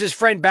 and brings his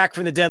friend back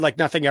from the dead like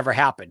nothing ever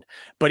happened.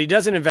 But he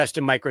doesn't invest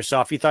in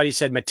Microsoft. He thought he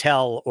said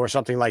Mattel or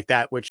something like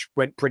that, which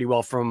went pretty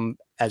well for him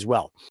as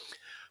well.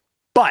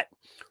 But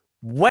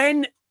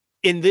when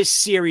in this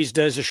series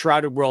does the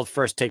Shrouded World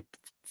first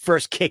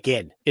kick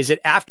in? Is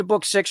it after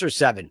book 6 or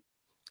 7?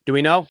 Do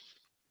we know?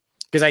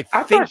 Because I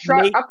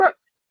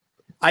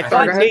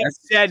thought Nate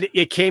said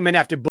it came in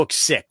after book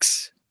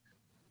 6.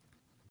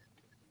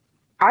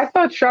 I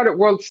thought Shrouded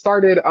World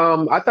started.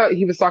 I thought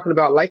he was talking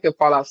about Life and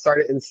Fallout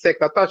started in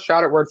 6. I thought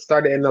Shrouded World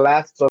started in the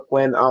last book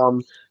when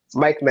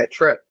Mike met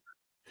Trip.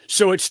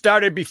 So it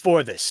started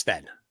before this,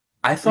 then.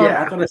 I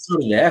thought it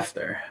started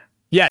after.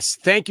 Yes,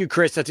 thank you,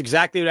 Chris. That's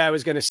exactly what I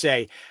was going to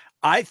say.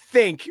 I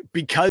think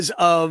because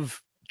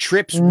of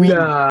Trip's weed,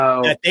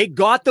 that they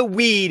got the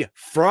weed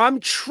from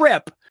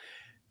Trip.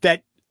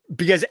 That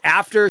because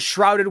after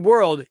Shrouded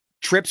World,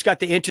 Trip's got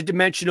the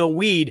interdimensional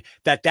weed.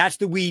 That's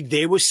the weed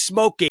they were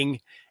smoking.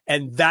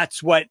 And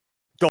that's what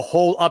the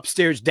whole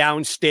upstairs,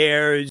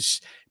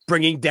 downstairs,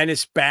 bringing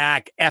Dennis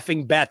back,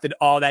 effing Beth, and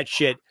all that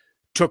shit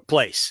took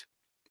place.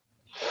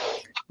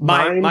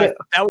 That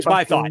was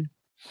my thought.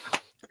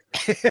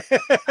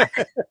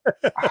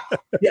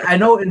 Yeah, I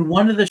know in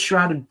one of the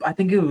Shrouded, I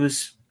think it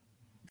was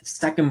the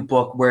second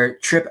book where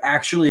Trip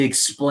actually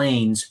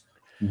explains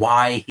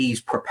why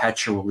he's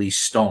perpetually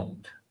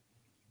stoned.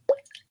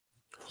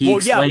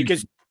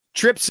 Because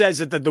Trip says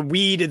that the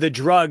weed and the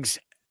drugs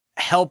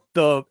help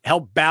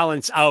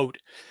balance out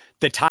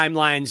the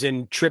timelines,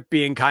 and Trip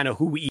being kind of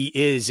who he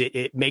is,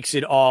 it makes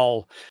it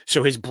all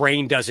so his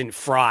brain doesn't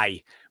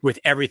fry with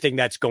everything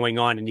that's going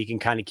on, and he can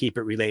kind of keep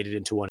it related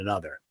into one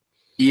another.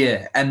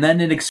 Yeah, and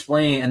then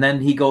and then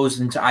he goes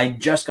into, I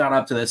just got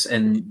up to this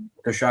in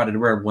the Shrouded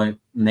World when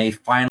they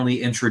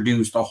finally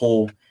introduced a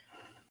whole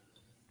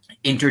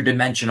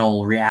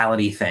interdimensional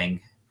reality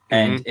thing.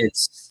 And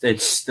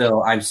it's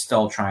still, I'm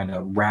still trying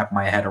to wrap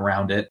my head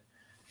around it,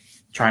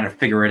 trying to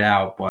figure it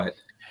out. But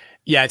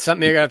yeah, it's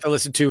something you're gonna have to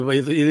listen to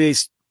at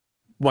least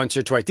once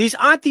or twice. These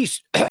aren't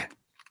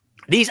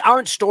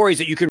stories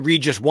that you can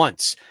read just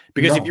once,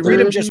 because if you read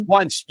them just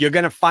once, you're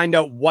gonna find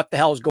out what the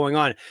hell is going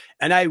on.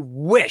 And I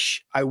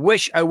wish,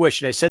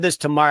 and I said this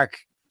to Mark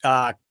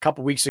a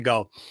couple weeks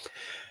ago,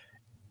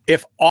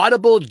 if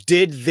Audible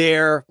did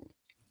their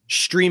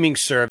streaming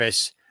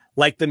service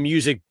like the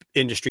music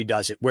industry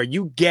does it, where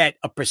you get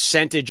a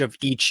percentage of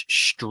each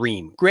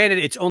stream. Granted,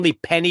 it's only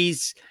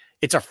pennies.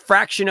 It's a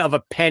fraction of a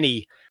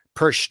penny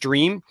per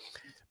stream.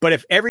 But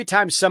if every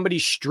time somebody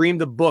streamed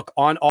the book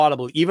on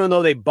Audible, even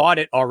though they bought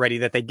it already,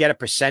 that they get a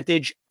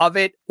percentage of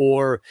it,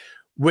 or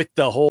with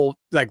the whole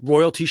like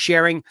royalty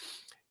sharing,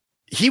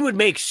 he would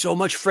make so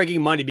much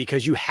frigging money,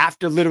 because you have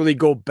to literally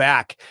go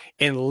back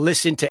and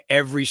listen to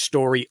every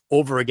story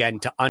over again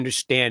to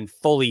understand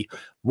fully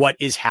what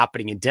is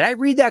happening. And did I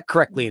read that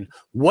correctly? And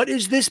what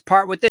is this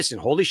part with this?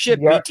 And holy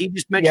shit, BT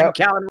just mentioned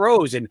Callan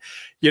Rose. And,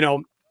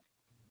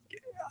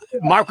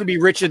 Mark would be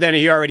richer than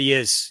he already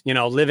is,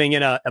 living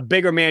in a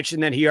bigger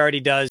mansion than he already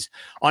does,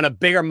 on a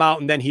bigger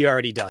mountain than he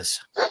already does.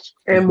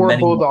 And more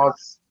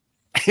bulldogs.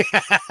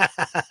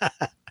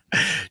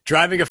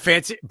 Driving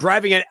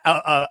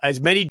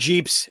as many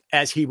Jeeps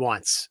as he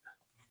wants.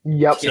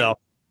 Yep. So,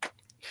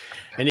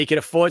 and he can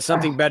afford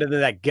something better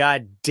than that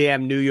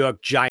goddamn New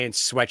York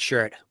Giants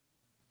sweatshirt.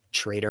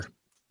 Traitor.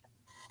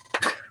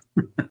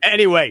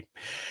 Anyway,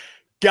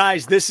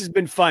 guys, this has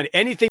been fun.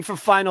 Anything for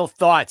final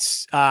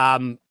thoughts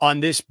on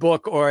this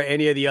book or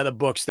any of the other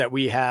books that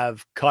we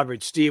have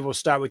covered? Steve, we'll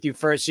start with you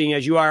first, seeing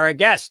as you are our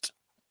guest.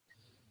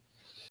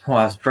 Well,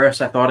 at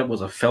first I thought it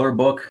was a filler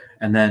book,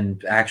 and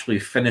then actually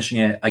finishing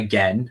it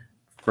again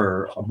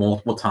for a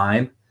multiple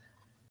time,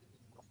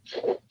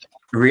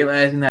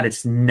 realizing that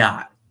it's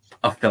not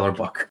a filler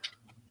book.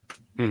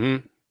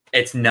 Mm-hmm.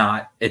 It's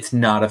not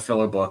a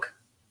filler book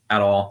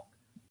at all.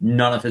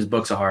 None of his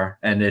books are,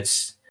 and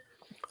it's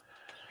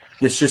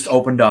just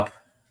opened up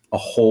a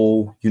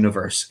whole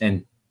universe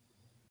in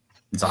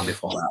Zombie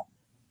Fallout.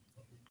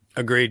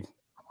 Agreed.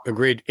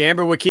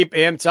 Amber, we'll keep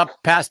It's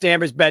up past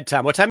Amber's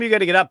bedtime. What time are you going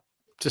to get up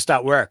to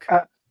start work?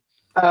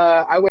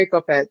 I wake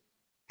up at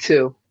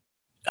 2.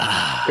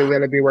 We're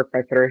going to be work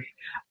by 3.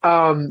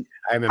 I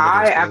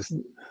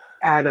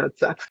know it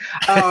sucks.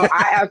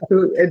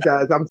 It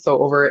does. I'm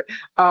so over it.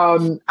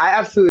 I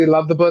absolutely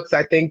love the books.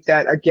 I think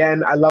that,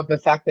 again, I love the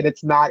fact that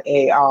it's not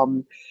a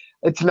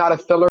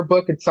filler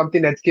book. It's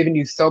something that's giving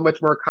you so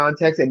much more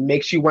context and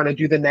makes you want to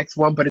do the next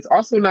one, but it's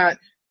also not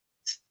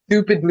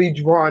stupidly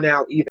drawn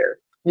out either.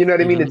 You know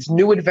what I mean? It's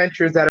new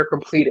adventures that are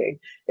completing.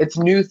 It's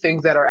new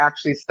things that are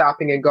actually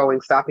stopping and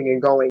going.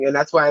 And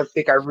that's why I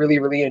think I really,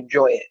 really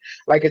enjoy it.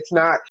 Like, it's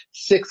not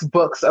 6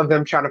 books of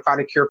them trying to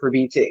find a cure for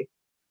BT.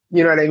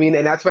 You know what I mean?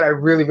 And that's what I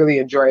really, really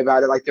enjoy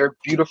about it. Like, they're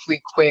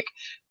beautifully quick,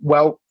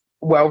 well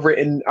well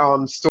written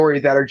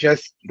stories that are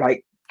just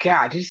like,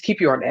 God, just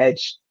keep you on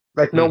edge.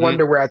 Like, no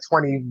wonder we're at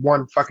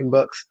 21 fucking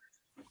books.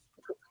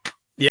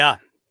 Yeah.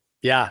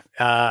 Yeah.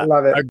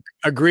 Love it.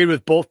 Agreed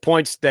with both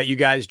points that you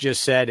guys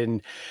just said.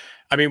 And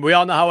I mean, we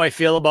all know how I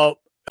feel about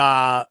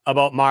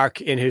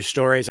Mark in his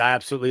stories. I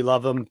absolutely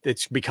love him.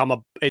 It's become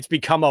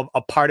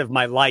a part of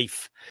my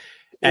life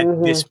at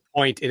this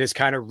point. It has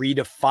kind of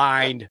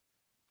redefined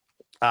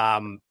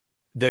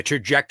the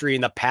trajectory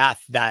and the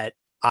path that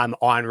I'm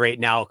on right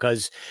now,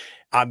 because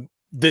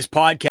this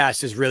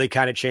podcast has really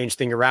kind of changed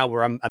things around,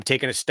 where I'm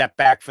taking a step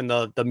back from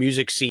the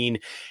music scene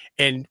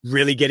and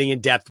really getting in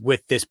depth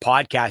with this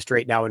podcast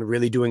right now and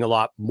really doing a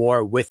lot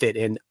more with it.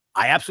 And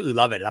I absolutely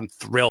love it. I'm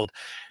thrilled.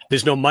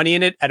 There's no money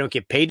in it. I don't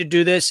get paid to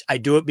do this. I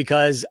do it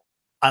because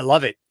I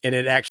love it. And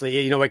it actually,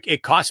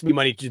 it costs me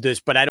money to do this,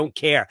 but I don't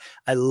care.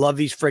 I love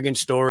these friggin'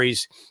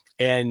 stories.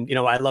 And,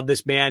 I love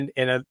this man.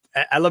 And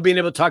I love being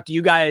able to talk to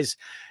you guys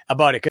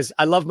about it, because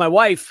I love my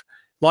wife.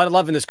 A lot of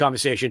love in this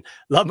conversation.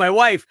 Love my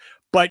wife,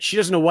 but she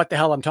doesn't know what the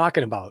hell I'm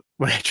talking about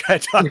when I try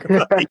to talk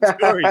about these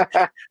stories.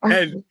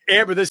 And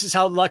Amber, this is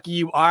how lucky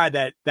you are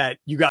that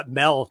you got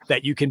Mel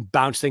that you can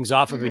bounce things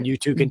off of, and you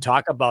two can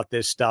talk about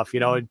this stuff,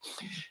 And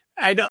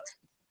I know.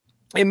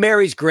 And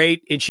Mary's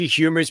great, and she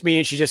humors me,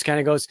 and she just kind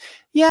of goes,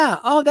 "Yeah,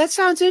 oh, that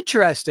sounds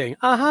interesting."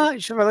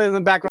 She's really in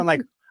the background,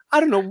 like, "I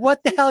don't know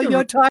what the hell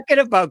you're talking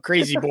about,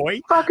 crazy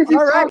boy." How could you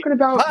talking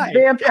about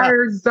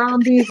vampires,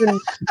 zombies,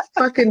 and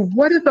fucking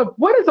what is a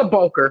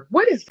bulker?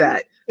 What is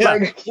that? Yeah.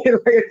 Like,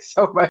 it's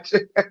so much.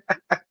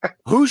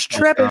 Who's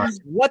tripping?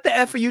 What the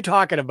F are you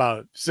talking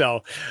about?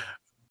 So,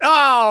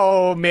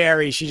 oh,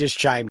 Mary, she just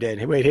chimed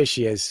in. Wait, here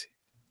she is.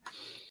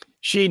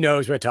 She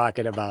knows we're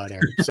talking about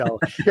her. So,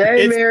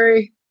 hey,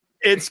 Mary.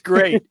 It's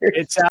great.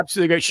 It's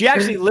absolutely great. She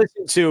actually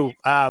listened to,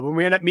 when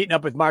we ended up meeting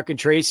up with Mark and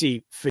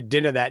Tracy for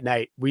dinner that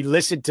night, we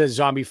listened to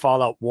Zombie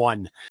Fallout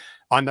 1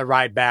 on the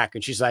ride back.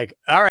 And she's like,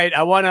 all right,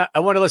 I want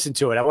to listen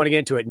to it. I want to get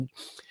into it. And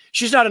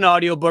she's not an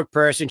audiobook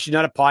person. She's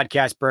not a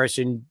podcast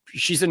person.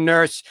 She's a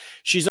nurse.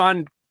 She's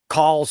on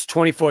calls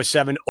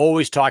 24/7,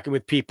 always talking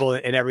with people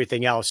and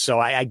everything else. So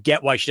I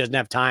get why she doesn't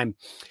have time.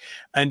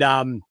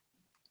 And,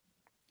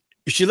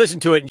 she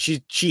listened to it, and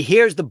she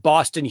hears the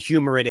Boston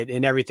humor in it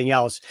and everything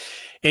else.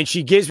 And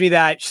she gives me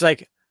that. She's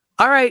like,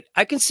 all right,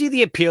 I can see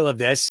the appeal of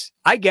this.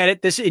 I get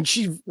it. This, and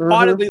she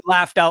audibly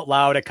laughed out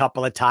loud a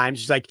couple of times.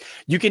 She's like,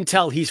 you can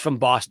tell he's from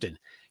Boston.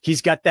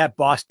 He's got that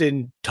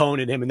Boston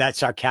tone in him and that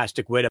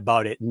sarcastic wit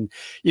about it. And,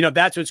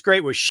 that's what's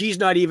great, where she's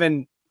not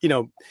even,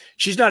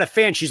 she's not a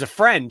fan. She's a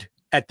friend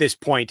at this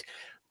point,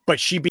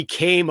 but she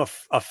became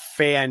a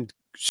fan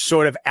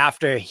sort of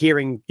after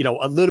hearing,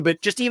 a little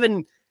bit, just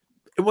even,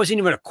 it wasn't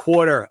even a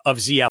quarter of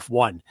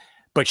ZF1,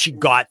 but she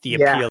got the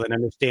appeal and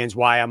understands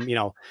why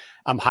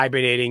I'm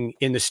hibernating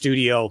in the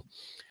studio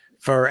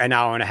for an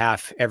hour and a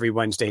half every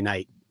Wednesday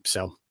night.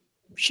 So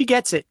she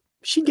gets it.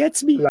 She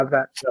gets me. Love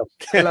that. So.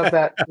 Love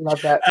that.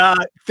 Love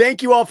that.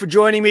 Thank you all for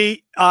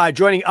joining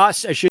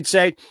us, I should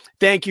say.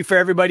 Thank you for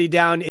everybody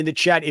down in the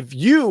chat. If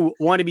you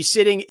want to be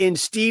sitting in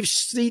Steve's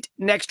seat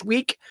next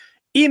week,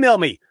 email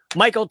me.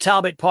 Michael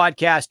Talbot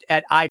podcast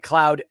at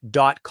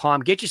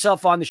iCloud.com. Get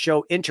yourself on the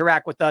show.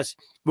 Interact with us.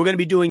 We're going to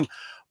be doing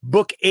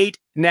book 8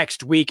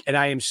 next week, and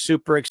I am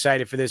super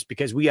excited for this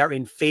because we are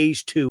in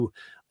phase 2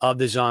 of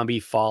the Zombie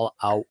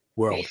Fallout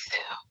world.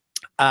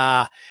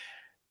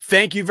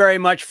 Thank you very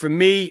much for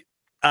me,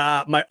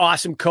 my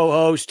awesome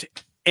co-host,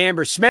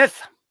 Amber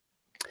Smith.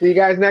 See you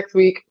guys next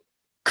week.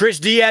 Chris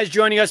Diaz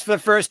joining us for the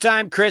first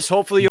time. Chris,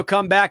 hopefully you'll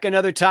come back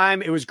another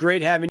time. It was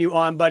great having you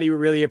on, buddy. We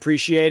really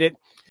appreciate it.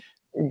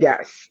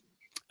 Yes.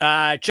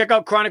 Check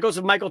out Chronicles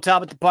of Michael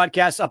Talbot, the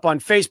podcast, up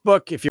on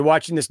Facebook. If you're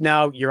watching this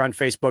now, you're on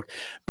Facebook.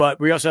 But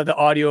we also have the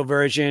audio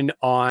version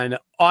on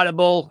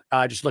Audible.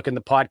 Just look in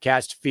the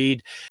podcast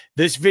feed.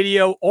 This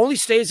video only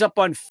stays up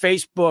on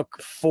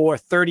Facebook for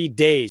 30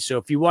 days. So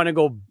if you want to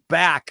go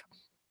back,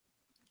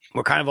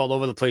 we're kind of all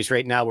over the place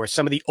right now, where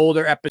some of the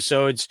older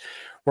episodes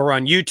were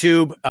on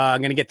YouTube. I'm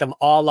going to get them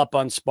all up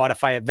on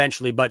Spotify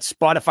eventually. But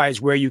Spotify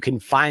is where you can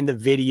find the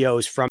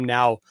videos from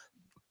now.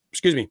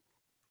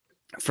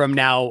 From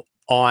now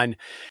on,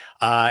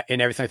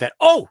 and everything like that.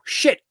 Oh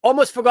shit!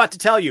 Almost forgot to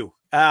tell you.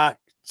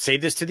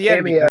 Save this to the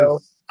end.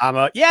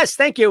 Yes,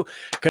 thank you.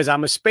 Because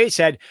I'm a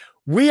spacehead.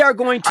 We are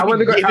going to. I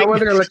wasn't going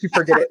to let you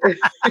forget it.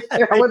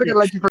 I wasn't going to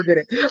let you forget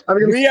it.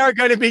 We are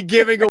going to be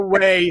giving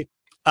away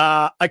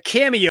a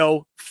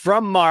cameo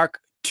from Mark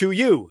to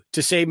you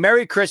to say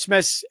Merry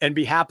Christmas and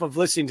behalf of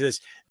listening to this.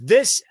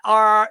 This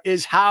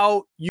is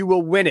how you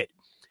will win it.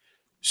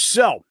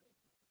 So.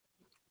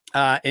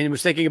 And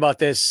was thinking about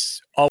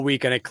this all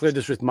week, and I cleared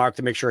this with Mark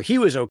to make sure he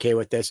was okay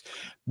with this.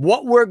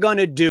 What we're going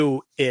to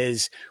do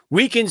is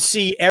we can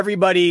see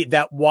everybody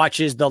that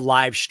watches the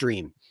live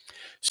stream.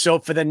 So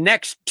for the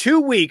next 2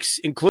 weeks,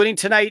 including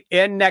tonight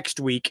and next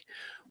week,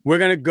 we're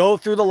going to go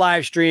through the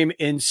live stream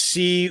and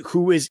see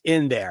who is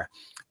in there.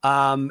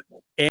 And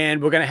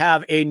we're going to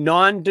have a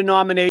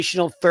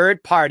non-denominational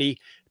third party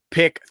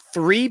pick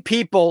 3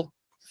 people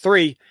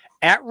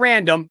at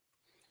random.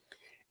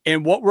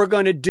 And what we're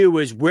going to do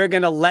is we're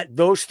going to let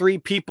those 3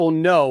 people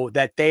know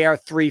that they are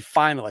 3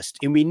 finalists.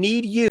 And we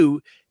need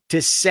you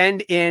to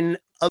send in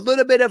a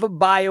little bit of a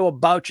bio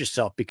about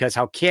yourself, because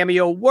how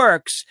Cameo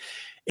works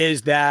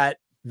is that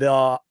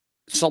the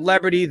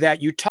celebrity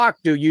that you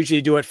talk to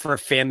usually do it for a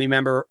family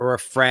member or a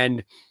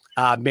friend.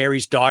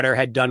 Mary's daughter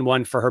had done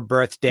one for her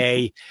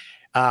birthday,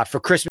 for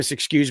Christmas,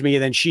 excuse me.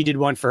 And then she did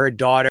one for her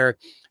daughter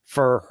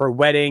for her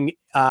wedding.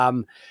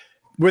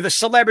 Where the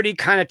celebrity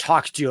kind of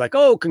talks to you like,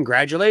 oh,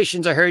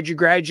 congratulations, I heard you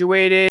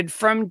graduated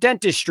from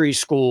dentistry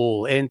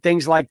school and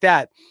things like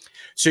that.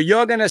 So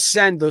you're going to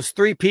send, those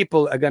 3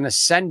 people are going to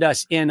send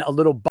us in a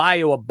little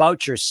bio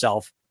about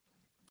yourself.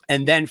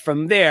 And then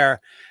from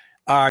there,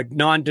 our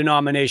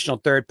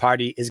non-denominational third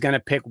party is going to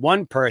pick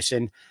one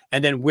person,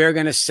 and then we're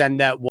going to send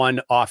that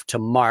one off to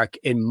Mark,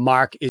 and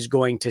Mark is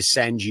going to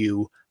send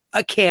you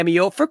a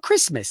Cameo for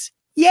Christmas.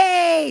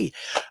 Yay!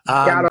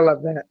 Gotta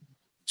love that.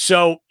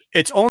 So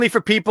it's only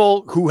for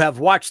people who have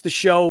watched the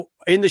show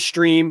in the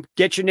stream.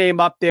 Get your name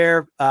up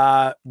there.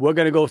 We're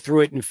going to go through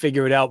it and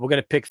figure it out. We're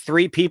going to pick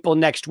 3 people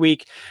next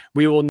week.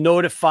 We will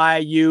notify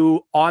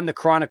you on the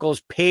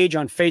Chronicles page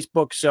on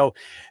Facebook. So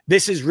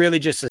this is really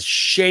just a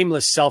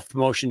shameless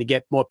self-promotion to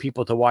get more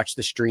people to watch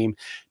the stream,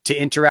 to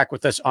interact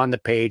with us on the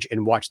page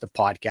and watch the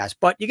podcast.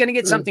 But you're going to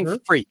get something for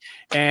free,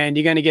 and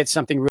you're going to get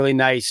something really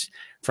nice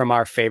from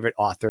our favorite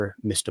author,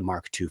 Mr.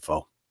 Mark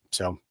Tufo.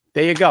 So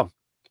there you go.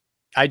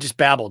 I just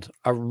babbled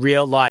a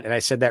real lot, and I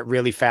said that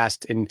really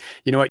fast. And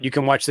you know what? You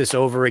can watch this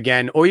over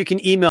again, or you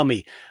can email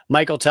me,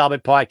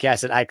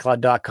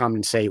 michaeltalbotpodcast@icloud.com,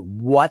 and say,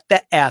 what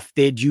the F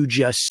did you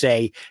just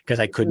say? Because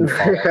I couldn't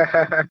follow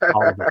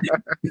all of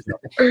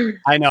it.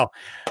 I know.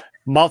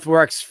 Mouth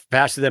works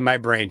faster than my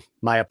brain.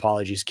 My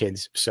apologies,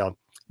 kids. So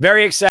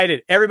very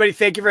excited. Everybody,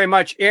 thank you very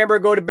much. Amber,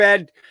 go to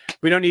bed.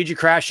 We don't need you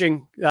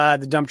crashing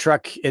the dump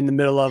truck in the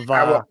middle of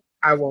I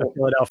won't.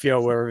 Philadelphia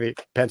or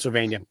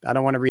Pennsylvania. I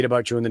don't want to read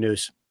about you in the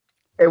news.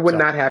 It would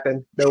not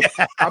happen. Nope.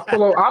 I'll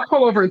pull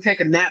over and take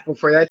a nap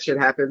before that shit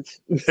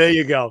happens. There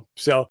you go.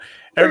 So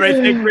everybody,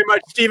 thank you very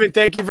much. Steven,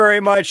 thank you very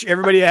much.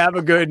 Everybody have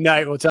a good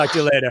night. We'll talk to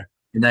you later.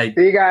 Good night.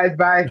 See you guys.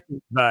 Bye.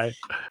 Bye.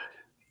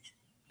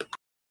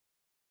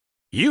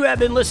 You have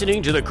been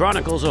listening to the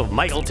Chronicles of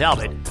Michael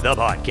Talbot, the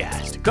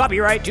podcast.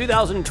 Copyright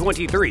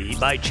 2023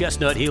 by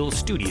Chestnut Hill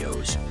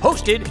Studios.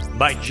 Hosted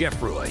by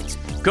Jeff Royds.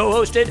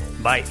 Co-hosted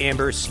by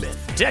Amber Smith.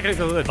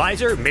 Technical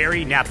advisor,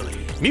 Mary Napoli.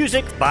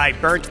 Music by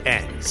Burnt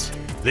Ends.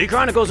 The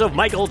Chronicles of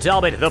Michael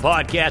Talbot, the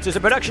podcast, is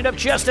a production of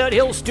Chestnut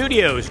Hill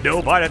Studios.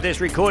 No part of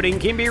this recording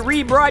can be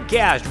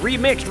rebroadcast,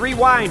 remixed,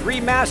 rewind,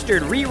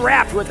 remastered,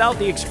 rewrapped without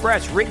the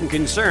express written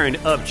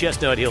consent of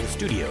Chestnut Hill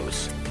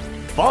Studios.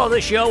 Follow the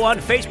show on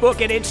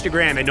Facebook and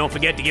Instagram, and don't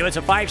forget to give us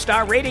a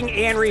 5-star rating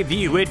and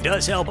review. It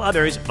does help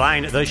others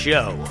find the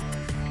show.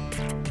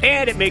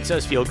 And it makes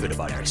us feel good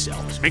about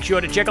ourselves. Make sure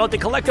to check out the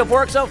collective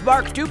works of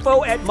Mark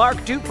Tufo at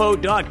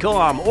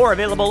marktufo.com, or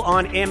available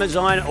on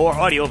Amazon or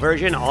audio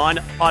version on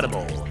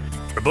Audible.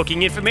 For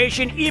booking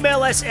information,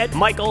 email us at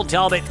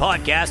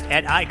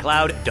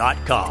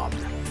michaeltalbotpodcast@icloud.com.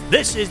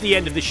 This is the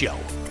end of the show.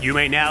 You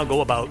may now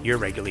go about your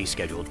regularly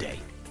scheduled day.